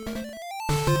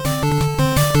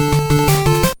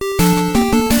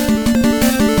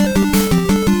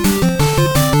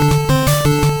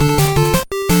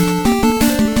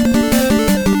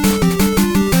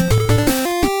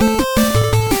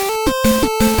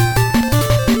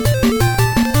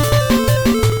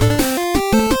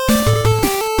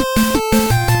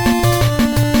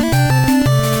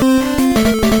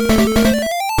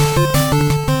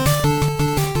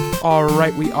 All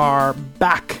right, we are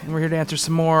back, and we're here to answer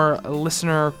some more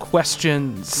listener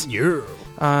questions. Yeah.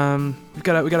 We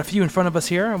got a few in front of us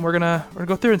here, and we're gonna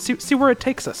go through and see where it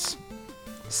takes us.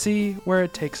 See where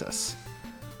it takes us.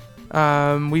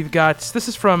 We've got this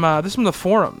is from the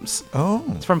forums. Oh.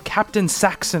 It's from Captain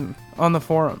Saxon on the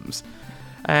forums,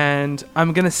 and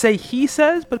I'm gonna say he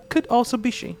says, but could also be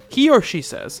she. He or she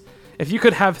says, if you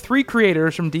could have 3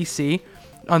 creators from DC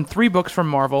on 3 books from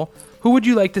Marvel, who would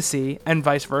you like to see, and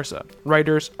vice versa?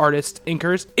 Writers, artists,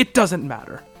 inkers, it doesn't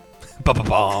matter.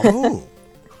 Ba-ba-bum. Oh.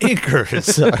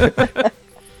 Inkers.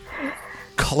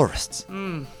 Colorists.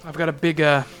 I've got a big.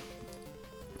 I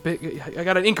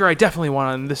got an inker I definitely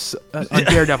want on this on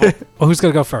Daredevil. Well, who's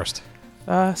going to go first?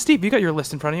 Steve, you got your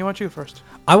list in front of you. Why don't you go first?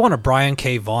 I want a Brian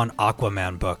K. Vaughan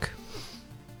Aquaman book.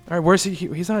 All right, where's he?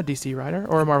 He's not a DC writer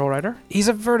or a Marvel writer. He's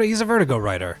a Vertigo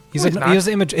writer. No, he's not. He has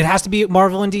image. It has to be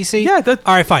Marvel and DC. Yeah.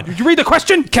 All right, fine. Did you read the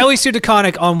question? Kelly Sue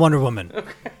DeConnick on Wonder Woman.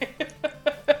 Okay.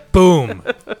 Boom.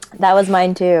 That was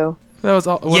mine too. That was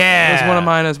all. Yeah. That was one of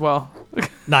mine as well.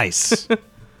 Nice.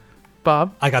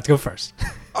 Bob. I got to go first.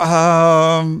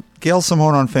 Gail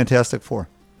Simone on Fantastic Four.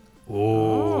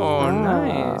 Oh,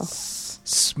 nice.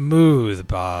 Smooth,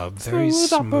 Bob. Very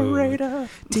smooth. Operator.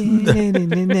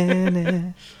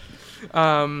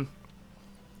 All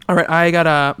right, I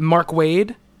got Mark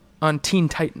Waid on Teen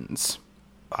Titans.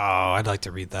 Oh, I'd like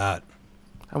to read that.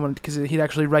 I wanted because he'd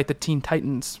actually write the Teen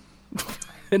Titans,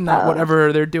 and not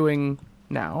whatever they're doing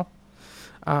now.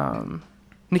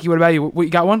 Nikki, what about you? What, you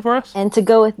got one for us? And to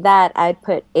go with that, I'd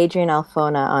put Adrian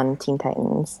Alfona on Teen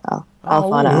Titans.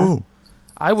 Alfona. Ooh.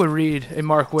 I would read a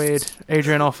Mark Waid,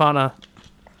 Adrian Alfona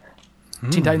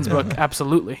Teen Titans book.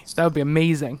 Absolutely, that would be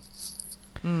amazing.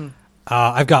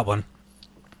 I've got one.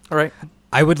 All right.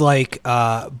 I would like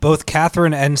both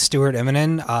Catherine and Stuart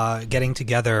Immonen getting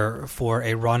together for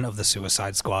a run of the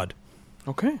Suicide Squad.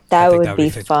 Okay. That think would that would be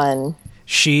be fun.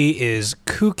 She is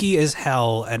kooky as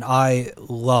hell, and I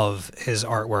love his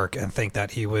artwork and think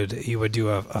that he would do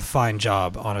a fine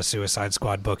job on a Suicide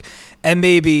Squad book, and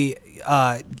maybe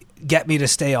get me to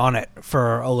stay on it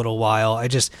for a little while.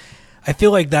 I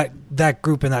feel like that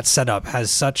group and that setup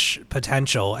has such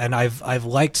potential, and I've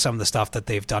liked some of the stuff that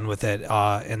they've done with it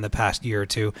in the past year or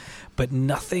two, but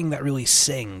nothing that really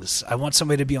sings. I want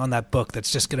somebody to be on that book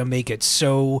that's just going to make it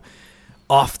so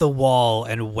off the wall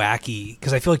and wacky,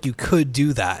 because I feel like you could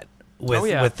do that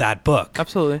with that book.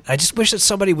 Absolutely. I just wish that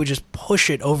somebody would just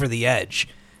push it over the edge.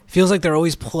 Feels like they're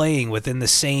always playing within the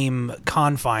same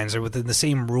confines or within the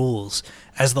same rules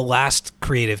as the last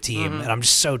creative team, and I'm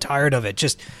just so tired of it.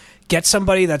 Just get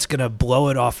somebody that's going to blow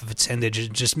it off of its hinge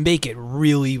and just make it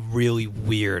really, really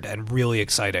weird and really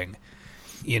exciting.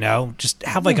 You know, just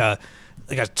have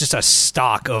just a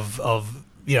stock of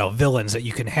villains that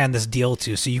you can hand this deal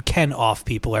to, so you can off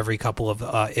people every couple of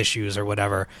issues or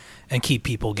whatever, and keep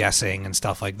people guessing and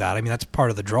stuff like that. I mean, that's part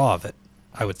of the draw of it,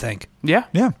 I would think. Yeah.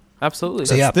 Yeah. Absolutely.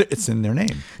 So, yeah. It's in their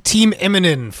name. Team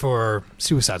Immonen for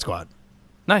Suicide Squad.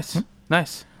 Nice.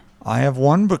 Nice. I have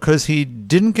one because he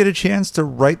didn't get a chance to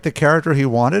write the character he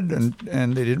wanted,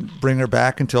 and they didn't bring her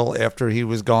back until after he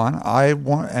was gone.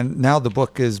 And now the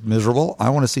book is miserable.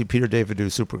 I want to see Peter David do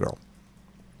Supergirl.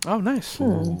 Oh, nice.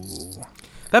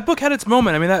 That book had its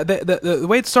moment. I mean, the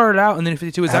way it started out in the New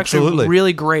 52 was actually Absolutely.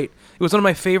 really great. It was one of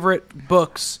my favorite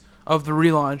books of the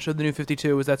relaunch of the New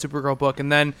 52 was that Supergirl book,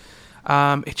 and then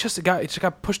it just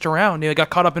got pushed around. It got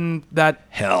caught up in that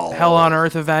Hell on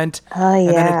Earth event.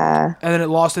 Oh yeah. And then it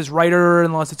lost its writer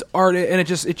and lost its art,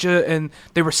 and and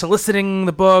they were soliciting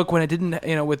the book when it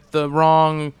didn't, with the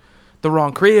wrong the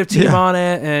wrong creative team Yeah. on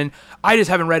it, and I just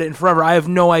haven't read it in forever. I have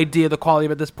no idea the quality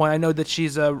of it at this point. I know that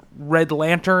she's a Red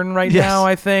Lantern right Yes. now,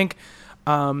 I think.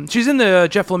 She's in the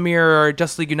Jeff Lemire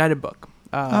Justice League United book,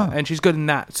 and she's good in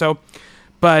that. So,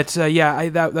 but yeah,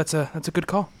 that's a good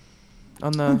call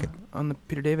on the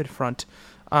Peter David front.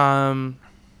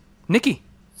 Nikki.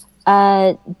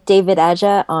 David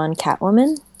Aja on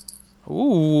Catwoman.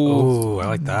 Ooh, I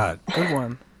like that. good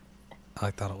one. I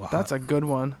like that a lot. That's a good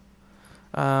one.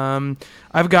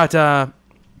 I've got.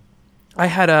 I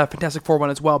had a Fantastic Four one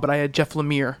as well, but I had Jeff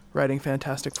Lemire writing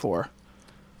Fantastic Four.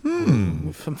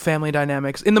 Some family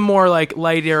dynamics in the more like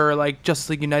lighter, like Justice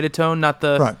League United tone, not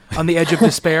the Right. on the edge of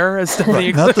despair as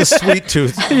Stephanie. Not the sweet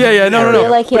tooth. Yeah, no. I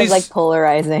feel like he But has like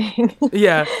polarizing.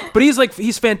 Yeah, but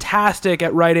he's fantastic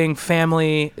at writing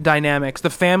family dynamics.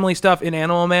 The family stuff in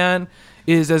Animal Man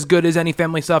is as good as any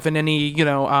family stuff in any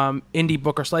indie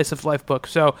book or slice of life book.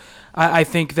 So I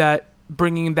think that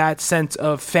bringing that sense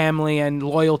of family and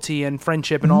loyalty and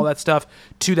friendship and all that stuff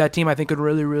to that team, I think could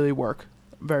really, really work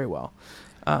very well.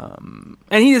 And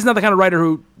he is not the kind of writer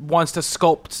who wants to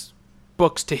sculpt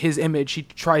books to his image. He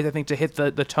tries, I think, to hit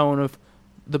the tone of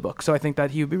the book. So I think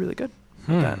that he would be really good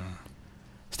with that.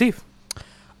 Steve.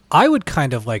 I would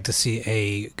kind of like to see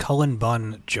a Cullen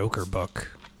Bunn Joker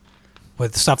book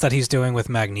with stuff that he's doing with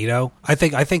Magneto. I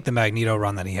think the Magneto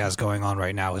run that he has going on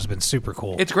right now has been super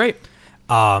cool. It's great.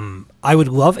 I would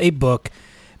love a book,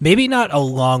 maybe not a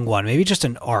long one, maybe just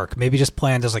an arc, maybe just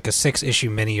planned as like a 6-issue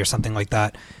mini or something like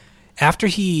that. After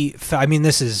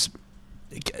this is...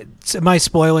 Am I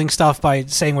spoiling stuff by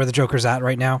saying where the Joker's at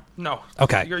right now? No.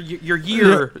 Okay. Your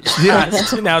year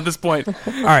passed now at this point.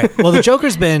 All right. Well, the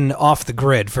Joker's been off the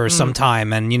grid for some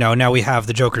time, and now we have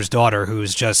the Joker's daughter,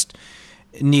 who's just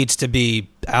needs to be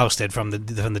ousted from the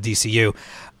DCU.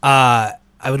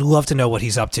 I would love to know what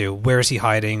he's up to. Where is he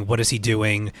hiding? What is he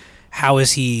doing? How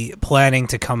is he planning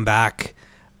to come back?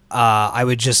 I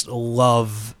would just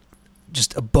love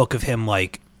just a book of him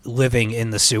like living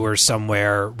in the sewers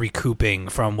somewhere, recouping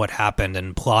from what happened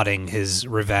and plotting his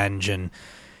revenge, and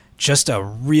just a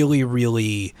really,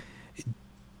 really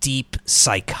deep,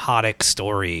 psychotic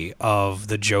story of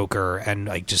the Joker and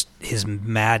like just his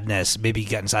madness, maybe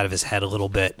get inside of his head a little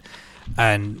bit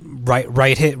and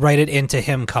write it into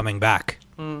him coming back,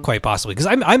 quite possibly. Because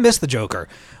I miss the Joker.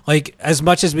 Like, as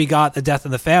much as we got the Death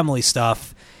in the Family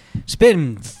stuff, it's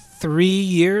been 3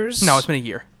 years? No, it's been a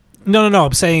year. No,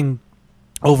 I'm saying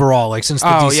overall, like since the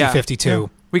DC 52. Yeah.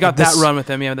 We got that run with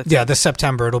him, this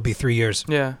September, it'll be 3 years.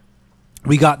 Yeah.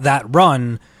 We got that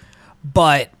run,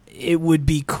 but it would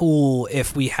be cool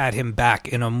if we had him back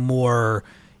in a more,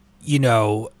 in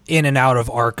and out of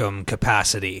Arkham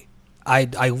capacity.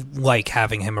 I like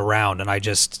having him around, and I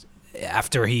just,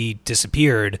 after he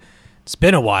disappeared, it's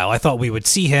been a while. I thought we would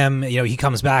see him. He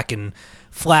comes back in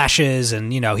flashes,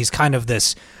 and, he's kind of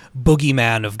this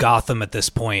boogeyman of Gotham at this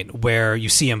point where you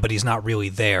see him, but he's not really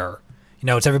there.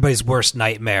 It's everybody's worst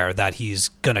nightmare that he's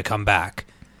going to come back.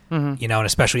 And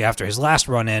especially after his last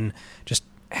run in, just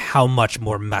how much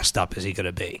more messed up is he going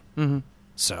to be?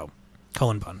 So,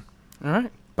 Cullen Bunn. All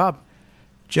right. Bob.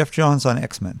 Jeff Johns on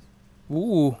X-Men.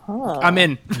 Ooh. I'm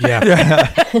in.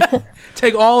 Yeah.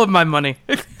 Take all of my money.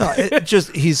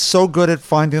 He's so good at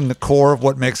finding the core of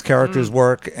what makes characters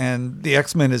work, and the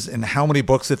X-Men is in how many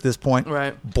books at this point?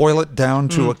 Right. Boil it down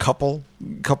to a couple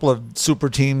of super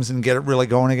teams and get it really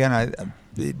going again.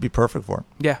 It'd be perfect for him.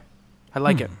 Yeah. I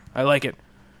like it.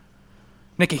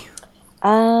 Nikki.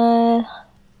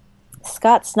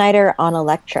 Scott Snyder on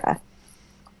Elektra.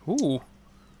 Ooh.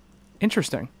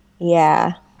 Interesting.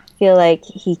 Yeah. I feel like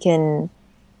he can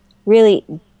really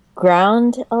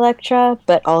ground Elektra,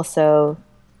 but also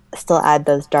still add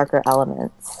those darker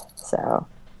elements. So.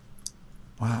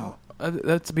 Wow.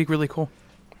 That'd be really cool.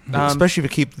 Especially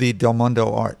if you keep the Del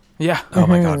Mundo art. Yeah. Oh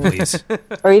my God, please.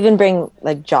 Or even bring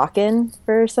like Jock in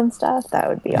for some stuff. That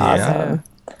would be awesome.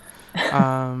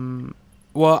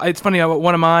 Well, it's funny.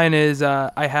 One of mine is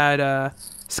I had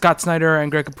Scott Snyder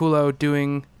and Greg Capullo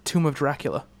doing Tomb of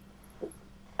Dracula.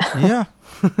 Yeah.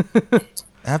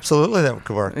 Absolutely, that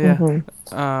could work. Yeah.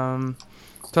 So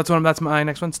that's my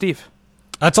next one. Steve.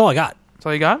 That's all I got. That's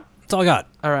all you got? That's all I got.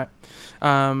 All right.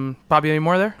 Bobby, any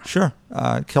more there? Sure.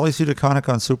 Kelly Sue DeConnick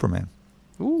on Superman.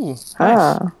 Ooh.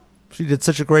 Nice. She did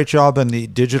such a great job in the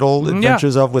digital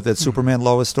adventures with that Superman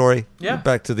Lois story. Yeah.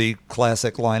 Back to the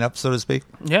classic lineup, so to speak.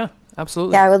 Yeah,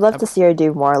 absolutely. Yeah, I would love to see her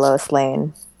do more Lois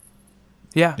Lane.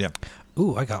 Yeah. Yeah.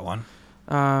 Ooh, I got one.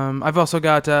 I've also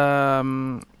got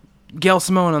Gail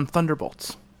Simone on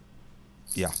Thunderbolts.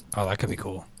 Yeah. Oh, that could be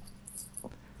cool.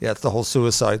 Yeah, it's the whole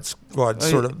Suicide Squad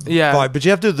sort of yeah. vibe. But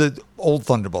you have to do the old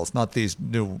Thunderbolts, not these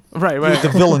new... Right. The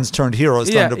villains turned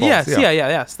heroes Thunderbolts.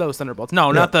 Yes, those Thunderbolts.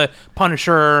 No, not the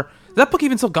Punisher. Is that book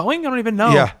even still going? I don't even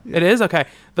know. Yeah. It is? Okay.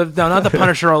 No, not the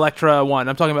Punisher Elektra one.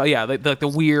 I'm talking about, the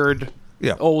weird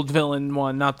old villain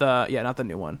one, not the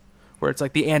new one, where it's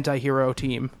like the anti-hero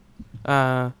team.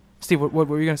 Steve, what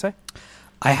were you going to say?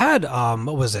 I had,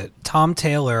 what was it? Tom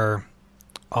Taylor...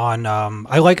 on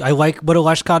I like what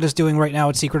Oleshkot is doing right now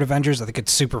at Secret Avengers. I think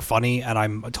it's super funny and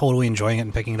I'm totally enjoying it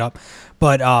and picking it up.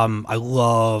 But I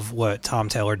love what Tom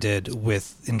Taylor did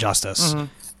with Injustice. Mm-hmm.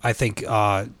 I think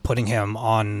putting him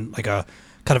on like a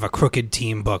kind of a crooked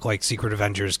team book like Secret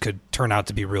Avengers could turn out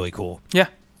to be really cool. Yeah,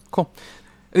 cool.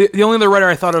 The only other writer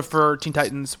I thought of for Teen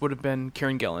Titans would have been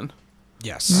Kieran Gillen.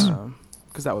 Yes.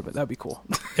 Because that'd be cool.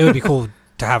 It would be cool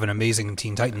to have an amazing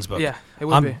Teen Titans book. Yeah, it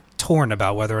would be. I'm torn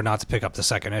about whether or not to pick up the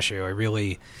second issue. I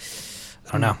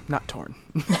don't know. Not torn.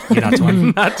 You're not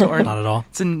torn? Not torn. Not at all?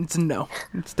 It's a no.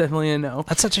 It's definitely a no.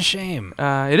 That's such a shame.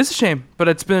 It is a shame, but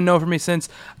it's been a no for me since.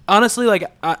 Honestly,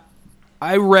 like,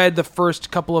 I read the first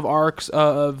couple of arcs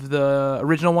of the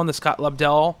original one, the Scott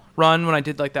Lobdell run, when I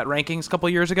did like that rankings a couple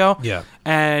of years ago. Yeah.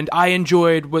 And I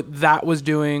enjoyed what that was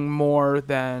doing more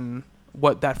than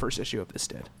what that first issue of this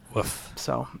did. Woof.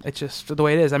 So it's just the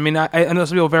way it is. I mean, I know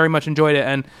some people very much enjoyed it,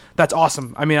 and that's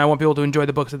awesome. I mean, I want people to enjoy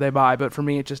the books that they buy, but for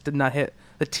me, it just did not hit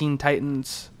the Teen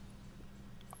Titans,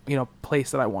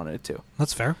 place that I wanted it to.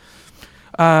 That's fair.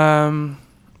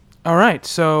 All right,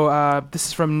 so this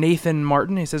is from Nathan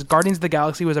Martin. He says, Guardians of the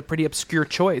Galaxy was a pretty obscure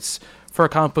choice for a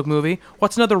comic book movie.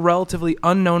 What's another relatively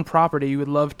unknown property you would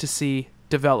love to see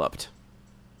developed?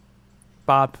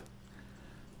 Bob?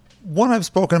 One I've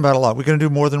spoken about a lot. We're going to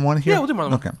do more than one here? Yeah, we'll do more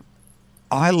than one. Okay.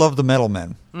 I love the Metal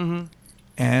Men. Mm-hmm.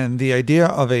 And the idea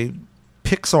of a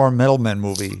Pixar Metal Men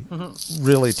movie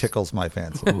really tickles my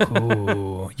fancy.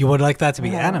 Ooh. You would like that to be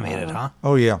animated, huh?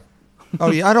 Oh, yeah.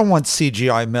 I don't want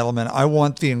CGI Metal Men. I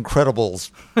want the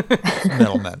Incredibles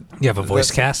Metal Men. You have a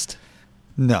voice cast?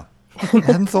 No. I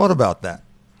hadn't thought about that.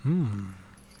 You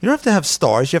don't have to have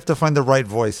stars. You have to find the right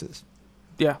voices.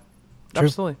 Yeah,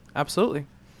 True. Absolutely.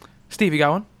 Steve, you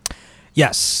got one?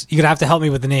 Yes. You're going to have to help me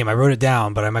with the name. I wrote it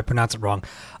down, but I might pronounce it wrong.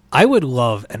 I would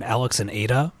love an Alex and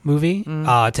Ada movie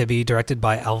to be directed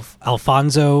by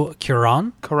Alfonso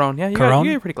Cuarón. Cuarón, yeah,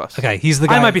 you're pretty close. Okay, he's the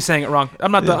guy. I might be saying it wrong.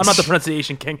 I'm not the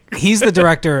pronunciation king. He's the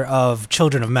director of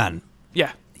Children of Men.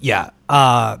 Yeah. Yeah.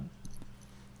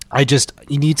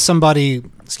 You need somebody.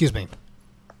 Excuse me.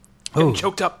 Getting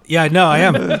choked up. Yeah, no, I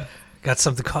am. Got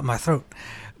something caught in my throat.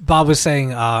 Bob was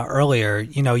saying earlier,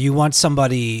 you want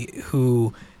somebody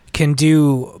who can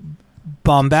do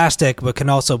bombastic but can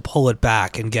also pull it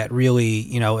back and get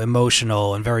really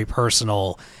emotional and very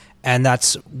personal, and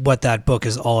that's what that book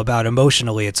is all about.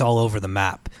 Emotionally, it's all over the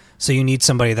map, so you need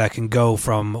somebody that can go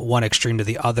from one extreme to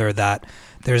the other, that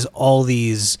there's all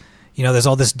these there's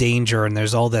all this danger and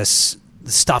there's all this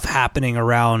stuff happening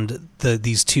around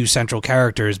these two central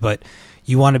characters, but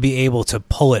you want to be able to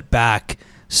pull it back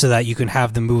so that you can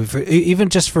have the movie even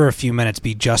just for a few minutes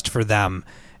be just for them,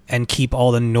 and keep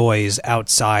all the noise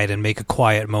outside and make a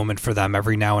quiet moment for them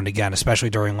every now and again, especially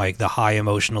during like the high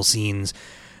emotional scenes.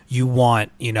 You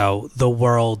want, the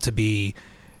world to be,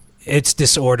 its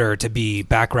disorder to be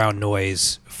background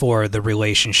noise for the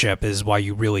relationship is why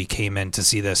you really came in to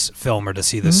see this film or to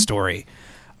see this story.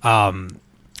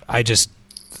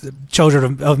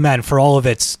 Children of Men, for all of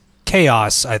its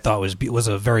chaos, I thought was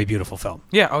a very beautiful film.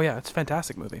 Yeah, oh yeah, it's a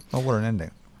fantastic movie. Oh, what an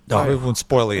ending. No, it won't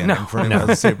spoil the ending for anyone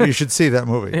to see, but you should see that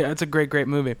movie. Yeah, it's a great, great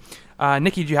movie.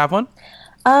 Nikki, do you have one?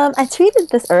 I tweeted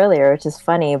this earlier, which is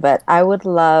funny, but I would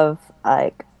love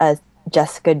like a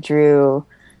Jessica Drew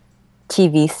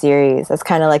TV series. That's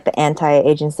kind of like the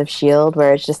anti-Agents of S.H.I.E.L.D.,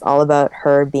 where it's just all about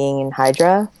her being in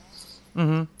Hydra.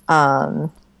 Mm-hmm.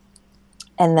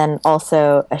 And then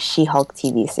also a She-Hulk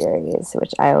TV series,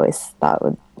 which I always thought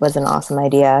was an awesome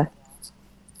idea.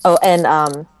 Oh,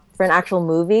 and for an actual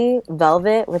movie,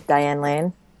 Velvet with Diane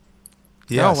Lane.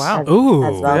 Yes. Oh, wow.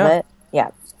 As Velvet.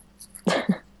 Yeah.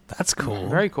 That's cool.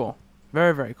 Very cool.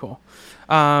 Very, very cool.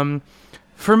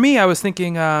 For me, I was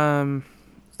thinking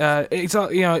it's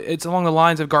along the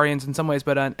lines of Guardians in some ways,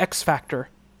 but an X Factor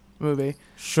movie.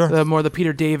 Sure. The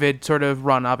Peter David sort of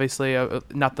run, obviously,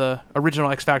 not the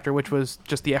original X Factor, which was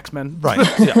just the X-Men. Right.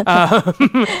 Yeah.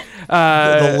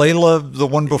 The Layla, the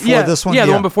one before this one? Yeah,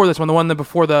 the one before this one, the one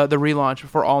before the relaunch,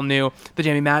 before All New, the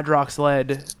Jamie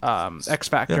Madrox-led X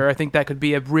Factor. Yeah. I think that could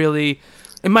be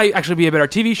it might actually be a better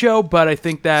TV show, but I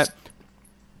think that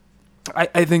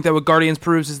I think that what Guardians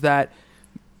proves is that,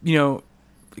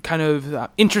 kind of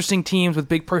interesting teams with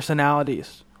big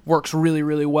personalities works really,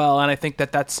 really well, and I think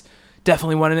that that's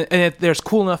definitely one. And there's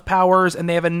cool enough powers, and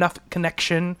they have enough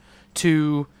connection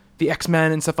to the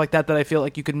X-Men and stuff like that I feel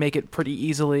like you could make it pretty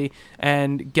easily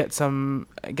and get some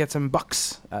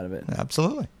bucks out of it.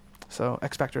 Absolutely. So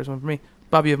X-Factor is one for me.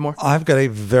 Bob, you have more? I've got a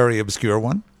very obscure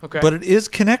one, but it is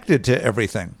connected to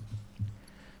everything.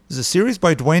 There's a series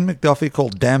by Dwayne McDuffie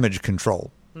called Damage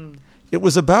Control. It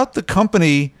was about the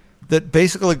company that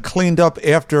basically cleaned up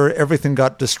after everything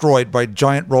got destroyed by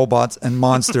giant robots and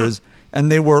monsters,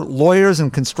 and they were lawyers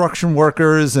and construction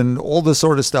workers and all this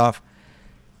sort of stuff.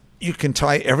 You can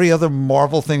tie every other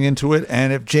Marvel thing into it,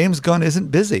 and if James Gunn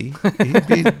isn't busy, he'd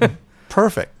be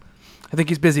perfect. I think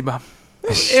he's busy, Bob.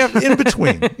 In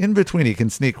between, he can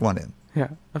sneak one in. Yeah,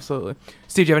 absolutely.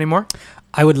 Steve, do you have any more?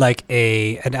 I would like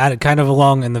an added kind of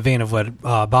along in the vein of what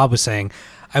Bob was saying.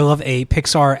 I love a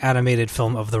Pixar animated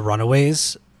film of The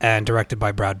Runaways and directed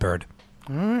by Brad Bird.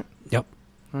 All right. Yep.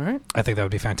 All right. I think that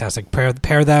would be fantastic.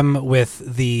 Pair them with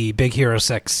the Big Hero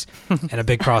 6 and a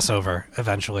big crossover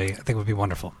eventually. I think it would be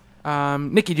wonderful.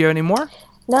 Nikki, do you have any more?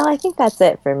 No, I think that's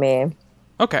it for me.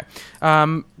 Okay.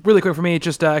 Really quick for me,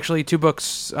 just actually 2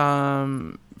 books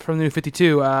from the New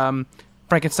 52.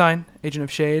 Frankenstein, Agent of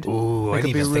Shade. Ooh, I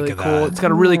didn't even think of cool. that. It's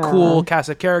got a really cool cast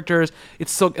of characters.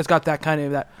 It's got that kind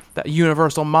of that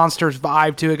Universal Monsters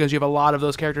vibe to it because you have a lot of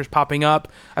those characters popping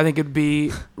up. I think it'd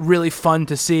be really fun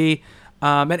to see.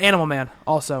 And Animal Man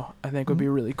also, I think, would be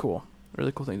really cool.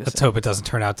 Really cool thing to see. Let's hope it doesn't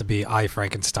turn out to be I,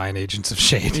 Frankenstein, Agents of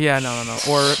Shade. Yeah, no.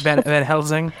 Or Van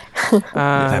Helsing.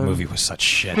 That movie was such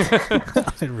shit.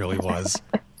 It really was.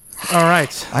 All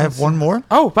right. I have one more.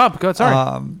 Oh, Bob, go ahead.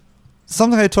 Sorry.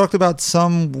 Something I talked about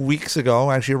some weeks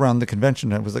ago, actually around the convention,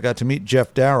 was I got to meet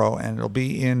Jeff Darrow, and it'll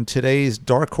be in today's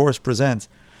Dark Horse Presents.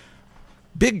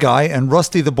 Big Guy and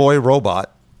Rusty the Boy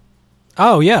Robot.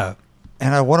 Oh, yeah.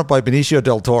 And I want it by Benicio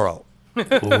del Toro.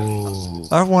 Ooh.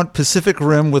 I want Pacific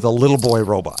Rim with a little boy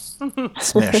robot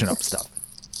smashing up stuff.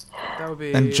 That would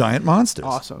be And giant monsters.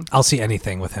 awesome. I'll see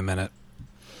anything with him in it.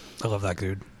 I love that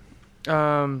dude.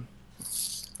 All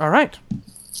right.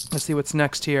 Let's see what's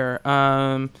next here.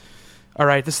 All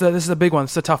right, this is a big one.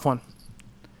 This is a tough one.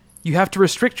 You have to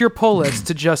restrict your pull list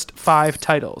to just 5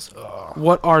 titles.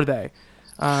 What are they?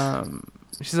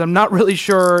 She says, I'm not really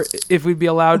sure if we'd be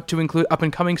allowed to include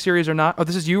up-and-coming series or not. Oh,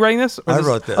 this is you writing this? I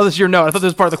wrote this. Oh, this is your note. I thought this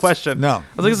was part of the question. No. I was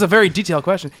like, this is a very detailed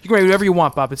question. You can write whatever you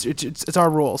want, Bob. It's our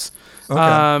rules.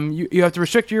 Okay. You have to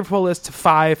restrict your pull list to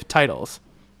 5 titles.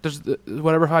 There's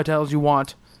whatever 5 titles you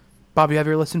want. Bob, you have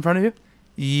your list in front of you?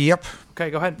 Yep. Okay,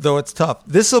 go ahead. Though it's tough.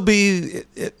 This will be,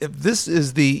 if this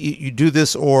is you do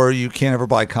this or you can't ever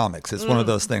buy comics. It's one of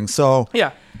those things. So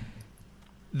Yeah.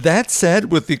 that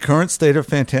said, with the current state of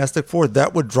Fantastic Four,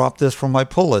 that would drop this from my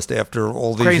pull list after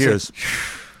all these Crazy. years.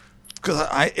 Because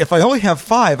if I only have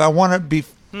 5, I want to be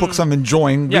books I'm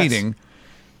enjoying Yes. reading.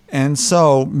 And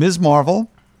so Ms.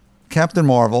 Marvel, Captain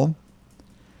Marvel,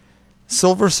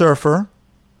 Silver Surfer.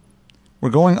 We're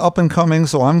going up and coming,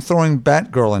 so I'm throwing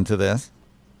Batgirl into this.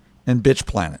 And Bitch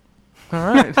Planet.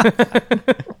 All right.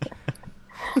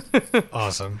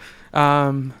 Awesome.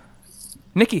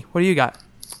 Nikki, what do you got?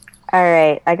 All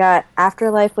right, I got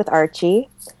Afterlife with Archie,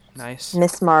 Nice.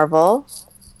 Miss Marvel,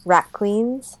 Rat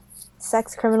Queens,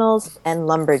 Sex Criminals, and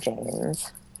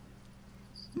Lumberjanes.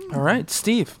 All right,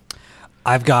 Steve.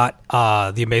 I've got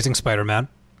The Amazing Spider-Man,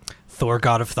 Thor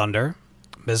God of Thunder,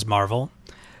 Ms. Marvel,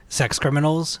 Sex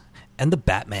Criminals, and The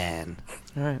Batman.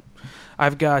 All right.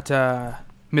 I've got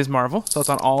Ms. Marvel, so it's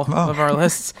on all of our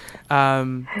lists.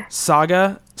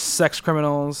 Saga, Sex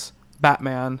Criminals,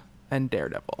 Batman, and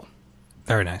Daredevil.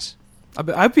 Very nice.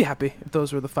 I'd be happy if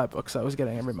those were the 5 books I was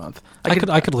getting every month. I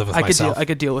could live with myself. I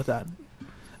could deal with that.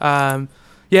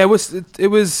 Yeah, it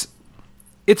was.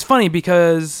 It's funny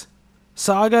because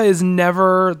Saga is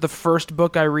never the first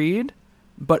book I read,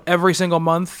 but every single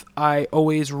month I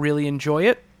always really enjoy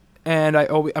it, and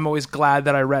I'm always glad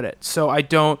that I read it. So I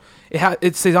don't.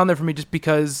 It stays on there for me just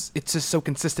because it's just so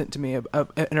consistent to me of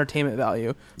entertainment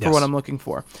value for what I'm looking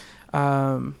for.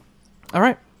 All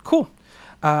right, cool.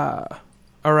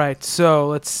 All right, so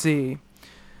let's see.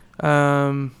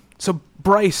 So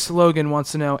Bryce Logan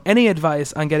wants to know any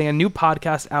advice on getting a new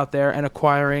podcast out there and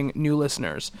acquiring new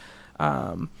listeners.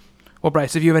 Well,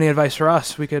 Bryce, if you have any advice for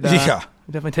us, we could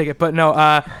definitely take it. But no,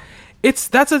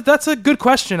 that's a good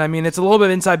question. I mean, it's a little bit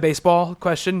of inside baseball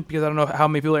question because I don't know how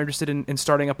many people are interested in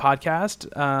starting a podcast.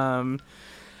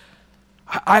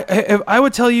 I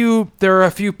would tell you there are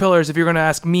a few pillars if you're going to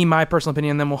ask me my personal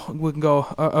opinion, then we can go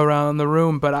around the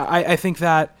room. But I think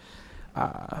that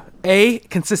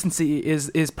consistency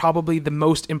is probably the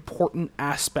most important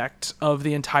aspect of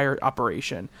the entire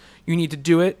operation. You need to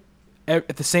do it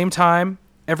at the same time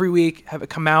every week, have it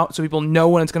come out so people know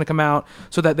when it's going to come out,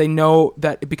 so that they know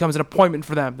that it becomes an appointment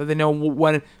for them, that they know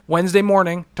when Wednesday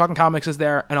morning Talking Comics is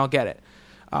there and I'll get it.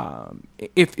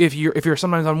 If you're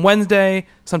sometimes on Wednesday,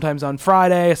 sometimes on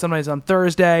Friday, sometimes on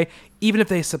Thursday, even if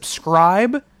they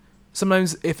subscribe,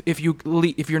 sometimes if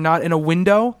you're not in a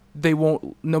window,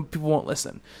 people won't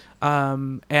listen.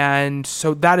 And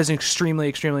so that is extremely,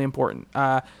 extremely important.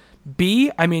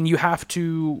 B, I mean, you have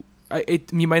to,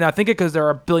 you might not think it because there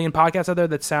are a billion podcasts out there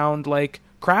that sound like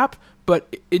crap,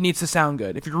 but it needs to sound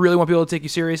good. If you really want people to take you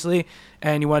seriously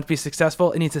and you want it to be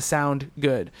successful, it needs to sound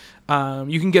good.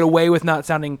 You can get away with not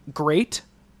sounding great,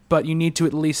 but you need to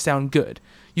at least sound good.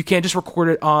 You can't just record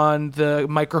it on the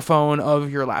microphone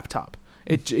of your laptop.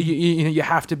 You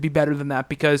have to be better than that,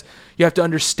 because you have to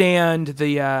understand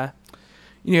the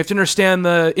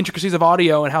intricacies of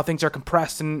audio and how things are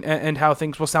compressed and how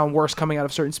things will sound worse coming out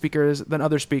of certain speakers than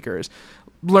other speakers.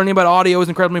 Learning about audio is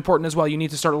incredibly important as well. You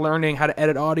need to start learning how to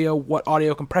edit audio, what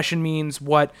audio compression means,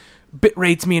 what bit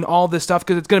rates mean, all this stuff,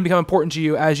 because it's going to become important to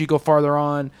you as you go farther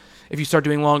on. If you start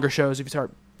doing longer shows, if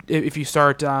you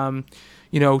start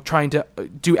trying to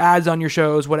do ads on your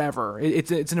shows, whatever,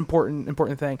 it's an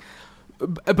important thing.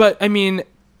 But I mean,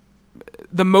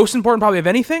 the most important probably of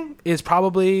anything is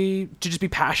probably to just be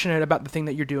passionate about the thing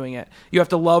that you're doing it. You have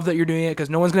to love that you're doing it, because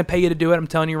no one's going to pay you to do it. I'm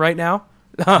telling you right now.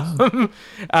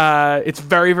 It's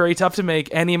very, very tough to make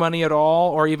any money at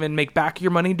all, or even make back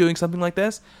your money doing something like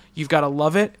this. You've got to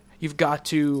love it. You've got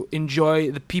to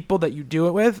enjoy the people that you do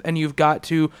it with, and you've got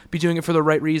to be doing it for the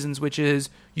right reasons, which is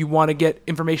you want to get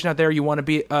information out there. You want to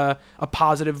be a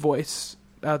positive voice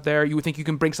out there. You think you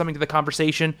can bring something to the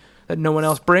conversation that no one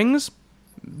else brings.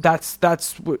 That's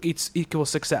what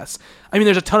equals success. I mean,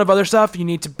 there's a ton of other stuff. You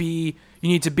need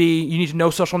to know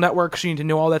social networks. You need to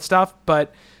know all that stuff.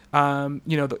 But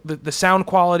the sound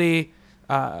quality,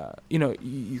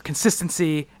 your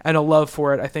consistency and a love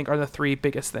for it, I think, are the three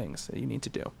biggest things that you need to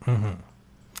do. Mm-hmm.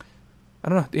 I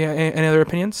don't know. Yeah, any other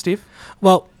opinions, Steve?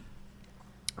 Well,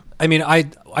 I mean,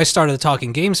 I started the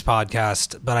Talking Games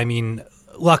podcast, but I mean,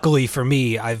 luckily for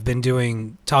me, I've been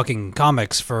doing Talking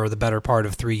Comics for the better part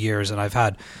of 3 years, and I've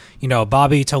had,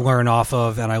 Bobby to learn off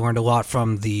of, and I learned a lot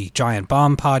from the Giant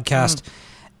Bomb podcast.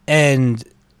 And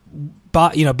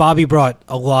Bobby brought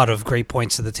a lot of great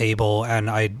points to the table, and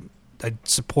I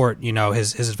support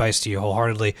his advice to you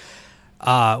wholeheartedly.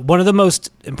 One of the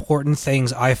most important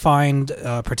things I find,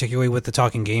 particularly with the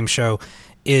Talking Game Show,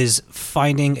 is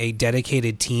finding a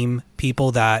dedicated team,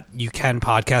 people that you can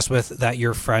podcast with, that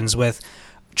you're friends with.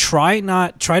 Try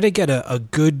to get a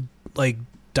good,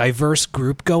 diverse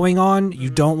group going on. You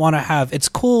don't want to have, it's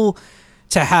cool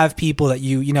to have people that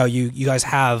you guys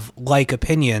have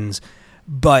opinions,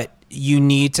 but you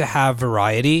need to have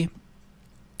variety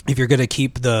if you're going to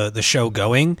keep the show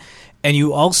going. And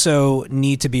you also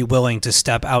need to be willing to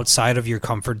step outside of your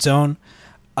comfort zone.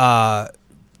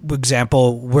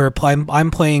 Example, I'm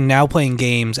playing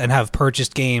games and have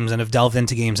purchased games and have delved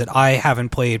into games that I haven't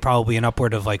played probably an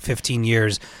upward of 15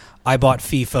 years. I bought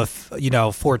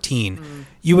FIFA, 14.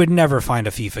 You would never find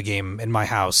a FIFA game in my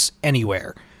house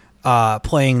anywhere.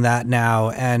 Playing that now,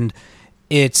 and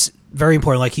it's very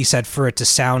important, like he said, for it to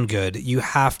sound good. You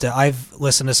have to. I've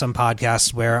listened to some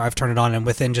podcasts where I've turned it on, and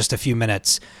within just a few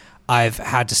minutes, I've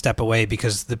had to step away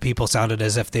because the people sounded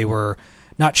as if they were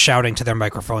not shouting to their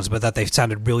microphones, but that they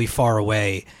sounded really far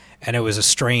away, and it was a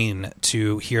strain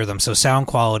to hear them. So sound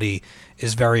quality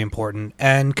is very important,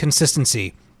 and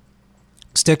consistency.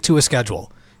 Stick to a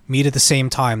schedule. Meet at the same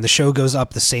time. The show goes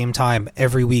up the same time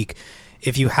every week.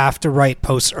 If you have to write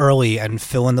posts early and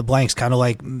fill in the blanks, kind of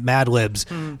like Mad Libs,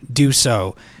 do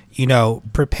so.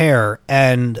 Prepare,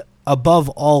 and above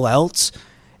all else,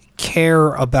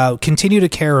 continue to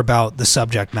care about the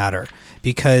subject matter,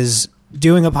 because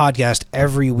doing a podcast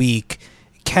every week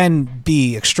can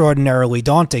be extraordinarily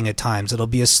daunting at times. It'll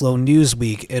be a slow news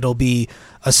week. It'll be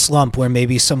a slump where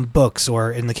maybe some books,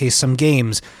 or in the case some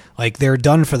games, they're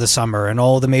done for the summer and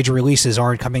all the major releases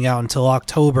aren't coming out until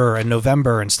October and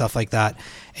November and stuff like that.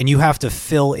 And you have to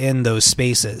fill in those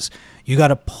spaces. You got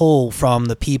to pull from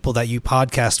the people that you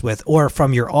podcast with or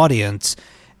from your audience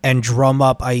and drum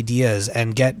up ideas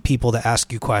and get people to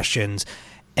ask you questions,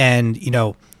 and,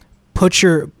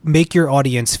 make your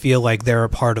audience feel like they're a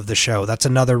part of the show. That's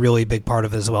another really big part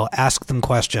of it as well. Ask them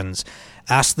questions.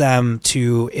 Ask them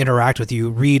to interact with you.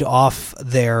 Read off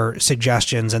their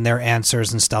suggestions and their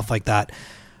answers and stuff like that.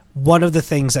 One of the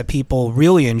things that people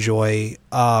really enjoy,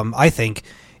 I think,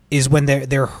 is when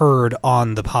they're heard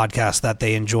on the podcast that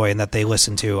they enjoy and that they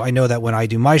listen to. I know that when I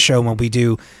do my show, when we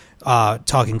do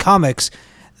Talking Comics,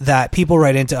 that people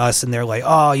write into us and they're like,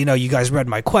 oh, you guys read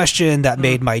my question. That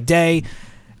made my day.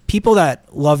 people that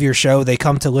love your show, they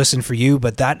come to listen for you,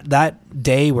 but that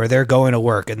day where they're going to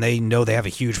work and they know they have a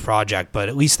huge project, but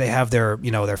at least they have their,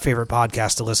 their favorite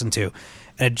podcast to listen to.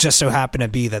 And it just so happened to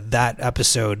be that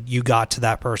episode, you got to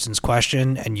that person's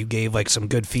question and you gave like some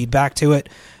good feedback to it.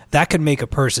 That could make a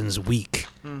person's week.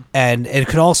 And it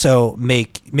could also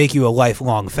make you a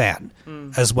lifelong fan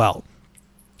as well.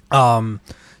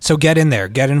 So get in there,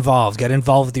 get involved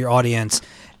with your audience,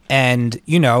 and,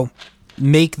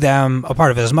 make them a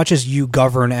part of it. As much as you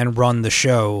govern and run the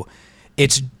show,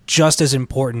 it's just as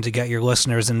important to get your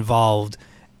listeners involved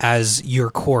as your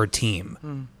core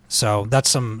team. So that's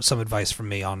some advice from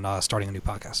me on starting a new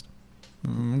podcast.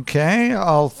 Okay,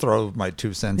 I'll throw my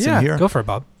 2 cents in here. Go for it,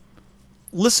 Bob.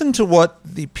 Listen to what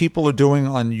the people are doing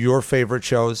on your favorite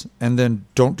shows, and then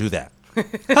don't do that.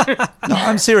 No,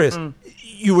 I'm serious.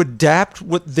 You adapt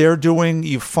what they're doing.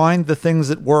 You find the things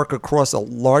that work across a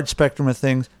large spectrum of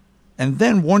things. And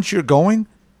then once you're going,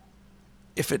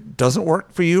 if it doesn't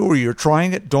work for you or you're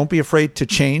trying it, don't be afraid to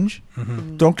change.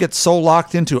 Don't get so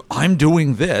locked into, I'm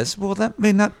doing this. Well, that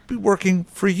may not be working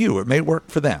for you. It may work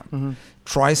for them.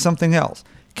 Try something else.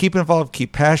 Keep involved.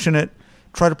 Keep passionate.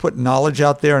 Try to put knowledge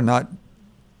out there and not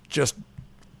just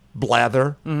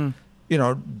blather.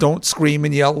 Don't scream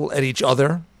and yell at each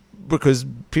other because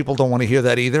people don't want to hear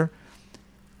that either.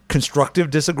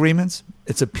 Constructive disagreements.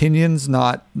 It's opinions,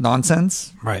 not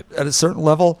nonsense. Right. At a certain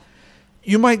level,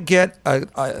 you might get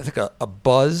a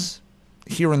buzz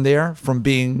here and there from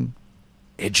being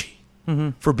edgy,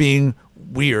 for being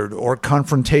weird or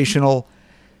confrontational.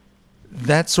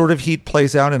 That sort of heat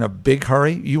plays out in a big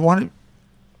hurry. You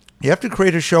have to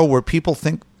create a show where people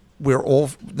think we're all,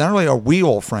 not only are we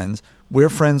all friends, we're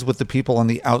friends with the people on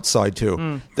the outside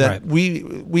too. That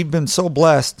we've been so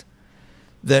blessed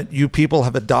that you people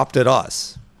have adopted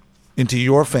us into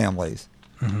your families,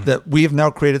 that we have now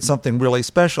created something really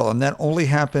special. And that only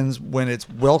happens when it's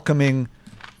welcoming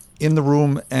in the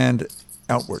room and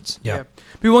outwards. Yeah.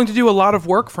 Be willing to do a lot of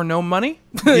work for no money.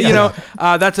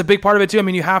 That's a big part of it too. I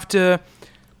mean, you have to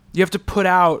put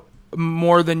out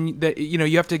more than that.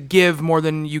 You have to give more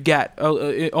than you get,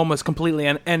 almost completely,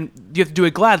 and you have to do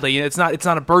it gladly. It's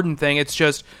not a burden thing. It's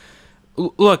just,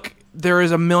 look, there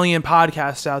is a million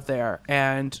podcasts out there,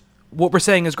 and what we're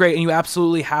saying is great, and you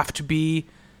absolutely have to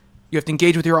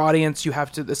engage with your audience.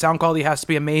 The sound quality has to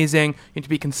be amazing. You have to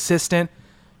be consistent.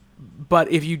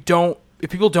 But if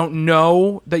people don't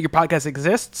know that your podcast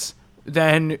exists,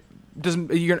 then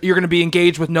you're going to be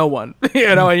engaged with no one, and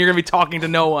you're going to be talking to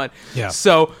no one. Yeah.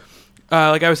 So,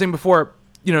 like I was saying before,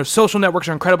 social networks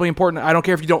are incredibly important. I don't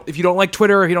care if you don't like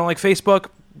Twitter, if you don't like Facebook.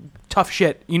 Tough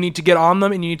shit. You need to get on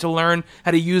them and you need to learn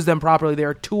how to use them properly. They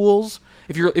are tools.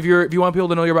 If you want people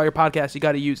to know about your podcast, you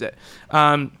got to use it.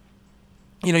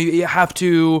 You have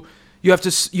to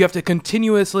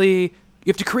continuously, you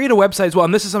have to create a website as well.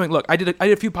 And this is something. Look, I did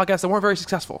a few podcasts that weren't very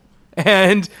successful,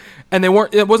 and they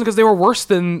weren't. It wasn't because they were worse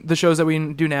than the shows that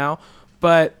we do now.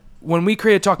 But when we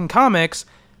created Talking Comics,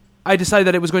 I decided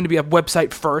that it was going to be a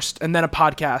website first and then a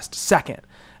podcast second.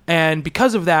 And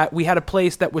because of that, we had a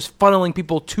place that was funneling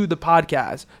people to the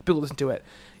podcast. People listen to it.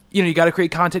 You got to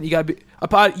create content. You got to be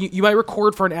you might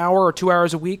record for an hour or 2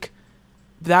 hours a week.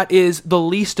 That is the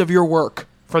least of your work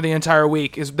for the entire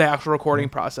week, is the actual recording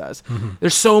process.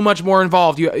 There's so much more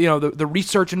involved. The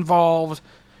research involved.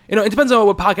 It depends on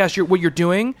what podcast what you're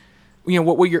doing.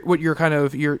 What your kind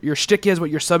of your shtick is,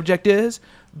 what your subject is.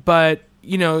 But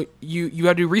you got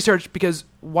to do research, because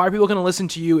why are people going to listen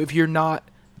to you if you're not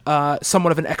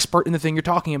somewhat of an expert in the thing you're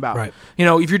talking about? Right.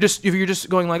 If you're just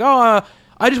going like,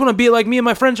 I just want to be like, me and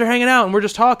my friends are hanging out and we're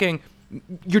just talking.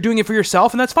 You're doing it for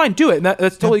yourself, and that's fine. Do it. And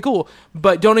that's totally cool.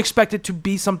 But don't expect it to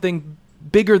be something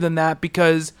bigger than that,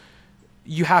 because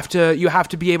you have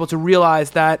to be able to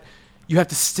realize that you have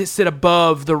to sit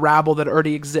above the rabble that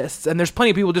already exists. And there's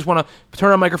plenty of people who just want to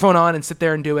turn a microphone on and sit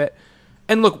there and do it.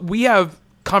 And look, we have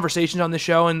conversations on the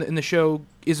show, and the show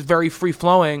is very free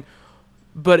flowing.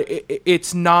 But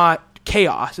it's not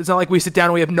chaos. It's not like we sit down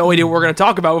and we have no idea what we're going to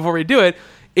talk about before we do it.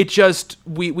 It's just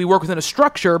we work within a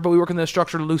structure, but we work within a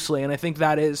structure loosely, and I think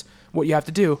that is what you have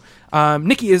to do.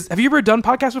 Nikki, have you ever done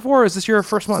podcasts before, or is this your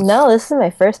first one? No, this is my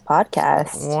first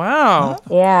podcast. Wow.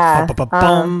 Yeah.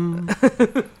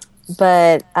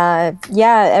 But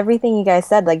everything you guys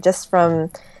said, like just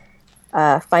from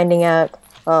finding out,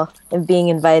 and being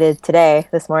invited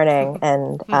this morning,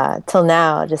 and till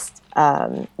now, just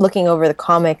looking over the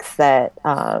comics that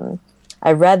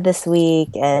I read this week,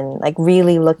 and like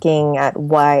really looking at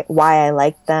why I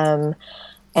like them,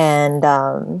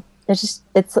 and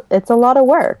it's a lot of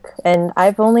work, and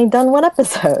I've only done one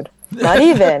episode, not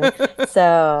even.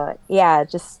 So yeah,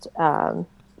 just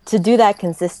to do that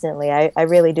consistently, I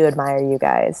really do admire you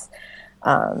guys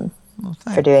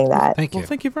for doing that. Thank you. Well,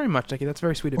 thank you very much, Nikki. That's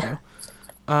very sweet of you.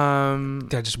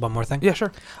 Just one more thing. Yeah,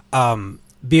 sure.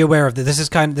 Be aware of that.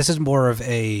 This is more of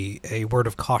a word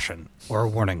of caution or a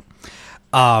warning.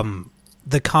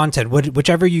 The content,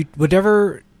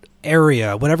 whatever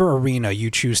area, whatever arena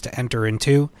you choose to enter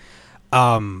into,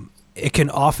 it can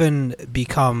often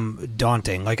become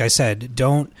daunting. Like I said,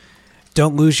 don't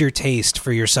lose your taste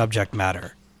for your subject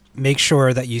matter. Make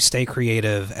sure that you stay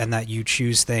creative and that you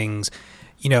choose things.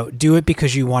 Do it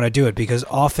because you want to do it. Because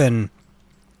often,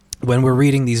 when we're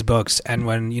reading these books and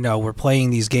when we're playing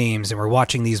these games and we're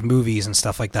watching these movies and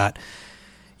stuff like that,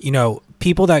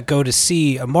 people that go to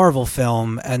see a Marvel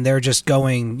film and they're just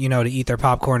going, to eat their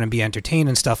popcorn and be entertained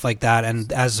and stuff like that.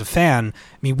 And as a fan,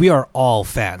 I mean, we are all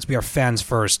fans. We are fans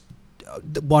first,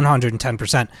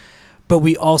 110%. But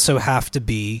we also have to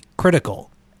be critical.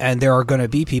 And there are going to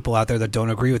be people out there that don't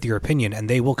agree with your opinion, and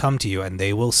they will come to you and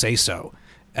they will say so.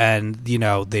 And,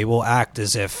 they will act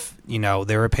as if,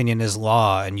 their opinion is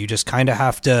law, and you just kind of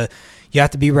have to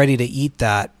be ready to eat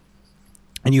that.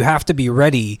 And you have to be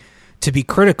ready to be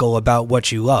critical about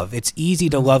what you love. It's easy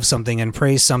to love something and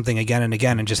praise something again and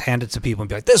again and just hand it to people and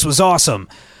be like, this was awesome.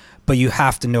 But you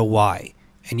have to know why.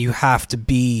 And you have to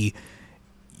be,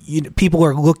 people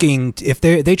are looking, if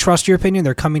they trust your opinion,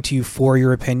 they're coming to you for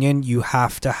your opinion. You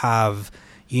have to have,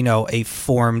 a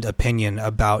formed opinion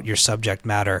about your subject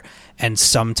matter. And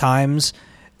sometimes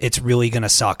it's really going to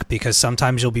suck, because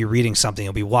sometimes you'll be reading something,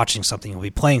 you'll be watching something, you'll be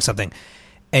playing something,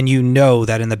 and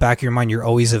that in the back of your mind, you're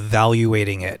always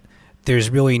evaluating it. There's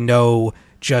really no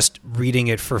just reading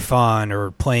it for fun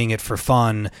or playing it for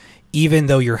fun. Even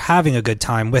though you're having a good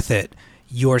time with it,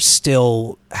 you're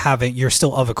still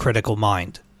of a critical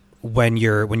mind when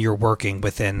you're working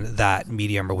within that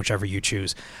medium or whichever you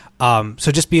choose. So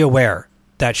just be aware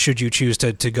that should you choose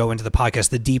to go into the podcast,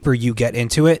 the deeper you get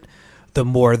into it, the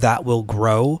more that will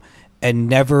grow. And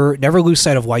never lose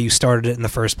sight of why you started it in the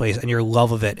first place and your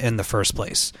love of it in the first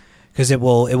place. Because it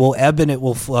will ebb and it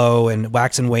will flow and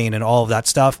wax and wane and all of that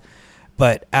stuff.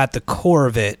 But at the core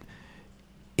of it,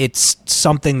 it's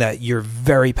something that you're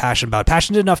very passionate about.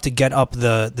 Passionate enough to get up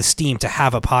the steam to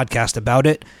have a podcast about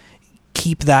it.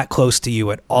 Keep that close to you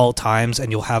at all times,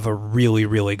 and you'll have a really,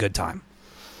 really good time.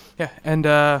 Yeah, and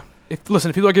if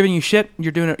people are giving you shit,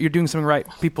 you're doing something right.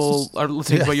 People are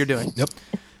listening to what you're doing. Yep.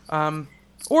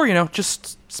 Or,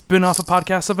 just spin off a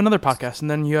podcast of another podcast, and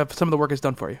then you have some of the work is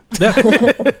done for you.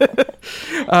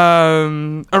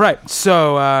 All right.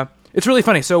 So it's really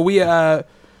funny. So we had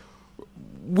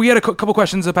a couple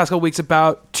questions the past couple weeks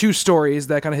about two stories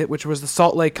that kind of hit, which was the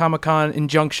Salt Lake Comic-Con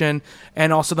injunction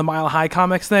and also the Mile High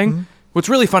Comics thing. Mm-hmm. What's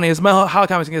really funny is Mile High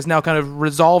Comics thing has now kind of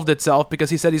resolved itself because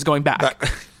he said he's going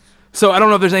back. So I don't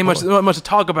know if there's any much to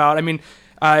talk about. I mean,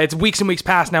 it's weeks and weeks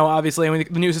past now, obviously. I mean,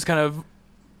 the news has kind of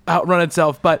outrun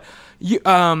itself. But you,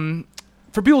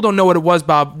 for people who don't know what it was,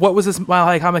 Bob, what was this Mile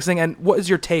High Comics thing, and what is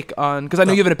your take on? Because I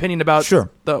know you have an opinion about. Sure.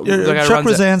 The guy Chuck who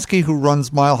runs Rosansky, who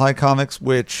runs Mile High Comics,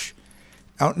 which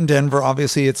out in Denver,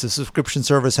 obviously it's a subscription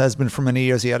service, has been for many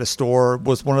years. He had a store,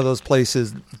 was one of those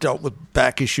places, dealt with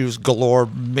back issues galore,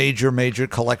 major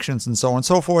collections, and so on and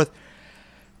so forth.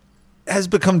 Has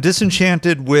become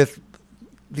disenchanted with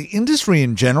the industry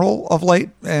in general of late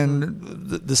and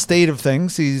the state of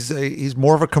things. He's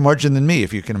more of a curmudgeon than me,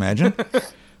 if you can imagine.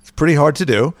 It's pretty hard to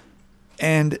do.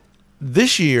 And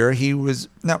this year he was,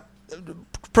 now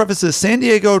preface this, San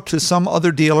Diego to some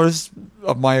other dealers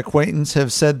of my acquaintance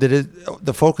have said that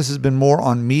the focus has been more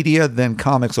on media than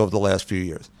comics over the last few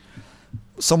years.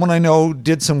 Someone I know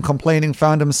did some complaining,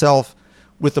 found himself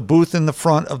with a booth in the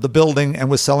front of the building and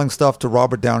was selling stuff to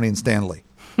Robert Downey and Stan Lee.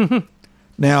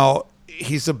 Now,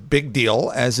 he's a big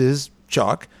deal, as is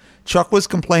Chuck. Chuck was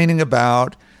complaining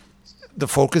about the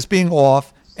focus being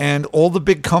off and all the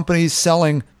big companies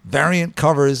selling variant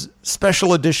covers,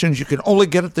 special editions you can only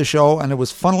get at the show, and it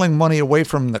was funneling money away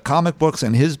from the comic books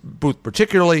and his booth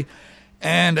particularly.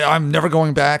 And I'm never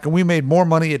going back. And we made more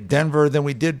money at Denver than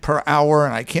we did per hour,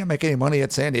 and I can't make any money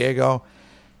at San Diego.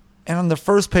 And on the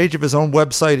first page of his own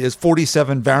website is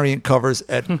 47 variant covers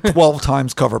at 12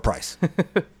 times cover price.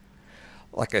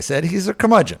 Like I said, he's a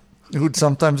curmudgeon who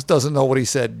sometimes doesn't know what he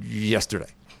said yesterday.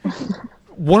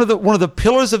 One of the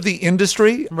pillars of the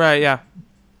industry. Right, yeah.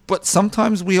 But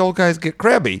sometimes we old guys get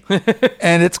crabby.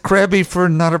 And it's crabby for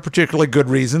not a particularly good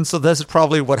reason. So this is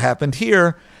probably what happened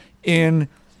here in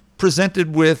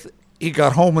presented with he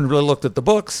got home and really looked at the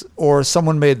books, or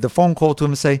someone made the phone call to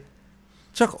him and say,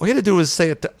 Chuck, all you had to do is say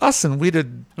it to us and we'd have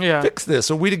fixed this,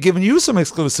 or we'd have given you some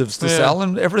exclusives to sell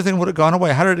and everything would have gone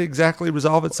away. How did it exactly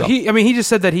resolve itself? He just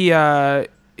said that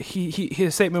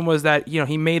his statement was that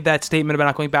he made that statement about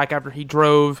not going back after he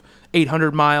drove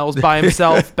 800 miles by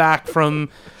himself back from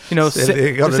San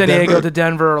Diego to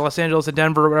Denver, or Los Angeles to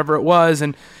Denver, or whatever it was,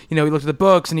 and he looked at the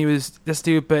books and he was this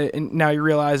stupid, and now he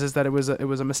realizes that it was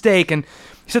a mistake. And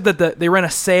he said that they ran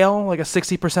a sale, like a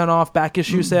 60% off back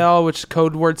issue sale, which is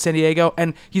code word San Diego,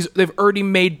 and they've already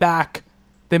made back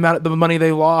the money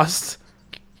they lost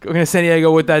going to San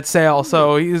Diego with that sale,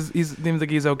 so he's seems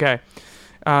like he's okay.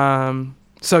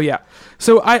 So yeah,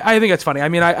 so I think that's funny. I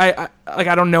mean, I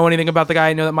don't know anything about the guy.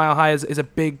 I know that Mile High is a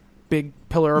big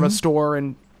pillar of a store,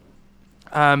 and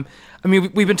I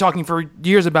mean, we've been talking for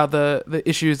years about the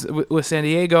issues with San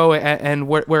Diego and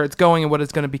where it's going and what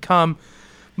it's going to become.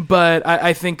 But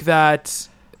I think that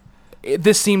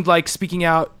this seemed like speaking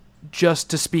out just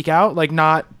to speak out, like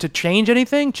not to change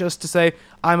anything, just to say,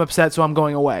 I'm upset, so I'm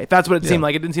going away. That's what it seemed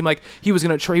like. It didn't seem like he was he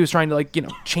was trying to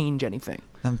change anything.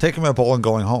 I'm taking my ball and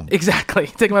going home. Exactly.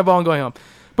 Taking my ball and going home.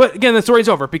 But again, the story's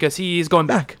over because he's going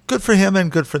back. Good for him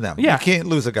and good for them. Yeah. You can't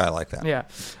lose a guy like that. Yeah.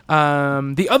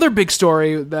 The other big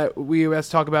story that we have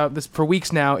to talk about this for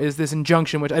weeks now is this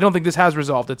injunction, which I don't think this has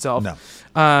resolved itself.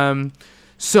 No.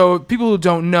 So people who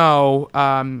don't know,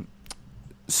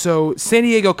 so San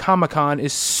Diego Comic-Con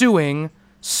is suing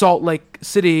Salt Lake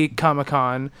City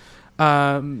Comic-Con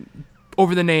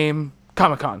over the name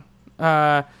Comic-Con.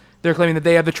 They're claiming that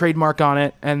they have the trademark on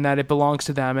it and that it belongs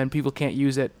to them, and people can't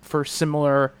use it for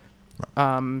similar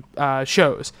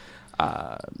shows.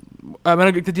 I'm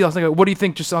gonna get the deal. What do you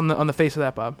think, just on the face of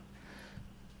that, Bob?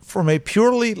 From a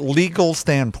purely legal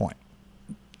standpoint,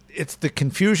 it's the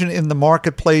confusion in the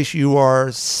marketplace. You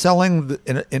are selling,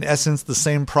 in essence, the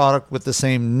same product with the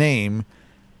same name,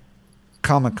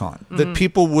 Comic-Con. Mm-hmm. That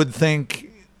people would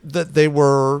think that they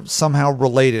were somehow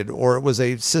related, or it was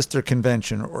a sister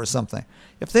convention or something.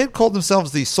 If they had called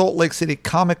themselves the Salt Lake City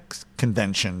Comics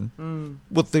Convention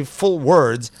with the full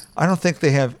words, I don't think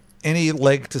they have any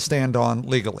leg to stand on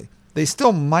legally. They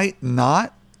still might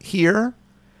not here,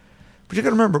 but you got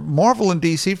to remember, Marvel and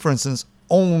DC, for instance,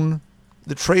 own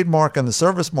the trademark and the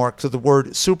service mark to the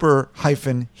word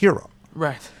super-hero.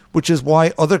 Right. Which is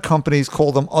why other companies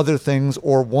call them other things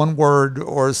or one word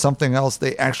or something else.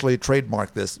 They actually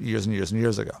trademarked this years and years and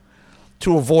years ago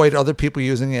to avoid other people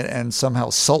using it and somehow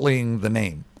sullying the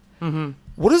name. Mm-hmm.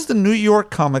 What is the New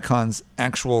York Comic-Con's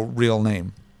actual real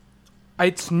name?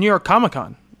 It's New York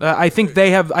Comic-Con. I think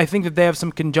that they have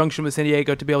some conjunction with San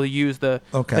Diego to be able to use the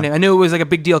name. I knew it was like a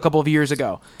big deal a couple of years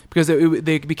ago because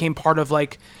they became part of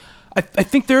like.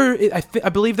 I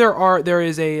believe there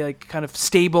is a like kind of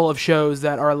stable of shows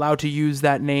that are allowed to use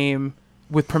that name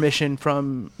with permission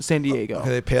from San Diego. Okay,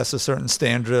 they pass a certain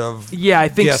standard of I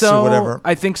think so. Or whatever.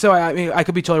 I think so. I mean, I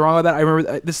could be totally wrong with that. I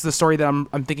remember this is a story that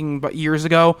I'm thinking about years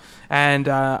ago, and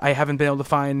I haven't been able to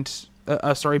find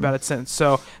a story about it since.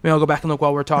 So maybe I'll go back and look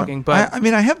while we're talking. But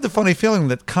I have the funny feeling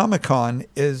that Comic-Con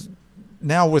is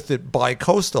now, with it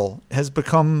bi-coastal, has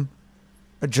become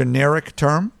a generic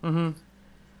term. Mm-hmm.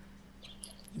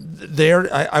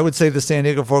 I would say the San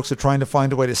Diego folks are trying to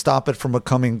find a way to stop it from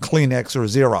becoming Kleenex or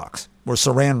Xerox or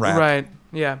Saran Wrap. Right,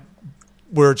 yeah.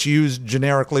 Where it's used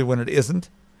generically when it isn't.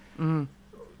 Mm.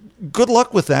 Good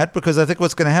luck with that, because I think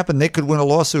what's going to happen, they could win a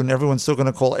lawsuit and everyone's still going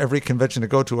to call every convention to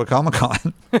go to a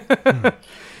Comic-Con.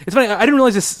 It's funny, I didn't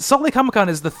realize this. Salt Lake Comic-Con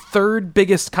is the third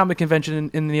biggest comic convention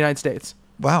in the United States.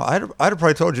 Wow, I'd have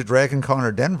probably told you Dragon Con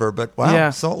or Denver, but wow, yeah.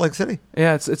 Salt Lake City.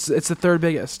 Yeah, it's the third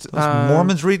biggest.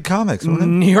 Mormons read comics, wouldn't it?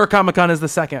 New York Comic Con is the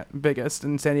second biggest,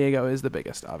 and San Diego is the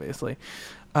biggest, obviously.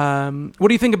 What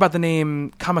do you think about the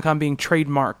name Comic Con being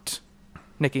trademarked,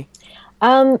 Nikki?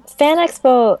 Fan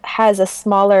Expo has a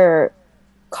smaller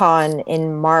con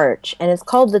in March, and it's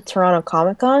called the Toronto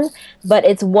Comic Con, but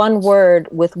it's one word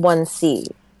with one C.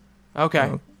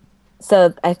 Okay.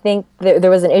 So I think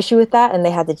there was an issue with that, and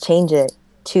they had to change it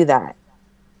to that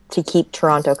to keep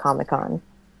Toronto Comic Con.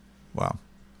 Wow.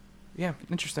 Yeah,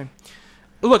 interesting.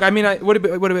 Look, I mean, what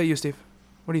about you, Steve?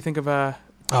 What do you think of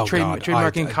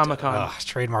trademarking Comic Con?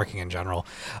 Trademarking in general.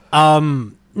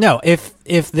 No,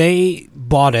 if they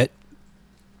bought it,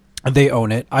 they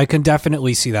own it, I can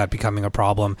definitely see that becoming a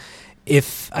problem. You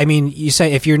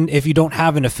say if you don't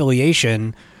have an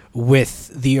affiliation with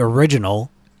the original.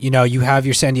 You have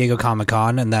your San Diego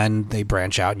Comic-Con, and then they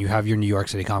branch out, and you have your New York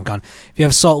City Comic-Con. If you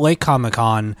have Salt Lake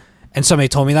Comic-Con, and somebody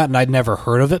told me that, and I'd never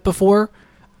heard of it before,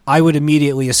 I would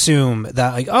immediately assume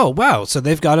that, like, oh, wow, so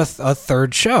they've got a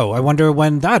third show. I wonder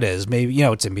when that is. Maybe,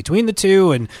 it's in between the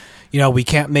two, and, we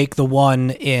can't make the one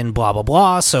in blah, blah,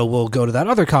 blah, so we'll go to that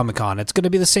other Comic-Con. It's going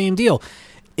to be the same deal.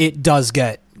 It does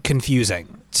get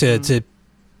confusing to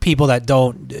people that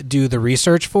don't do the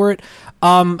research for it.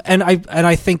 And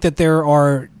I think that there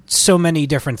are so many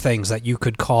different things that you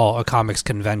could call a comics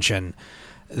convention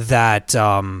that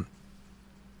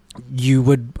you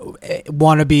would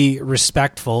want to be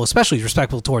respectful, especially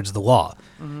respectful towards the law.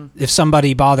 Mm-hmm. If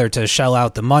somebody bothered to shell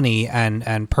out the money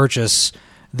and purchase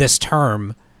this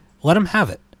term, let them have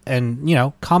it. And,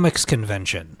 comics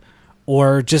convention,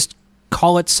 or just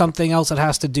call it something else that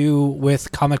has to do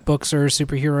with comic books or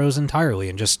superheroes entirely,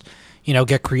 and just,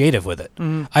 get creative with it.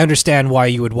 Mm-hmm. I understand why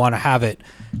you would want to have it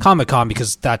Comic-Con,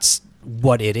 because that's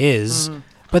what it is. Mm-hmm.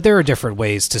 But there are different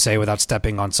ways to say without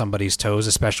stepping on somebody's toes,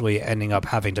 especially ending up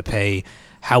having to pay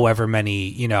however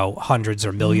many, hundreds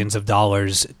or millions of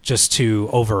dollars just to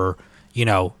over,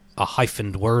 a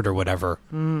hyphened word or whatever.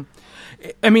 Mm.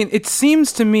 I mean, it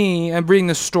seems to me, I'm reading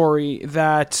the story,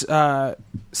 that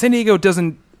San Diego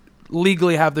doesn't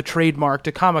legally have the trademark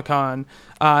to Comic-Con,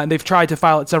 and they've tried to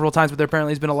file it several times, but there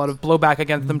apparently has been a lot of blowback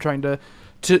against them trying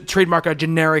to trademark a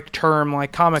generic term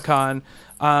like Comic-Con,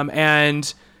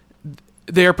 and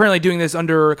they're apparently doing this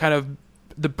under kind of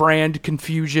the brand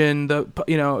confusion,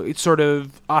 it's sort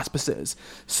of auspices.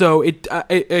 So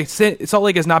Salt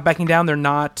Lake is not backing down. They're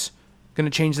not going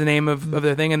to change the name of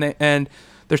their thing, and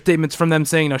there's statements from them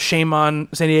saying, shame on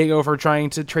San Diego for trying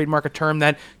to trademark a term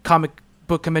that comic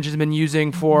book conventions have been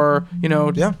using for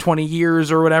 20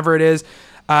 years or whatever it is.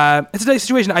 It's a nice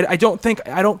situation. I don't think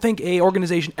a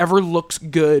organization ever looks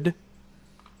good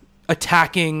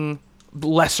attacking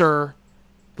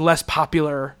less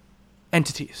popular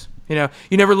entities. You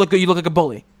never look good. You look like a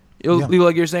bully. You look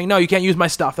like you're saying, no, you can't use my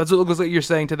stuff. That's what it looks like you're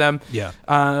saying to them. Yeah.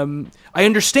 I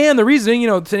understand the reasoning.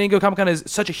 San Diego Comic-Con is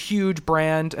such a huge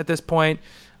brand at this point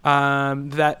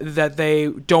that they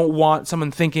don't want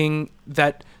someone thinking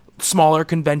that smaller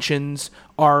conventions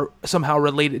are somehow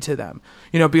related to them.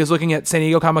 Because looking at San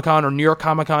Diego Comic-Con or New York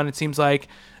Comic-Con, it seems like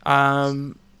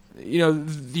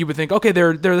you would think, okay,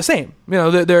 they're the same.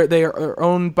 They are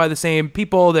owned by the same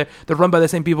people. They're run by the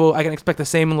same people. I can expect the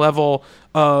same level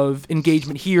of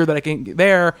engagement here that I can get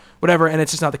there, whatever. And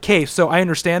it's just not the case. So I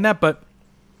understand that, but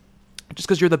just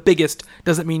because you're the biggest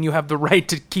doesn't mean you have the right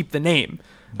to keep the name.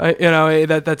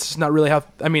 That's just not really how.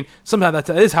 I mean, sometimes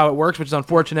that is how it works, which is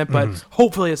unfortunate. But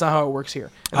hopefully, it's not how it works here.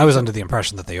 I was under the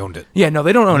impression that they owned it. Yeah, no,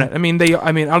 they don't own it. I mean, I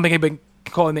don't think anybody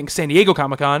can call anything San Diego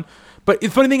Comic-Con. But the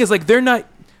funny thing is, like, they're not.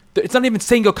 It's not even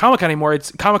San Diego Comic-Con anymore.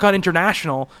 It's Comic-Con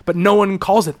International, but no one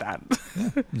calls it that.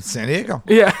 It's San Diego.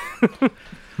 Yeah.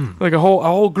 Like a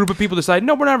whole group of people decide,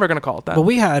 no, we're never going to call it that. But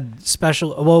we had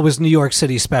special. Well, it was New York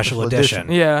City Special Edition.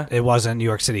 Yeah. It wasn't New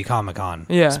York City Comic-Con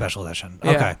Special Edition.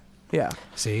 Yeah. Okay. Yeah.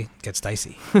 See, gets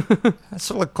dicey. That's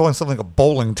sort of like calling something a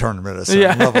bowling tournament at a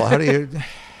certain level. How do you?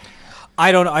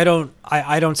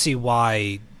 I don't see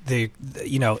why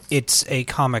it's a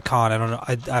Comic-Con.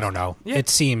 I don't know. Yeah. It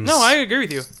seems. No, I agree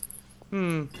with you.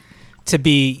 To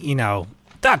be,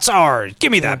 that's ours.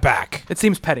 Give me that back. It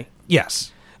seems petty.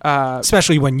 Yes.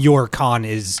 Especially when your con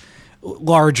is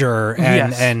larger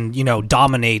and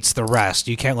dominates the rest.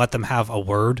 You can't let them have a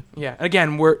word. Yeah.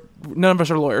 Again, none of us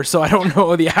are lawyers, so I don't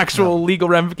know the actual legal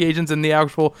ramifications and the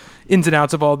actual ins and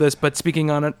outs of all this. But speaking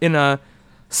in a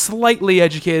slightly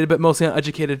educated but mostly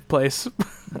uneducated place,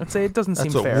 I'd say it doesn't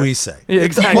seem fair. That's what we say. Yeah,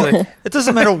 exactly. It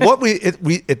doesn't matter what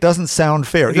it doesn't sound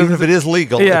fair. Even if it is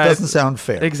legal, it doesn't sound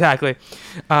fair. Exactly.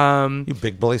 You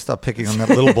big bully, stop picking on that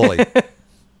little bully.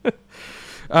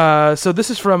 So this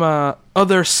is from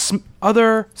other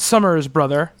Summers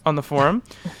brother on the forum.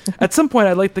 At some point,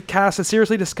 I'd like the cast to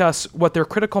seriously discuss what their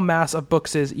critical mass of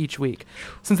books is each week.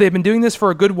 Since they've been doing this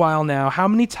for a good while now, how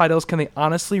many titles can they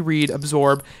honestly read,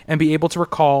 absorb, and be able to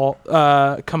recall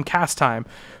come cast time?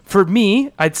 For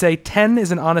me, I'd say 10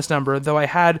 is an honest number, though I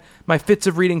had my fits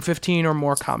of reading 15 or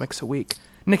more comics a week.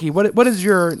 Nikki, what is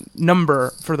your number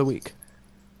for the week?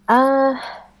 For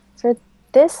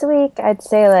this week, I'd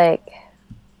say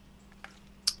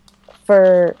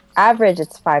for average,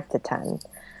 it's 5 to 10.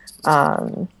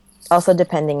 Also,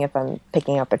 depending if I'm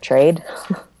picking up a trade.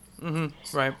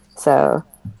 Right. So,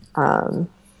 but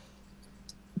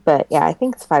yeah, I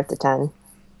think it's 5 to 10.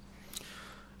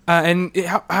 And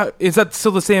how is that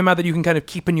still the same amount that you can kind of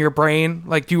keep in your brain?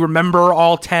 Like, do you remember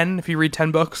all 10 if you read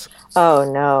 10 books? Oh,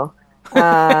 no.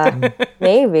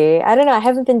 Maybe. I don't know. I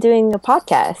haven't been doing a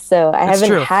podcast, so I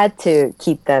haven't had to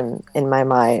keep them in my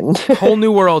mind. Whole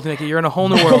new world, Nikki. You're in a whole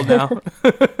new world now.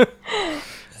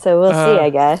 So we'll see, I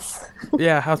guess.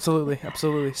 Yeah, absolutely.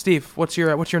 Absolutely. Steve, what's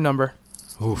your number?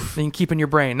 Oof. That you can keep in your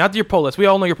brain. Not your pull list. We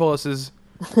all know your pull list is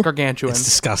gargantuan. It's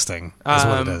disgusting. That's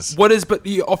what it is. But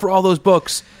for all those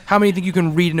books, how many do you think you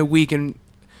can read in a week and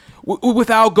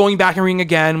without going back and reading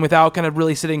again, without kind of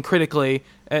really sitting critically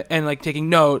and like taking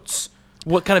notes?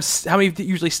 How many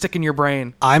usually stick in your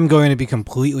brain? I'm going to be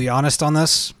completely honest on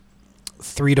this.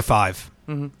 3 to 5.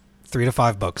 3 to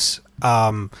 5 books.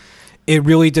 It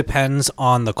really depends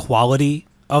on the quality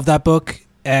of that book,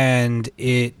 and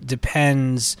it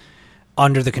depends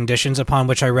under the conditions upon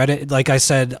which I read it. Like I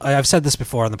said, I've said this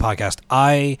before on the podcast,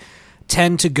 I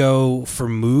tend to go for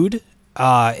mood.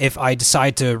 If I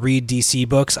decide to read DC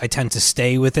books, I tend to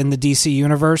stay within the DC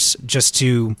universe just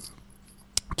to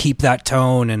keep that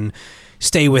tone and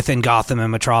stay within Gotham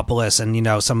and Metropolis and, you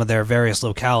know, some of their various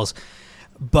locales.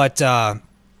 But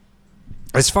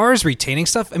as far as retaining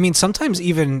stuff, I mean, sometimes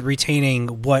even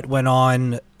retaining what went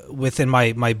on within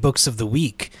my books of the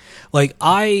week. Like,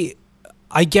 I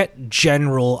get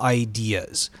general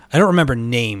ideas. I don't remember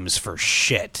names for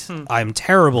shit. I'm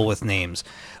terrible with names.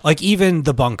 Like, even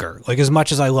The Bunker. Like, as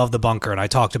much as I love The Bunker, and I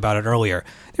talked about it earlier,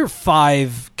 there are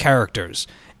 5 characters.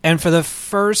 And for the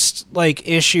first, like,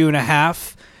 issue and a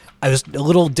half, it was a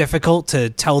little difficult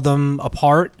to tell them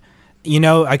apart. You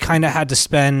know, I kind of had to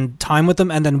spend time with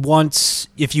them. And then once,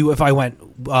 if I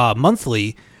went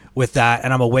monthly with that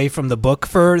and I'm away from the book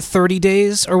for 30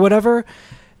 days or whatever,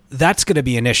 that's going to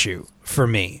be an issue for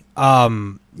me.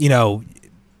 You know,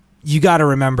 you got to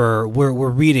remember we're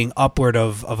reading upward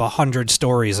of 100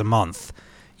 stories a month,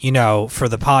 you know, for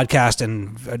the podcast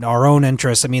and our own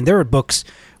interests. I mean, there are books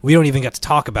we don't even get to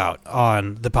talk about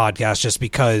on the podcast just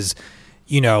because,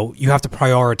 you know, you have to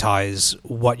prioritize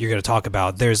what you're going to talk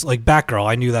about. There's like Batgirl.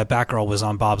 I knew that Batgirl was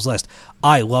on Bob's list.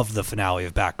 I loved the finale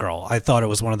of Batgirl. I thought it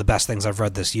was one of the best things I've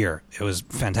read this year. It was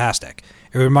fantastic.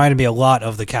 It reminded me a lot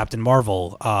of the Captain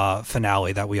Marvel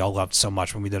finale that we all loved so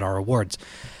much when we did our awards.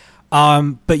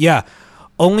 But yeah,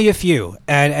 only a few.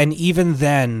 And even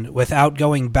then, without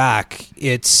going back,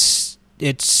 it's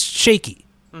shaky.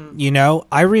 You know,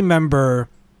 I remember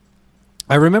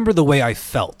the way I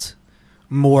felt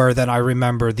more than I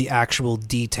remember the actual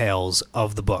details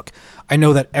of the book. I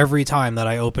know that every time that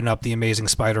I open up The Amazing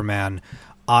Spider-Man,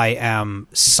 I am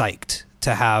psyched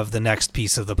to have the next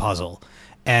piece of the puzzle.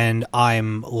 And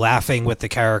I'm laughing with the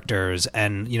characters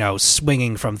and, you know,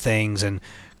 swinging from things and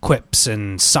quips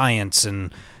and science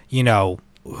and, you know,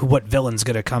 what villain's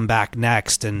going to come back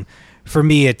next. And for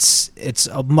me, it's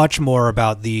much more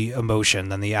about the emotion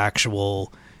than the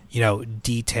actual, you know,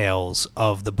 details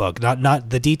of the book.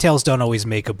 Not the details don't always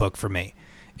make a book for me.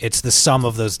 It's the sum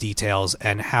of those details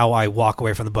and how I walk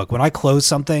away from the book. When I close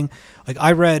something, like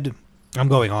I'm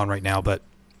going on right now, but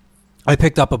I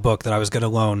picked up a book that I was going to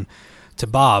loan to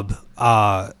Bob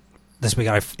this week.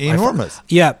 Enormous.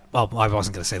 Yeah. Well, I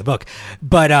wasn't going to say the book,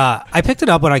 but I picked it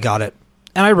up when I got it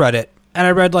and I read it, and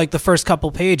I read like the first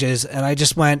couple pages and I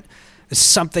just went, there's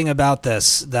something about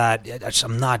this that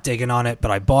I'm not digging on it,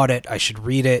 but I bought it. I should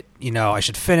read it. You know, I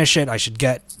should finish it. I should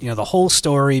get, you know, the whole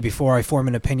story before I form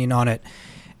an opinion on it.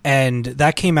 And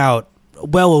that came out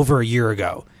well over a year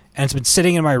ago. And it's been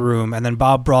sitting in my room. And then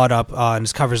Bob brought up on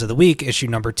his covers of the week, issue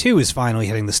number 2 is finally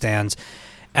hitting the stands.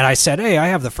 And I said, hey, I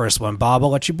have the first one, Bob. I'll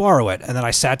let you borrow it. And then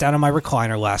I sat down in my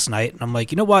recliner last night and I'm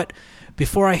like, you know what?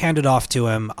 Before I hand it off to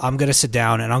him, I'm going to sit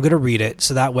down and I'm going to read it.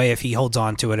 So that way, if he holds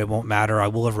on to it, it won't matter. I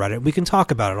will have read it. We can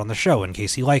talk about it on the show in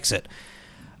case he likes it.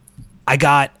 I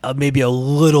got maybe a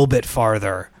little bit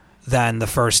farther than the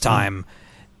first time.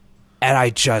 And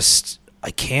I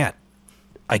can't.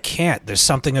 There's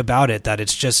something about it that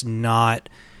it's just not,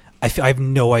 I have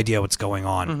no idea what's going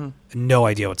on. No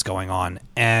idea what's going on.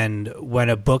 And when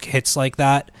a book hits like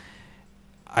that,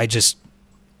 I got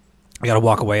to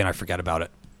walk away and I forget about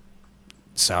it.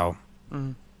 So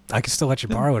I can still let you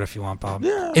borrow it if you want, Bob.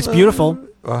 Yeah, it's beautiful.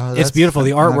 It's beautiful.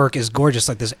 The artwork is gorgeous,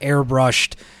 like this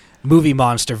airbrushed movie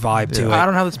monster vibe to it. I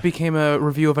don't know how this became a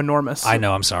review of Enormous. I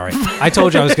know. I'm sorry. I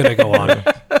told you I was going to go on.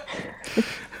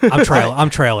 I'm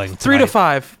trailing. 3 to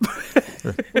 5.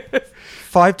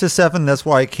 5 to 7. That's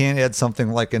why I can't add something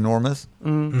like Enormous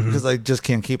because I just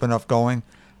can't keep enough going.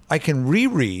 I can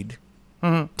reread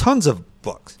tons of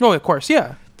books. Oh, of course,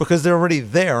 yeah. Because they're already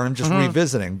there and I'm just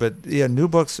revisiting. But yeah, new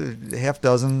books, half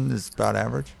dozen is about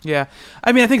average. Yeah.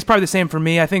 I mean, I think it's probably the same for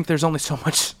me. I think there's only so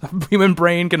much a human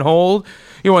brain can hold,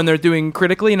 you know, when they're doing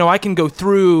critically. You know, I can go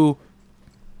through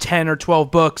 10 or 12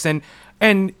 books and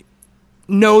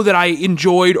know that I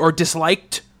enjoyed or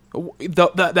disliked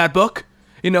that book,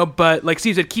 you know, but like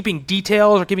Steve said, keeping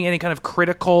details or keeping any kind of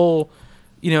critical,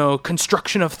 you know,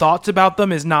 construction of thoughts about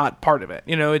them is not part of it.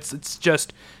 You know, it's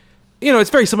just... You know,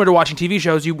 it's very similar to watching TV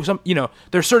shows.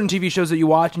 There's certain TV shows that you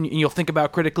watch and you'll think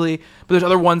about critically, but there's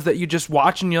other ones that you just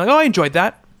watch and you're like, oh, I enjoyed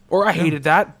that, or I hated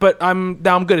that, but I'm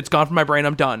good. It's gone from my brain.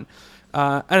 I'm done.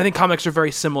 And I think comics are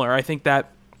very similar. I think that,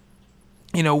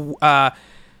 you know,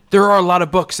 there are a lot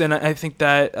of books, and I think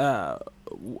that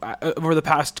over the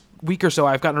past week or so,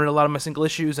 I've gotten rid of a lot of my single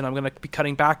issues, and I'm going to be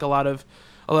cutting back a lot of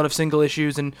a lot of single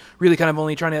issues, and really kind of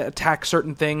only trying to attack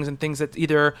certain things and things that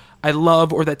either I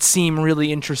love or that seem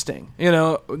really interesting,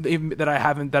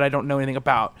 that I don't know anything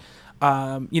about.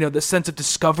 The sense of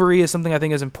discovery is something I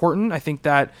think is important. I think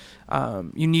that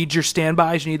you need your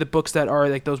standbys. You need the books that are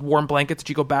like those warm blankets that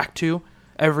you go back to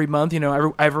every month.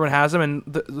 Everyone has them,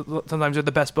 and sometimes they're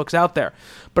the best books out there.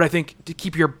 But I think to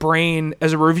keep your brain,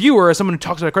 as a reviewer, as someone who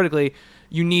talks about it critically,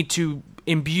 you need to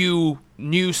imbue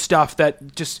new stuff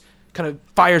that just kind of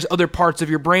fires other parts of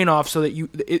your brain off, so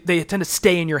that they tend to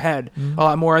stay in your head a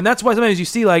lot more. And that's why sometimes you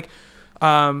see like,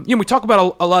 we talk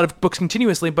about a lot of books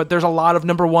continuously, but there's a lot of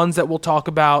number ones that we'll talk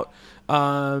about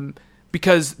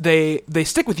because they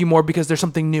stick with you more because there's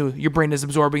something new. Your brain is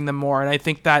absorbing them more, and I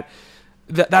think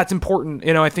that's important.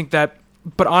 I think that,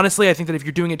 but honestly, I think that if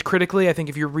you're doing it critically, I think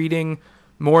if you're reading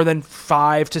more than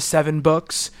 5 to 7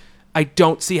 books, I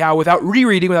don't see how, without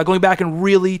rereading, without going back and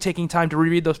really taking time to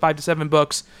reread those 5 to 7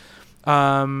 books,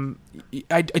 I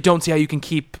don't see how you can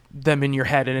keep them in your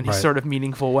head in any sort of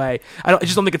meaningful way. I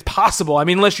just don't think it's possible. I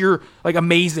mean, unless you're like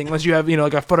amazing, unless you have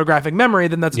like a photographic memory,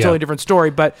 then that's a totally different story.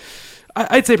 But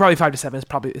I'd say probably 5 to 7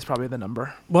 is probably the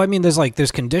number. Well, I mean,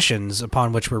 there's conditions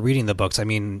upon which we're reading the books. I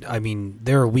mean,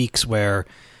 there are weeks where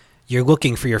you're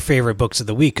looking for your favorite books of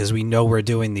the week because we know we're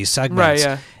doing these segments,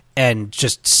 and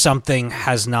just something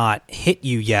has not hit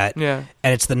you yet, and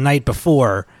it's the night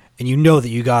before. And you know that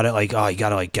you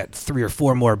gotta get 3 or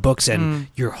 4 more books in.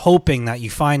 You're hoping that you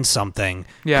find something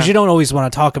because you don't always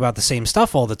want to talk about the same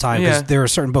stuff all the time. Because there are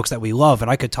certain books that we love,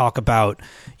 and I could talk about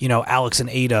Alex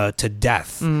and Ada to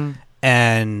death.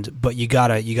 But you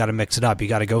gotta mix it up. You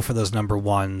gotta go for those number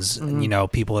ones.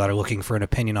 And, people that are looking for an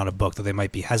opinion on a book that they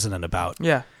might be hesitant about.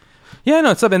 Yeah,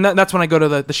 no, it's something that's when I go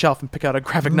to the shelf and pick out a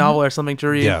graphic novel or something to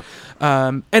read. Yeah,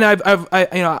 and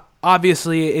I've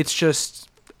obviously it's just.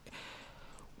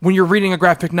 When you're reading a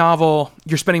graphic novel,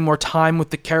 you're spending more time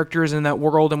with the characters in that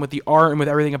world and with the art and with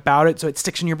everything about it, so it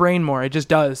sticks in your brain more. It just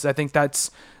does. I think that's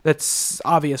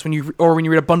obvious. When you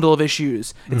read a bundle of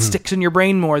issues, it sticks in your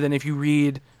brain more than if you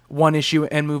read one issue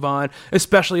and move on.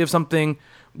 Especially if something,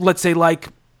 let's say like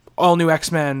All New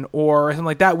X-Men or something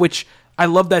like that, which I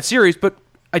love that series, but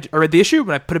I read the issue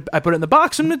and I put it in the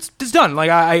box and it's done. Like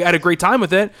I had a great time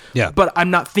with it, but I'm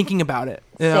not thinking about it.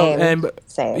 Same.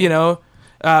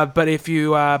 But if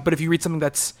you read something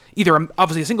that's either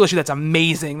obviously a single issue that's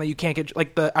amazing that you can't get,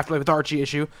 like the Afterlife with Archie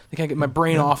issue, I can't get my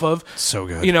brain off of, so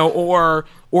good, or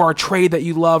a trade that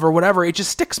you love or whatever, it just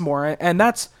sticks more, and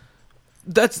that's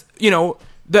the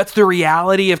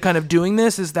reality of kind of doing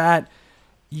this, is that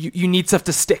you need stuff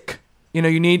to stick,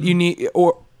 you need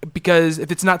or because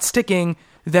if it's not sticking,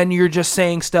 then you're just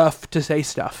saying stuff to say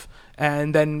stuff.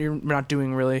 And then you're not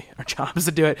doing really our jobs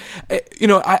to do it.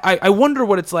 I wonder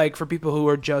what it's like for people who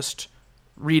are just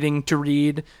reading to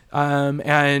read.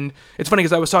 And it's funny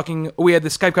because we had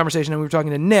this Skype conversation and we were talking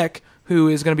to Nick, who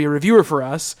is going to be a reviewer for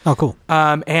us. Oh, cool.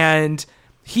 And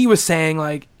he was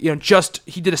saying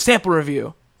he did a sample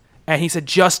review, and he said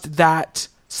just that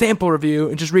sample review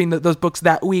and just reading those books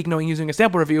that week, knowing he was doing a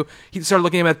sample review, he started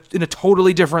looking at them in a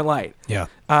totally different light. Yeah.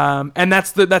 And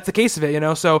that's the case of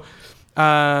it, so.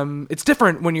 It's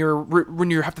different when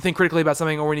you have to think critically about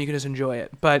something or when you can just enjoy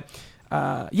it. But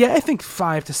I think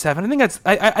 5 to 7. I think that's.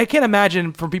 I can't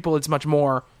imagine for people it's much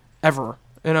more ever.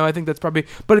 I think that's probably.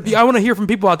 But I want to hear from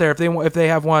people out there if they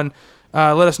have one.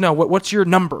 Let us know. What's your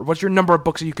number? What's your number of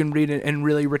books that you can read and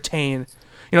really retain?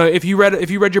 If you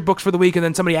read your books for the week and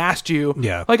then somebody asked you,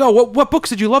 what books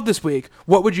did you love this week?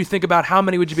 What would you think about? How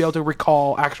many would you be able to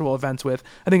recall actual events with?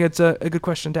 I think it's a good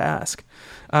question to ask.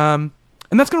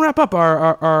 And that's going to wrap up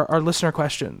our listener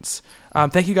questions.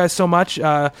 Thank you guys so much.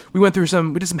 We did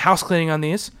some house cleaning on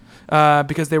these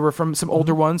because they were from some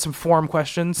older ones, some forum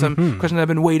questions, some questions that have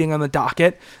been waiting on the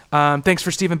docket. Thanks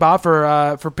for Steve and Bob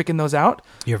for picking those out.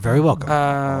 You're very welcome.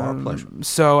 Our pleasure.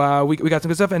 So we got some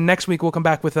good stuff, and next week we'll come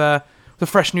back with a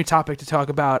fresh new topic to talk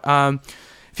about.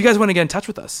 If you guys want to get in touch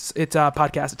with us, it's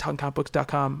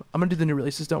podcast@talkingcomicbooks.com. I'm going to do the new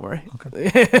releases, don't worry.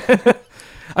 Okay.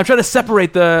 I'm trying to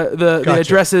separate the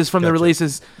addresses from the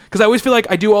releases, because I always feel like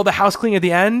I do all the house cleaning at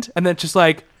the end, and then it's just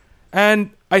like,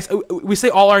 we say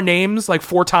all our names like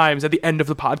 4 times at the end of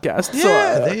the podcast.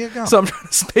 Yeah, there you go. So I'm trying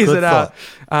to space it out.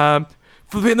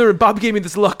 Bob gave me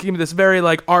this very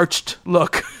like arched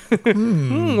look. What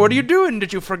are you doing?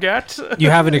 Did you forget? You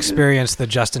haven't experienced the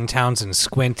Justin Townsend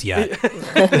squint yet.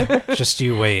 Just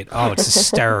you wait. Oh, it's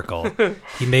hysterical.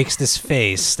 He makes this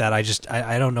face that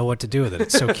I don't know what to do with it.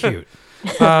 It's so cute.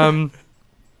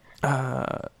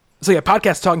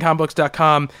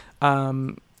 Podcast@talkingcomicbooks.com,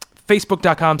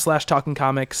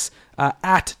 Facebook.com/talkingcomics,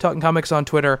 at Talking Comics on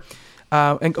Twitter.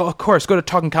 And of course, go to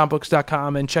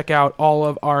talkingcomicbooks.com and check out all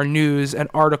of our news and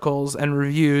articles and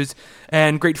reviews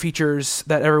and great features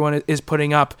that everyone is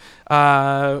putting up.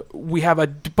 We have a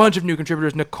bunch of new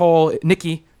contributors.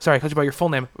 Nikki, sorry, I told you about your full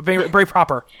name. Very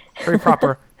proper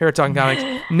here at Talking Comics.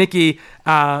 Nikki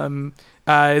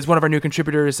is one of our new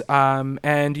contributors,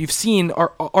 and you've seen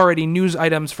already news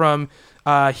items from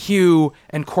Hugh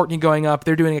and Courtney going up.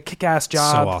 They're doing a kick-ass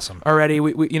job. So awesome already.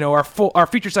 We our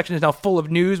feature section is now full of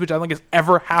news, which I don't think has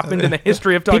ever happened in the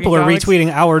history of Talking People are Comics.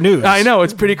 retweeting our news. I know,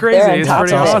 it's pretty crazy. They're It's on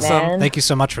pretty top of it, awesome. man. Thank you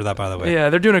so much for that, by the way.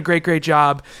 Yeah, they're doing a great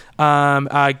job.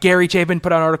 Gary Chapin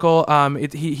put out an article.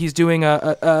 He's doing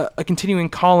a continuing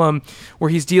column where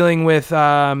he's dealing with,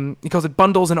 he calls it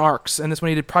bundles and arcs. And this one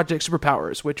he did Project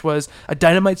Superpowers, which was a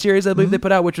Dynamite series, I believe they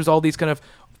put out, which was all these kind of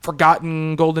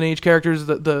forgotten Golden Age characters,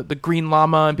 the Green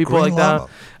Llama and people like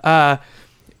that.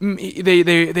 They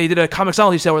did a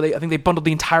comiXology sale where I think they bundled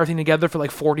the entire thing together for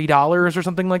like $40 or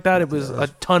something like that. It was a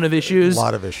ton of issues. A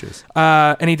lot of issues.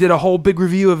 And he did a whole big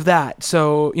review of that.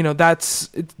 So, that's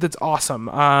awesome.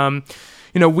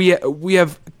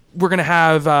 We're going to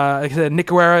have, like I said, Nick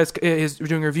Guerra is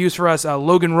doing reviews for us.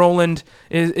 Logan Rowland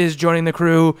is joining the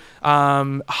crew.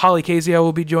 Holly Casio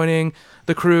will be joining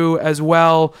the crew as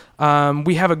well.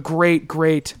 We have a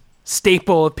great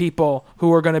staple of people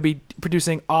who are going to be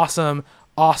producing awesome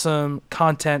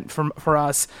content for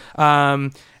us.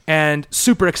 And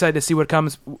super excited to see what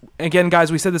comes. Again,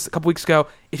 guys, we said this a couple weeks ago.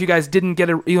 If you guys didn't get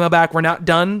an email back, we're not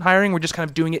done hiring. We're just kind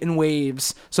of doing it in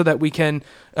waves so that we can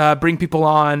bring people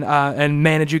on and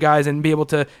manage you guys and be able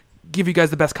to give you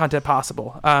guys the best content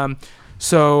possible.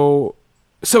 So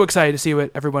excited to see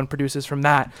what everyone produces from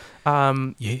that.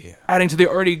 Adding to the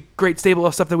already great stable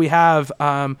of stuff that we have,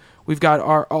 we've got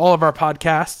all of our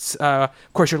podcasts. Of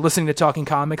course, you're listening to Talking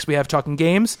Comics. We have Talking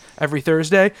Games every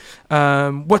Thursday. Do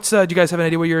you guys have an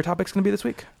idea what your topic's going to be this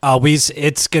week?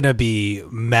 It's going to be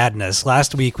madness.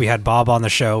 Last week we had Bob on the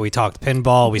show. We talked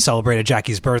pinball. We celebrated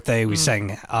Jackie's birthday. We sang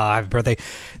Happy Birthday.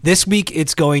 This week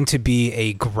it's going to be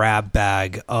a grab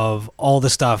bag of all the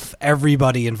stuff.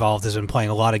 Everybody involved has been playing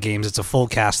a lot of games. It's a full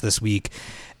cast this week.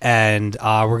 And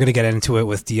we're going to get into it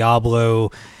with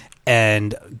Diablo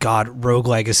and Rogue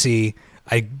Legacy.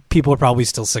 People are probably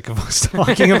still sick of us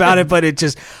talking about it, but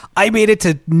I made it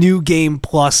to New Game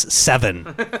Plus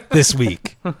 7 this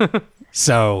week.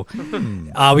 So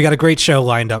we got a great show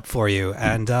lined up for you,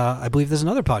 and I believe there's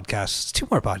another podcast,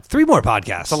 3 more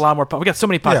podcasts. It's a lot more. We got so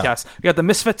many podcasts. We got the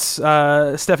Misfits,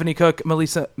 Stephanie Cook,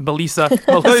 Melissa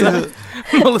Megan,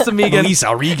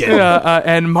 Melissa Regan,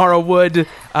 and Mara Wood.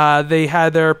 They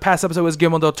had their past episode was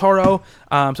Guillermo del Toro,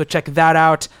 so check that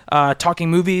out. Talking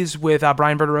Movies with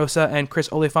Brian Berderosa and Chris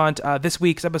Oliphant. This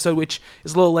week's episode, which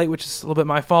is a little late, which is a little bit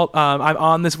my fault. I'm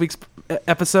on this week's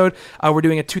episode. We're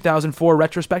doing a 2004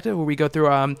 retrospective where we go through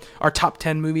our top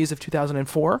 10 movies of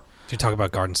 2004. Did you talk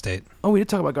about Garden State? Oh, we did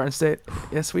talk about Garden State.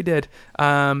 Yes, we did.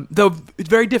 Though it's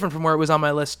very different from where it was on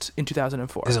my list in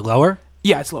 2004. Is it lower?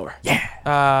 Yeah, it's lower. Yeah.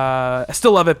 I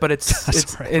still love it, but it's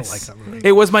Sorry, I don't like that movie.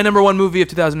 It was my number one movie of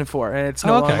 2004, and it's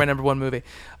no longer my number one movie.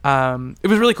 It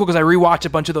was really cool because I rewatched a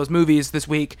bunch of those movies this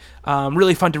week.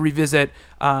 Really fun to revisit.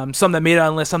 Some that made it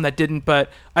on the list, some that didn't. But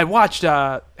I watched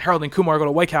Harold and Kumar Go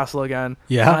to White Castle again.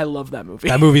 Yeah. And I love that movie.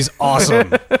 That movie's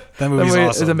awesome. That movie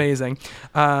is amazing.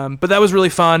 But that was really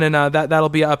fun, and that'll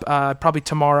be up probably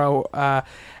tomorrow.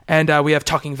 And we have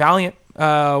Talking Valiant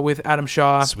with Adam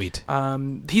Shaw. Sweet.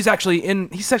 He's actually gonna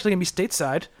be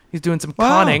stateside. He's doing some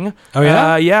conning. Oh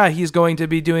yeah. Yeah, he's going to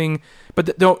be doing.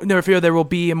 But don't never fear, there will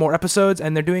be more episodes,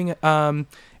 and they're doing a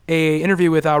interview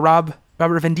with Robert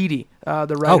Venditti,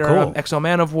 the writer of X-O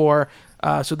Man of War.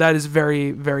 So that is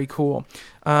very, very cool.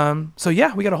 So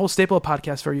yeah, we got a whole staple of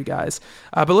podcasts for you guys.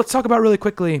 But let's talk about really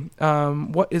quickly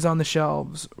what is on the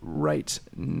shelves right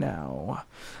now.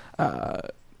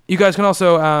 You guys can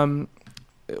also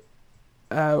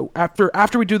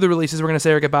after we do the releases, we're going to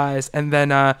say our goodbyes, and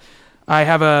then I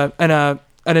have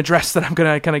an address that I'm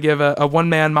going to kind of give a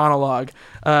one-man monologue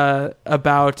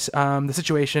about the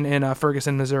situation in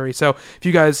Ferguson, Missouri. So if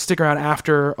you guys stick around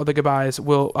after the goodbyes,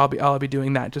 I'll be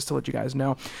doing that just to let you guys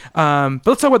know. But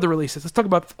let's talk about the releases. Let's talk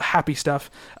about happy stuff.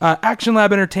 Action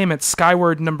Lab Entertainment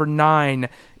Skyward number 9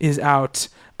 is out.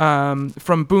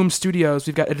 From Boom Studios,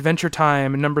 we've got Adventure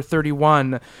Time number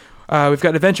 31. We've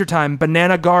got Adventure Time,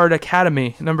 Banana Guard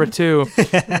Academy, number 2.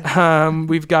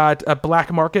 We've got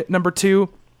Black Market, number 2.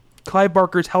 Clive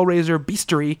Barker's Hellraiser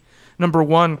Beastery, number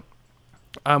 1.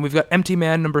 We've got Empty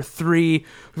Man, number 3.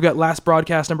 We've got Last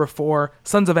Broadcast, number 4.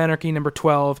 Sons of Anarchy, number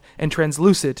 12. And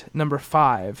Translucid, number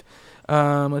 5.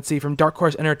 Let's see, from Dark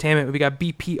Horse Entertainment, we got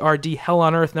BPRD Hell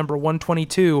on Earth number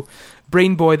 122,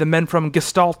 Brain Boy, The Men from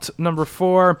Gestalt number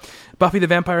 4, Buffy the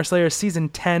Vampire Slayer season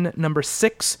 10 number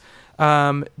 6,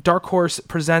 Dark Horse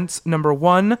Presents number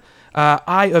 1,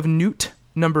 Eye of Newt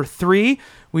number 3.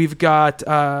 We've got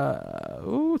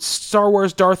Star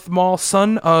Wars Darth Maul,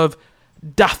 Son of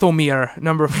Dathomir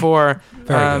number 4.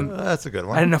 Very good. That's a good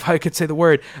one. I don't know if I could say the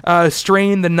word.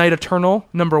 Strain, The Night Eternal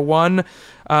number 1.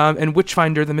 And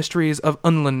Witchfinder, The Mysteries of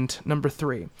Unland number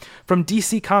 3. From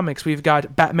DC Comics, we've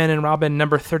got Batman and Robin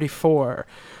number 34.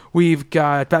 We've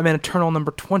got Batman Eternal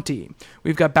number 20.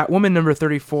 We've got Batwoman number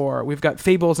 34. We've got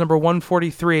Fables number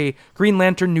 143. Green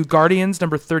Lantern New Guardians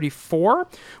number 34.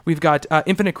 We've got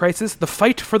Infinite Crisis, The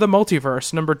Fight for the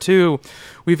Multiverse number 2.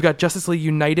 We've got Justice League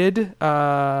United.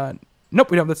 Nope,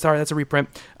 we don't. Sorry, that's a reprint.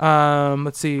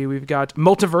 Let's see. We've got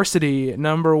Multiversity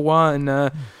number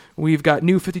 1. We've got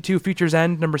New 52 Futures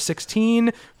End number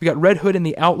 16. We got Red Hood and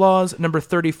the Outlaws number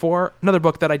 34. Another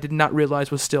book that I did not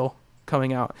realize was still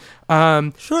coming out.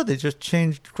 Sure, they just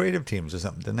changed creative teams or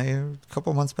something, didn't they? A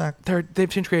couple months back. They've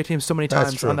changed creative teams so many That's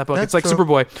times true. on that book. That's it's like true.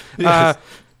 Superboy. Yes.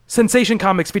 Sensation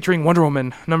Comics featuring Wonder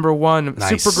Woman number 1,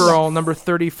 Nice. Supergirl number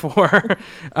 34,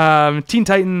 Teen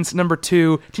Titans number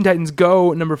 2, Teen Titans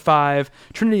Go number 5,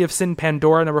 Trinity of Sin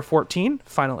Pandora number 14,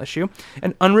 final issue,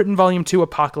 and Unwritten Volume 2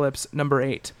 Apocalypse number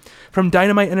 8. From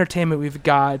Dynamite Entertainment, we've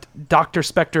got Dr.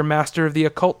 Spectre, Master of the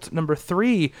Occult number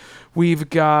 3. We've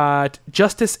got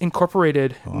Justice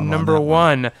Incorporated number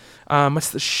 1. What's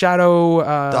the Shadow?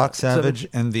 Doc Savage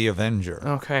and the Avenger.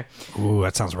 Okay. Ooh,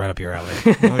 that sounds right up your alley.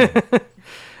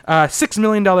 $6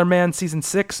 Million Man season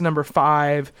 6 number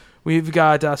 5. We've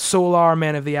got Solar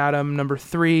Man of the Atom number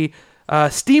 3.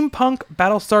 Steampunk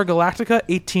Battlestar Galactica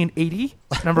 1880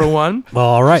 number 1. Well,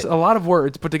 all right. Just a lot of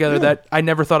words put together that I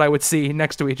never thought I would see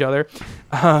next to each other.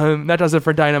 That does it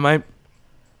for Dynamite.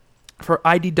 For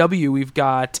IDW, we've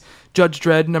got Judge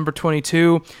Dredd number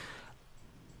 22.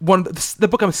 The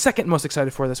book I'm second most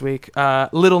excited for this week,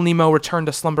 Little Nemo Return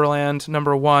to Slumberland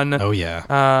number 1. Oh,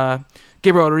 yeah.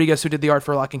 Gabriel Rodriguez, who did the art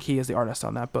for Lock and Key, is the artist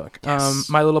on that book. Yes.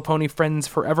 My Little Pony Friends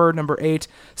Forever, number 8.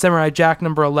 Samurai Jack,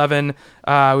 number 11.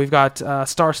 We've got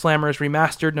Star Slammers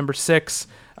Remastered, number 6.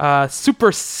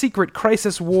 Super Secret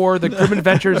Crisis War, The Grim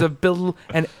Adventures of Bill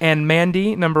and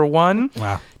Mandy, number 1.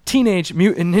 Wow. Teenage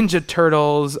Mutant Ninja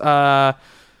Turtles,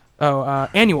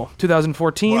 Annual,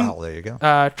 2014. Wow, there you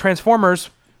go.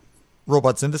 Transformers,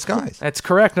 Robots in Disguise. that's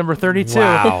correct, number 32.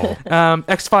 Wow.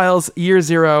 X-Files Year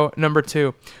Zero, number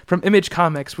 2. From Image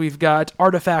Comics, we've got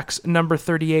Artifacts, number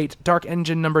 38. Dark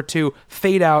Engine, number 2.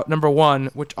 Fade Out, number 1,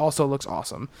 which also looks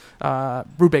awesome.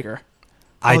 Brubaker.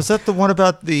 Is that the one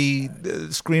about the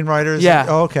screenwriters? Yeah.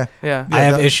 Oh, okay. Yeah. I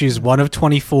have that- issues 1 of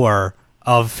 24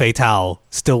 of Fatale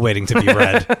still waiting to be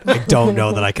read. I don't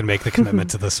know that I can make the commitment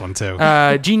to this one, too.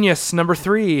 Genius, number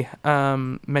 3,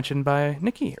 mentioned by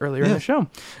Nikki earlier in the show.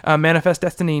 Manifest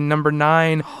Destiny, number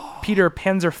 9. Peter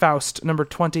Panzerfaust, number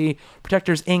 20.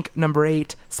 Protectors, Inc., number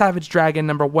 8. Savage Dragon,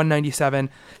 number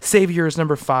 197. Saviors,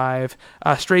 number 5.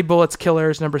 Stray Bullets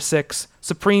Killers, number 6.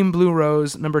 Supreme Blue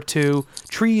Rose, number 2.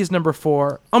 Trees, number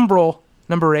 4. Umbral,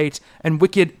 number 8. And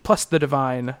Wicked plus the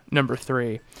Divine, number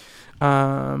 3.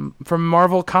 From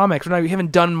Marvel Comics. We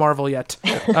haven't done Marvel yet.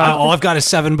 All I've got is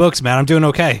 7 books, man. I'm doing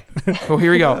okay. Well,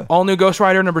 here we go. All new Ghost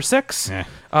Rider, number 6. Yeah.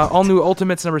 All new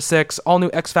Ultimates, number 6. All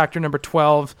new X Factor, number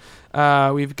 12.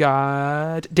 We've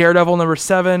got Daredevil, number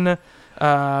 7.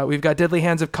 We've got Deadly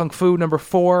Hands of Kung Fu, number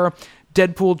 4.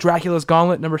 Deadpool, Dracula's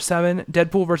Gauntlet, number 7.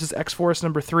 Deadpool versus X-Force,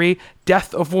 number 3.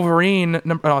 Death of Wolverine,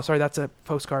 that's a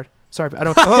postcard. Sorry, I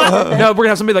don't. No, we're gonna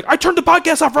have somebody like, I turned the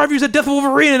podcast off right after you said Death of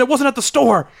Wolverine, and it wasn't at the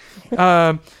store.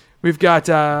 We've got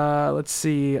let's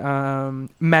see,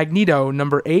 Magneto,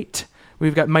 number 8.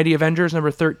 We've got Mighty Avengers, number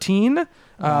 13.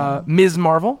 Ms.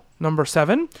 Marvel, number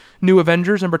 7. New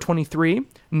Avengers, number 23.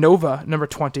 Nova, number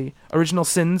 20. Original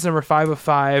Sins, number 5 of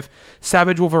 5.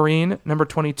 Savage Wolverine, number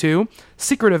 22.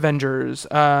 Secret Avengers,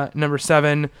 number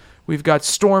 7. We've got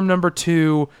Storm, number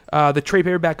 2. The trade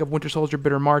paperback of Winter Soldier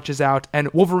Bitter March is out.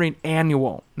 And Wolverine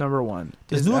Annual, number 1.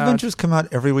 Does is New out. Adventures come out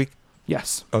every week?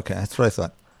 Yes. Okay, that's what I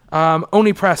thought.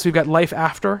 Oni Press, we've got Life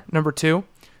After, number 2.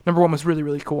 Number 1 was really,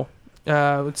 really cool.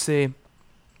 Let's see.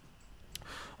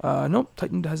 Nope,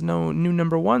 Titan has no new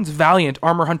number 1s. Valiant,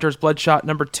 Armor Hunters, Bloodshot,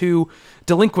 number 2.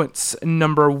 Delinquents,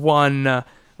 number 1.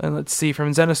 And let's see,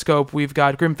 from Zenoscope, we've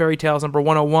got Grim Fairy Tales, number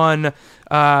 101.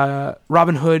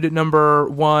 Robin Hood, number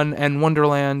 1. And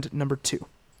Wonderland, number 2.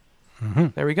 Mm-hmm.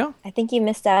 There we go. I think you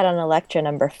missed out on Elektra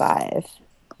number 5.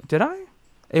 Did I?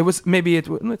 It was,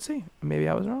 let's see. Maybe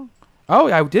I was wrong.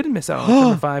 Oh, I did miss out on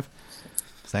number 5.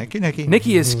 Thank you, Nikki.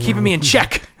 Nikki is keeping me in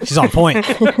check. She's on point.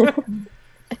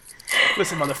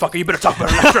 Listen, motherfucker, you better talk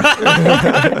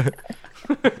about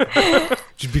it.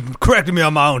 She's been correcting me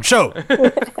on my own show.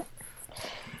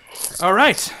 All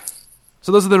right.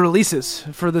 So those are the releases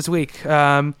for this week.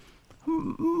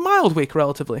 Mild week,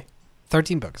 relatively.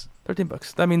 13 books. 13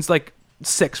 books. That means like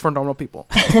 6 for normal people.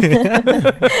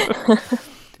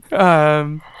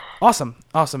 Awesome.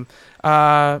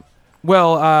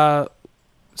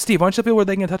 Steve, why don't you tell people where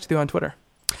they can get in touch with you on Twitter?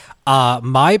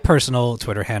 My personal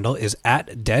Twitter handle is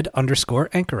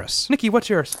 @dead_Anchorus. Nikki, what's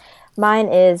yours? Mine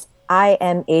is I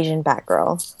am Asian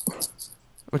Batgirl.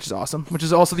 Which is awesome. Which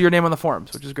is also your name on the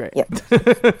forums, which is great. Yep.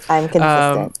 I'm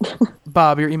consistent.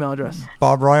 Bob, your email address.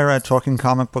 Bob Ryer at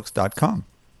talkingcomicbooks.com.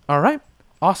 All right.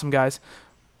 Awesome, guys.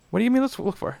 What do you mean? Let's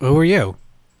look for. Who are you?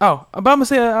 Oh, I'm going to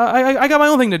say I got my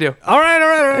own thing to do. All right.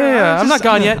 Yeah, I'm not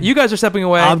gone yet. You guys are stepping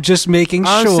away. I'm just making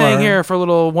sure. I'm staying here for a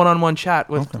little one-on-one chat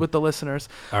with the listeners.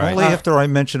 All right. Only after I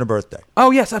mention a birthday.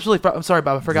 Oh, yes, absolutely. I'm sorry,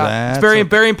 Bob. I forgot. That's It's very, okay.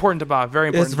 very important to Bob. Very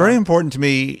important. It's very important to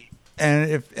me. And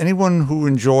if anyone who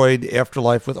enjoyed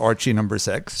Afterlife with Archie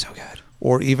 #6, So good.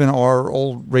 or even our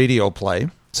old radio play,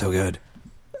 So good.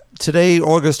 today,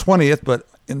 August 20th, but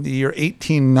in the year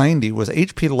 1890 was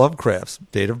H.P. Lovecraft's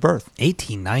date of birth.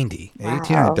 1890.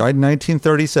 1890. Died in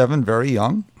 1937, very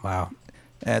young, Wow.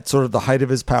 at sort of the height of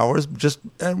his powers.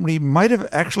 And he might have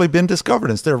actually been discovered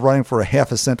instead of writing for a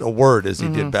half a cent a word as he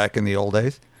did back in the old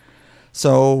days.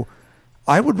 So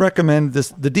I would recommend this.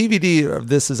 The DVD of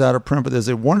this is out of print, but there's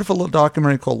a wonderful little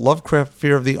documentary called Lovecraft: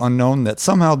 Fear of the Unknown that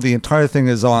somehow the entire thing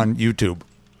is on YouTube,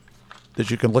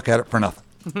 that you can look at it for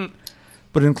nothing.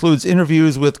 But it includes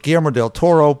interviews with Guillermo del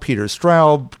Toro, Peter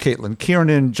Straub, Caitlin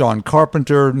Kiernan, John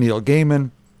Carpenter, Neil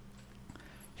Gaiman,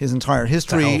 his entire It's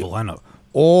a hell history, of a lineup.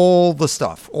 all the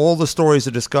stuff, all the stories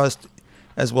are discussed,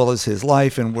 as well as his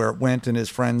life and where it went and his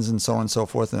friends and so on and so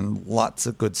forth, and lots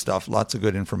of good stuff, lots of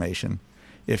good information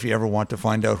if you ever want to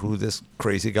find out who this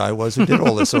crazy guy was who did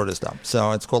all this sort of stuff.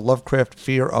 So it's called Lovecraft: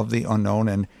 Fear of the Unknown,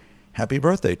 and happy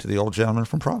birthday to the old gentleman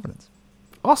from Providence.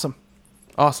 Awesome.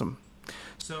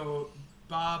 So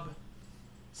Bob,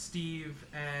 Steve,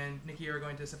 and Nikki are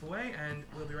going to step away, and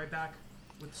we'll be right back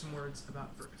with some words about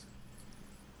Ferguson.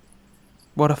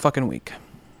 What a fucking week.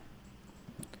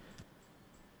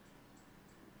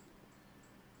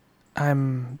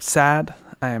 I'm sad.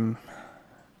 I'm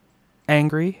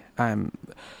angry. I'm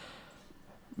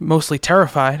mostly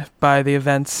terrified by the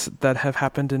events that have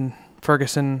happened in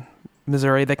Ferguson,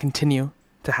 Missouri, that continue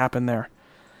to happen there.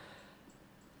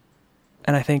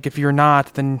 And I think if you're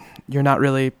not, then you're not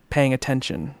really paying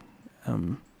attention.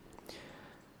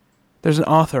 There's an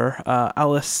author,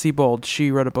 Alice Sebold.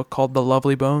 She wrote a book called The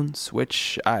Lovely Bones,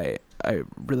 which I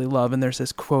really love. And there's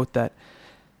this quote that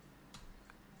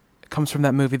comes from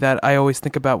that movie that I always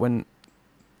think about when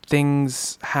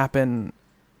things happen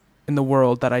in the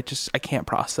world that I can't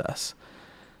process.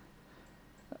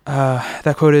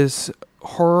 That quote is,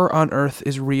 "Horror on earth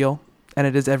is real, and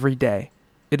it is every day.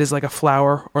 It is like a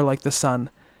flower or like the sun.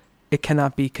 It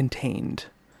cannot be contained."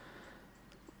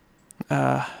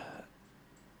 I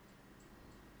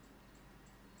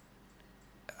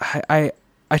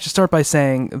should start by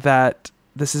saying that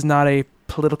this is not a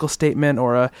political statement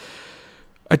or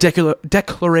a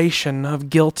declaration of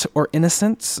guilt or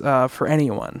innocence for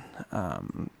anyone.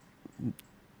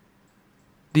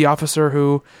 The officer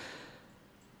who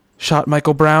shot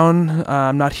Michael Brown,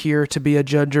 I'm not here to be a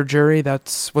judge or jury.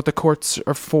 That's what the courts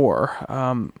are for.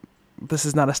 This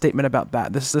is not a statement about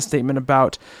that. This is a statement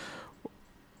about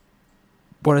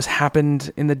what has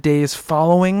happened in the days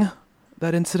following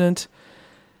that incident.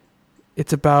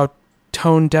 It's about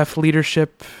tone-deaf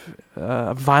leadership,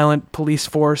 a violent police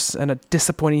force, and a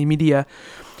disappointing media,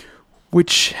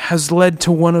 which has led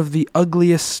to one of the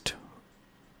ugliest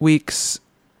weeks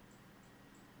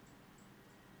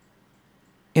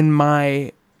in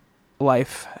my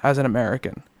life as an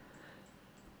American.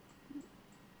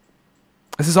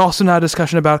 This is also not a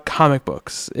discussion about comic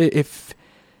books. If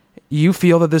you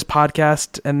feel that this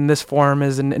podcast and this forum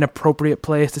is an inappropriate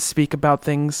place to speak about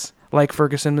things like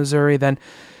Ferguson, Missouri, then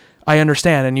I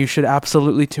understand, and you should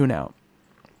absolutely tune out.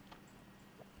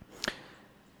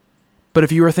 But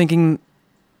if you're sitting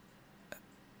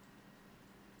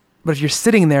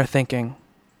there thinking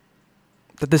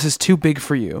that this is too big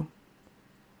for you,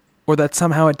 or that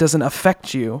somehow it doesn't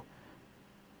affect you,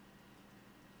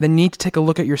 then you need to take a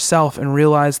look at yourself and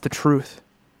realize the truth.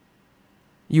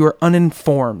 You are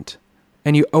uninformed,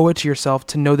 and you owe it to yourself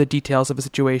to know the details of a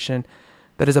situation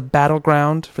that is a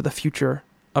battleground for the future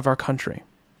of our country.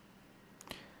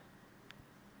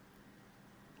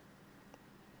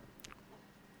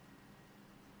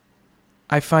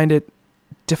 I find it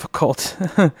difficult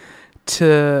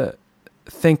to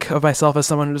think of myself as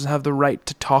someone who doesn't have the right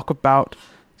to talk about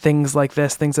things like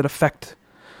this, things that affect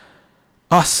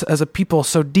us as a people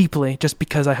so deeply, just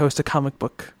because I host a comic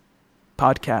book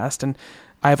podcast and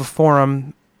I have a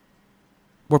forum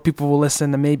where people will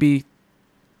listen, and maybe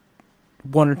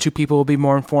one or two people will be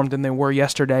more informed than they were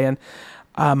yesterday, and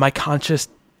my conscience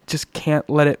just can't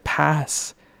let it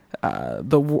pass.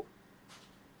 The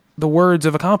words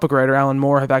of a comic book writer, Alan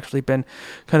Moore, have actually been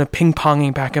kind of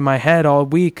ping-ponging back in my head all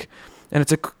week, and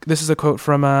this is a quote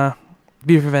from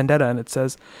V for Vendetta, and it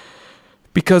says,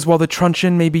 "Because while the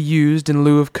truncheon may be used in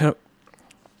lieu of..." I'm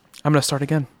going to start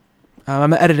again.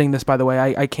 I'm editing this, by the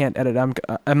way. I can't edit.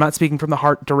 I'm not speaking from the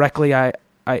heart directly. I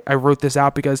wrote this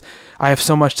out because I have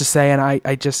so much to say, and I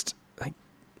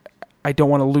don't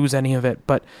want to lose any of it.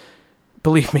 But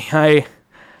believe me, I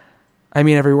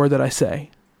mean every word that I say.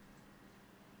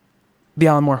 The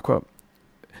Alan Moore quote.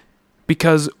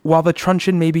 "Because while the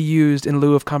truncheon may be used in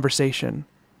lieu of conversation,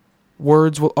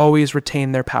 words will always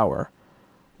retain their power.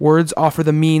 Words offer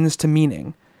the means to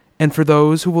meaning, and for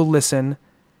those who will listen,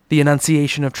 the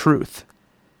enunciation of truth.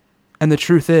 And the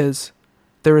truth is,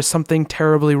 there is something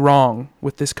terribly wrong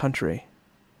with this country.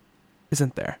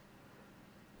 Isn't there?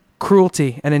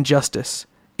 Cruelty and injustice,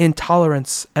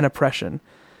 intolerance and oppression.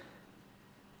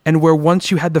 And where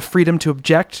once you had the freedom to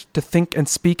object, to think and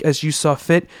speak as you saw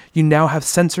fit, you now have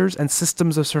censors and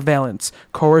systems of surveillance,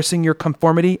 coercing your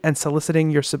conformity and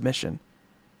soliciting your submission.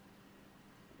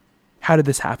 How did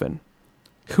this happen?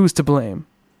 Who's to blame?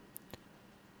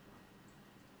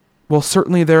 Well,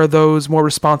 certainly there are those more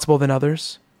responsible than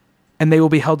others, and they will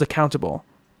be held accountable.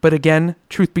 But again,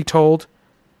 truth be told,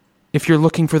 if you're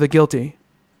looking for the guilty,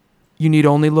 you need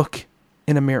only look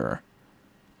in a mirror.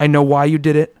 I know why you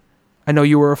did it. I know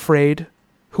you were afraid.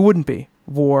 Who wouldn't be?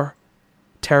 War,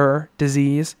 terror,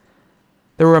 disease.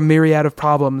 There were a myriad of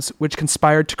problems which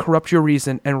conspired to corrupt your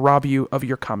reason and rob you of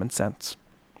your common sense."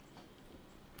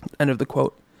 End of the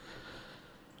quote.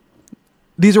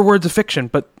 These are words of fiction,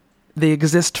 but they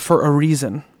exist for a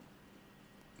reason.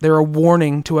 They're a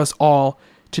warning to us all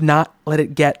to not let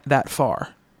it get that far.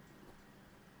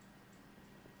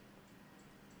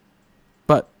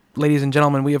 But, ladies and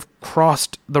gentlemen, we have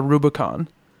crossed the Rubicon.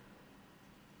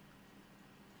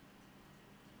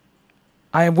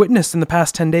 I have witnessed in the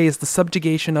past 10 days the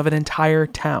subjugation of an entire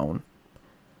town.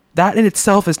 That in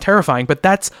itself is terrifying, but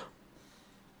that's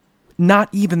not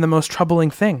even the most troubling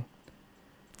thing.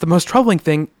 The most troubling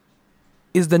thing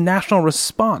is the national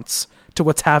response to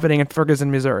what's happening in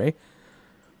Ferguson, Missouri.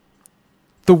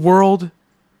 The world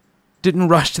didn't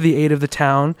rush to the aid of the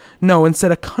town. No,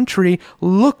 instead a country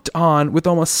looked on with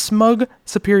almost smug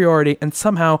superiority and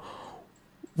somehow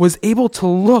was able to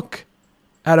look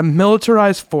at a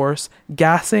militarized force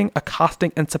gassing,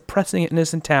 accosting, and suppressing an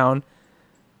innocent town,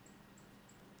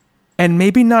 and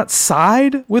maybe not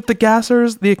side with the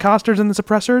gassers, the accosters, and the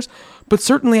suppressors, but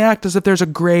certainly act as if there's a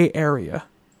gray area.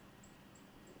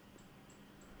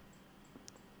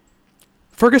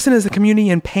 Ferguson is a community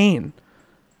in pain.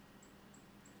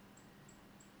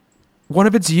 One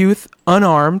of its youth,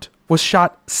 unarmed, was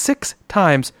shot 6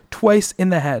 times, twice in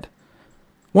the head.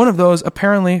 One of those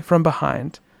apparently from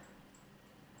behind.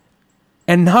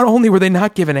 And not only were they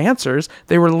not given answers,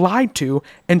 they were lied to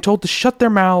and told to shut their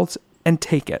mouths and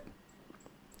take it.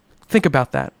 Think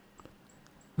about that.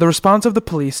 The response of the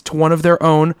police to one of their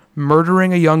own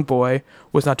murdering a young boy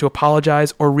was not to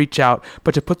apologize or reach out,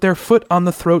 but to put their foot on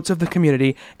the throats of the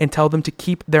community and tell them to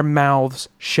keep their mouths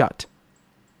shut.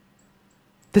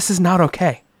 This is not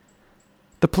okay.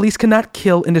 The police cannot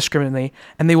kill indiscriminately,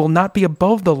 and they will not be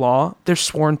above the law they're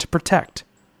sworn to protect.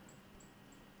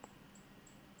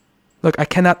 Look, I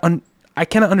cannot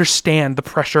understand the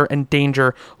pressure and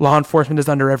danger law enforcement is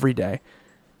under every day.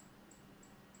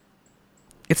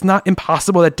 It's not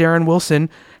impossible that Darren Wilson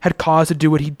had cause to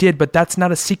do what he did, but that's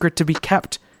not a secret to be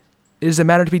kept. It is a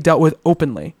matter to be dealt with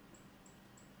openly.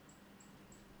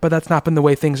 But that's not been the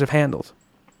way things have handled.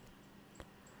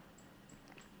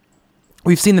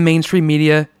 We've seen the mainstream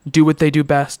media do what they do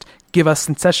best, give us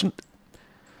sensational...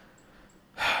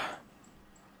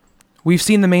 We've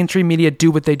seen the mainstream media do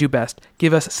what they do best,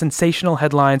 give us sensational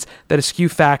headlines that eschew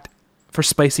fact for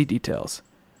spicy details.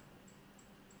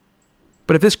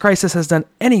 But if this crisis has done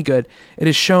any good, it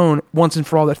has shown once and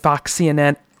for all that Fox,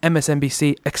 CNN,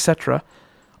 MSNBC, etc.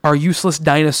 are useless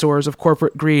dinosaurs of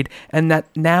corporate greed, and that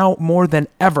now more than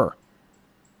ever,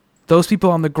 those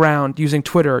people on the ground using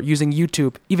Twitter, using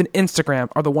YouTube, even Instagram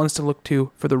are the ones to look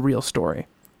to for the real story.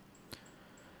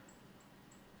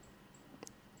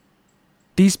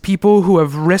 These people who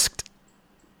have risked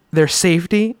their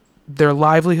safety, their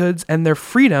livelihoods, and their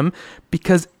freedom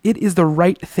because it is the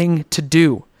right thing to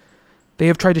do. They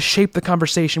have tried to shape the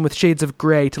conversation with shades of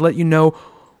gray to let you know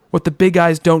what the big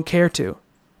guys don't care to.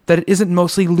 That it isn't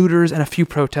mostly looters and a few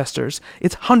protesters.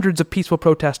 It's hundreds of peaceful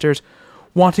protesters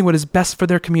wanting what is best for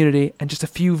their community and just a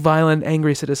few violent,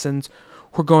 angry citizens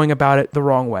who are going about it the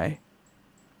wrong way.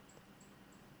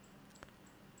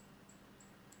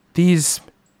 These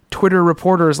Twitter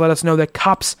reporters let us know that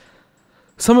cops,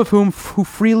 some of whom who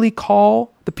freely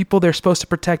call the people they're supposed to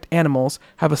protect animals,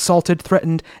 have assaulted,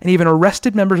 threatened, and even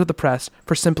arrested members of the press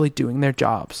for simply doing their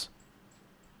jobs.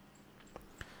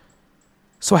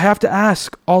 So I have to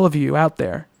ask all of you out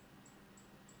there,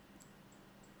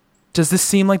 does this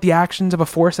seem like the actions of a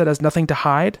force that has nothing to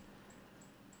hide?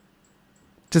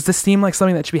 Does this seem like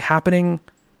something that should be happening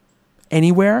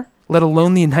anywhere, let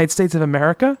alone the United States of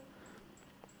America?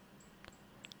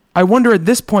 I wonder at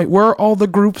this point where all the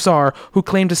groups are who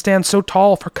claim to stand so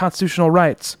tall for constitutional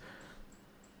rights.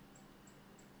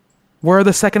 Where are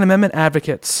the Second Amendment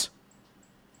advocates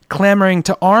clamoring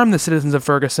to arm the citizens of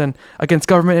Ferguson against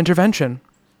government intervention?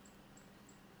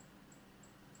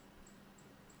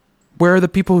 Where are the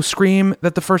people who scream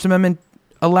that the First Amendment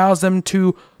allows them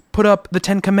to put up the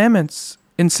Ten Commandments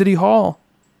in City Hall?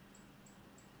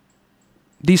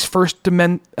 These First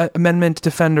Amendment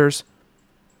defenders,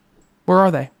 where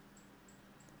are they?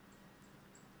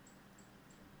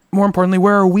 More importantly,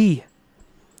 where are we?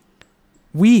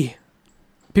 We,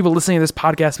 people listening to this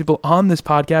podcast, people on this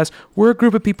podcast, we're a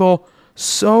group of people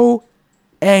so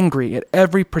angry at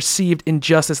every perceived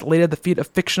injustice laid at the feet of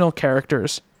fictional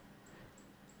characters.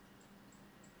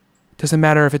 Doesn't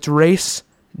matter if it's race,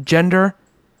 gender,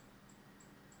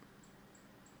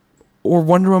 or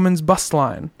Wonder Woman's bust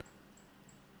line.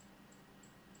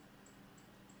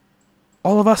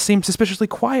 All of us seem suspiciously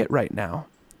quiet right now.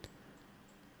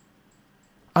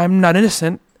 I'm not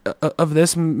innocent of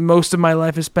this. Most of my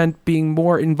life is spent being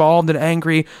more involved and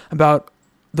angry about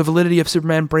the validity of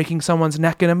Superman breaking someone's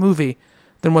neck in a movie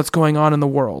than what's going on in the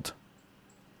world.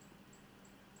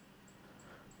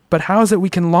 But how is it we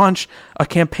can launch a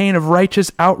campaign of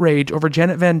righteous outrage over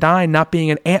Janet Van Dyne not being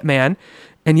an Ant-Man,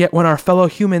 and yet when our fellow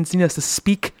humans need us to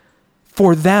speak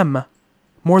for them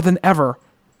more than ever,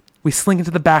 we slink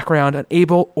into the background,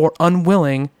 unable or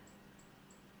unwilling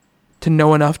to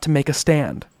know enough to make a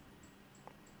stand?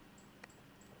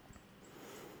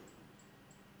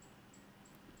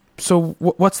 So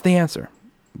what's the answer?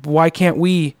 Why can't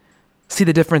we see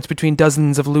the difference between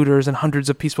dozens of looters and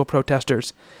hundreds of peaceful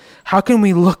protesters? How can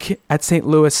we look at St.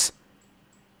 Louis,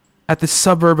 at the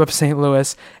suburb of St.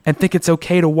 Louis, and think it's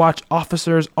okay to watch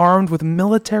officers armed with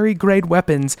military-grade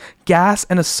weapons gas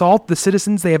and assault the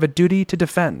citizens they have a duty to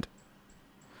defend?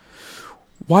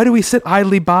 Why do we sit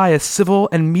idly by as civil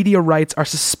and media rights are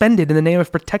suspended in the name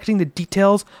of protecting the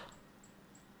details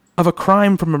of a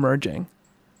crime from emerging?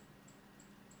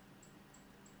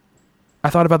 I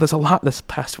thought about this a lot this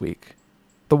past week.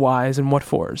 The whys and what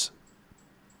fors.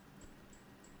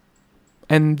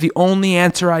 And the only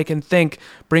answer I can think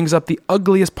brings up the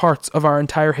ugliest parts of our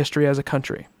entire history as a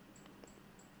country.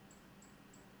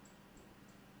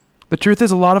 The truth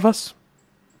is, a lot of us,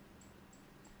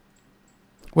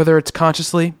 whether it's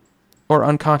consciously or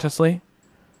unconsciously,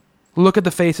 look at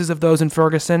the faces of those in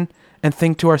Ferguson and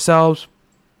think to ourselves,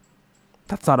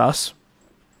 that's not us.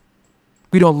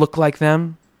 We don't look like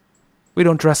them. We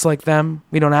don't dress like them.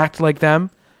 We don't act like them.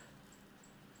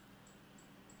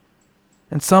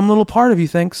 And some little part of you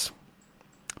thinks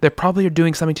they probably are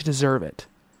doing something to deserve it.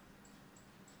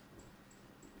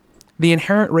 The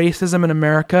inherent racism in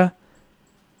America,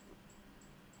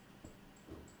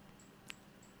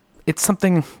 it's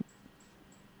something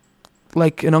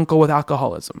like an uncle with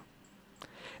alcoholism.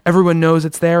 Everyone knows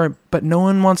it's there, but no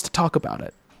one wants to talk about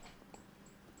it.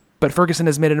 But Ferguson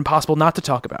has made it impossible not to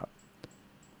talk about.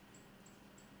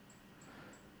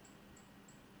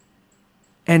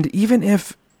 And even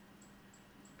if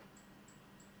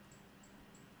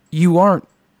you aren't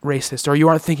racist or you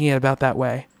aren't thinking it about that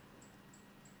way,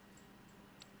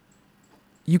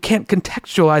 you can't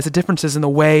contextualize the differences in the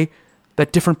way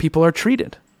that different people are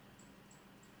treated.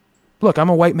 Look, I'm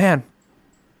a white man.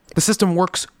 The system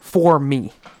works for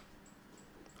me.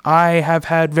 I have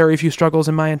had very few struggles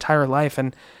in my entire life,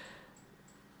 and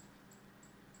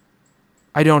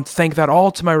I don't thank that all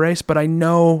to my race, but I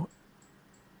know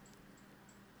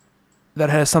that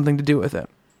has something to do with it.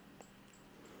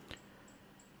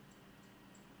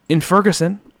 In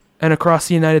Ferguson and across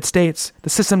the United States, the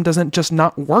system doesn't just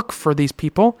not work for these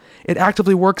people, it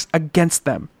actively works against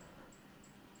them.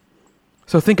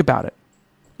 So think about it.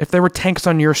 If there were tanks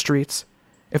on your streets,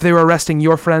 if they were arresting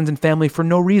your friends and family for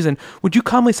no reason, would you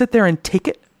calmly sit there and take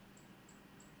it?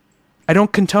 I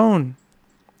don't condone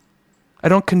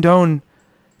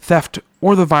theft,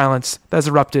 or the violence that has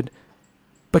erupted.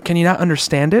 But can you not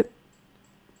understand it?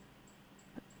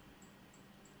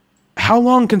 How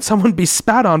long can someone be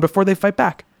spat on before they fight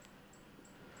back?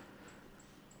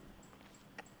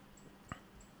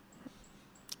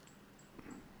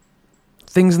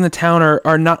 Things in the town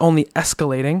are not only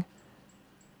escalating,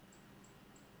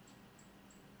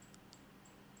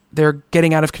 they're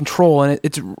getting out of control, and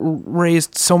it's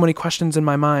raised so many questions in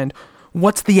my mind.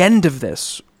 What's the end of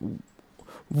this?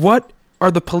 What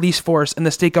are the police force and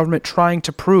the state government trying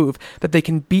to prove? That they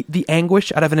can beat the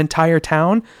anguish out of an entire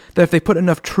town? That if they put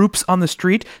enough troops on the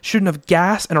street, shoot enough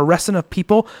gas, and arrest enough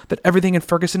people, that everything in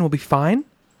Ferguson will be fine?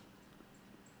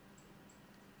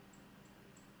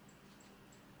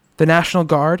 The National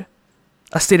Guard,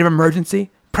 a state of emergency,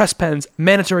 press pens,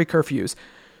 mandatory curfews.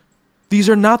 These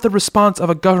are not the response of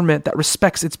a government that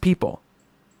respects its people.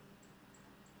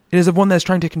 It is of one that is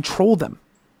trying to control them.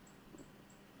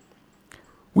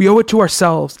 We owe it to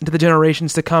ourselves and to the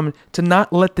generations to come to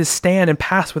not let this stand and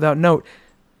pass without note.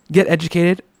 Get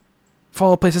educated.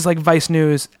 Follow places like Vice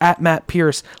News, at Matt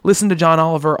Pierce. Listen to John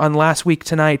Oliver on Last Week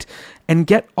Tonight. And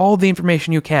get all the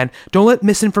information you can. Don't let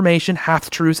misinformation,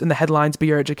 half-truths, and the headlines be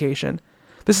your education.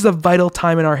 This is a vital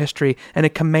time in our history, and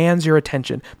it commands your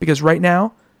attention. Because right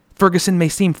now, Ferguson may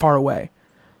seem far away.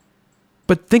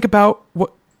 But think about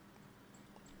what...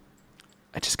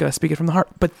 I just gotta speak it from the heart.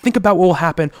 But think about what will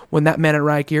happen when that man in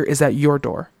riot gear is at your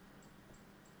door.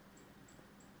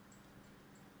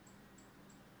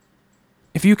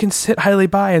 If you can sit idly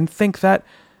by and think that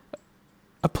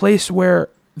a place where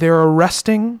they're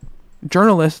arresting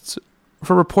journalists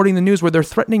for reporting the news, where they're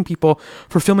threatening people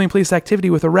for filming police activity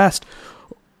with arrest,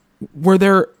 where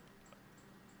they're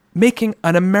making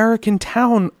an American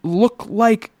town look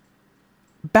like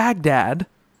Baghdad,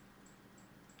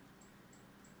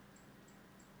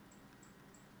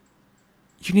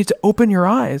 you need to open your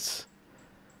eyes.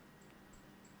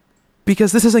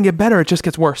 Because this doesn't get better, it just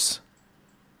gets worse.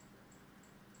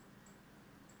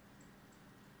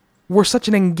 We're such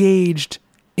an engaged,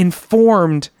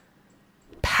 informed,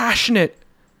 passionate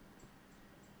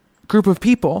group of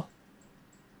people.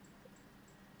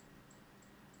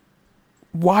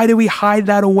 Why do we hide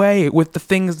that away with the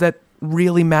things that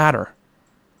really matter?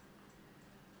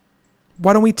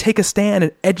 Why don't we take a stand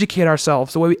and educate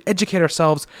ourselves the way we educate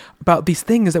ourselves about these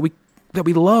things that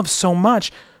we love so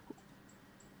much?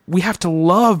 We have to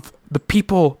love the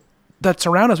people that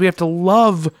surround us. We have to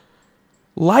love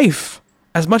life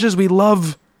as much as we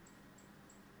love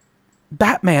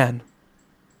Batman.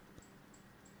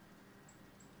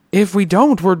 If we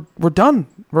don't, we're done.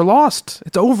 We're lost.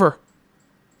 It's over.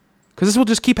 Because this will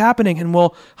just keep happening, and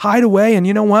we'll hide away, and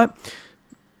you know what?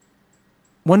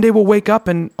 One day we'll wake up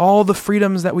and all the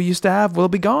freedoms that we used to have will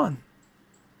be gone.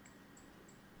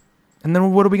 And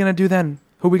then what are we going to do then?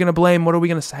 Who are we going to blame? What are we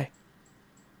going to say?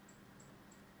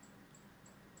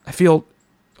 I feel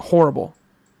horrible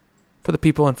for the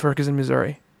people in Ferguson,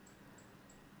 Missouri.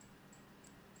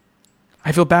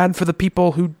 I feel bad for the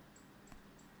people who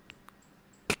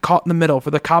get caught in the middle,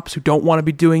 for the cops who don't want to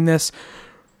be doing this,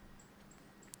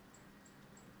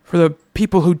 for the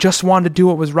people who just wanted to do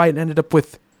what was right and ended up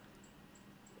with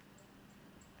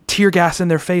tear gas in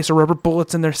their face or rubber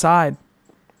bullets in their side.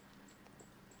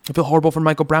 I feel horrible for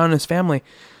Michael Brown and his family.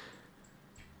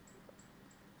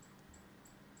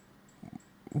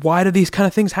 Why do these kind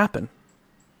of things happen?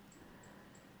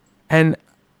 And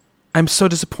I'm so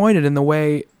disappointed in the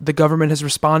way the government has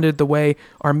responded, the way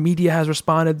our media has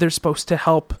responded. They're supposed to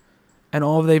help, and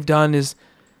all they've done is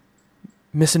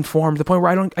misinformed, to the point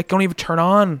where I don't even turn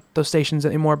on those stations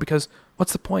anymore, because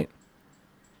what's the point?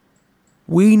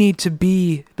 We need to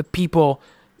be the people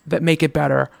that make it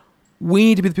better. We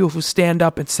need to be the people who stand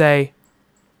up and say,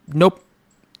 nope,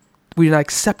 we do not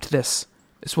accept this.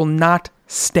 This will not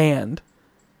stand.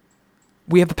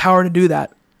 We have the power to do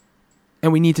that,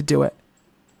 and we need to do it.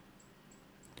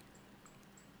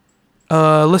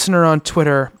 A listener on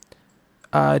Twitter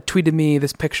tweeted me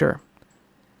this picture,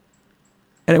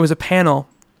 and it was a panel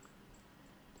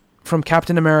from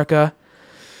Captain America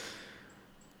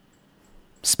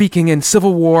speaking in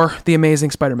Civil War, The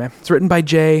Amazing Spider-Man. It's written by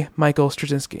J. Michael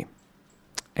Straczynski.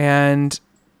 And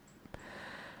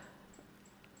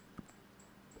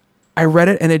I read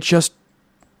it, and it just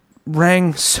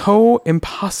rang so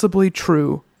impossibly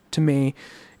true to me.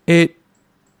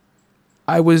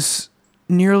 I was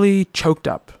nearly choked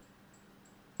up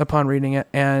upon reading it,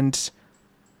 and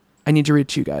I need to read it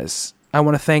to you guys. I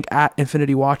want to thank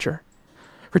 @InfinityWatcher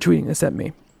for tweeting this at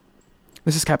me.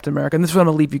 This is Captain America, and this is what I'm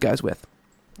going to leave you guys with.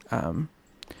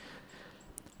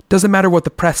 Doesn't matter what the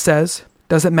press says.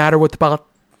 Doesn't matter what I'm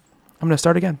going to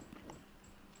start again.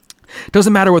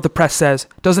 Doesn't matter what the press says.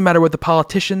 Doesn't matter what the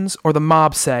politicians or the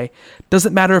mob say.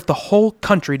 Doesn't matter if the whole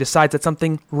country decides that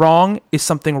something wrong is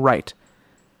something right.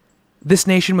 This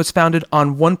nation was founded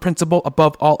on one principle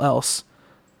above all else: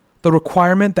 the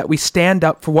requirement that we stand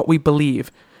up for what we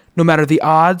believe, no matter the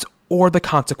odds or the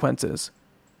consequences.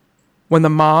 When the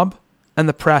mob and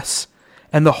the press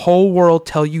and the whole world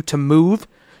tell you to move,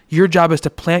 your job is to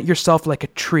plant yourself like a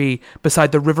tree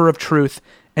beside the river of truth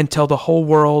and tell the whole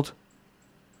world,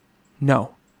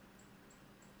 no.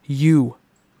 You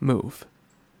move.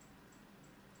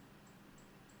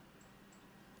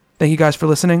 Thank you guys for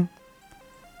listening.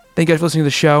 Thank you guys for listening to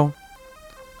the show.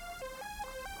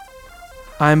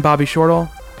 I'm Bobby Shortle,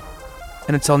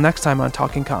 and until next time on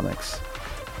Talking Comics,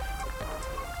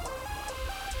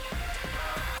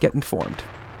 get informed.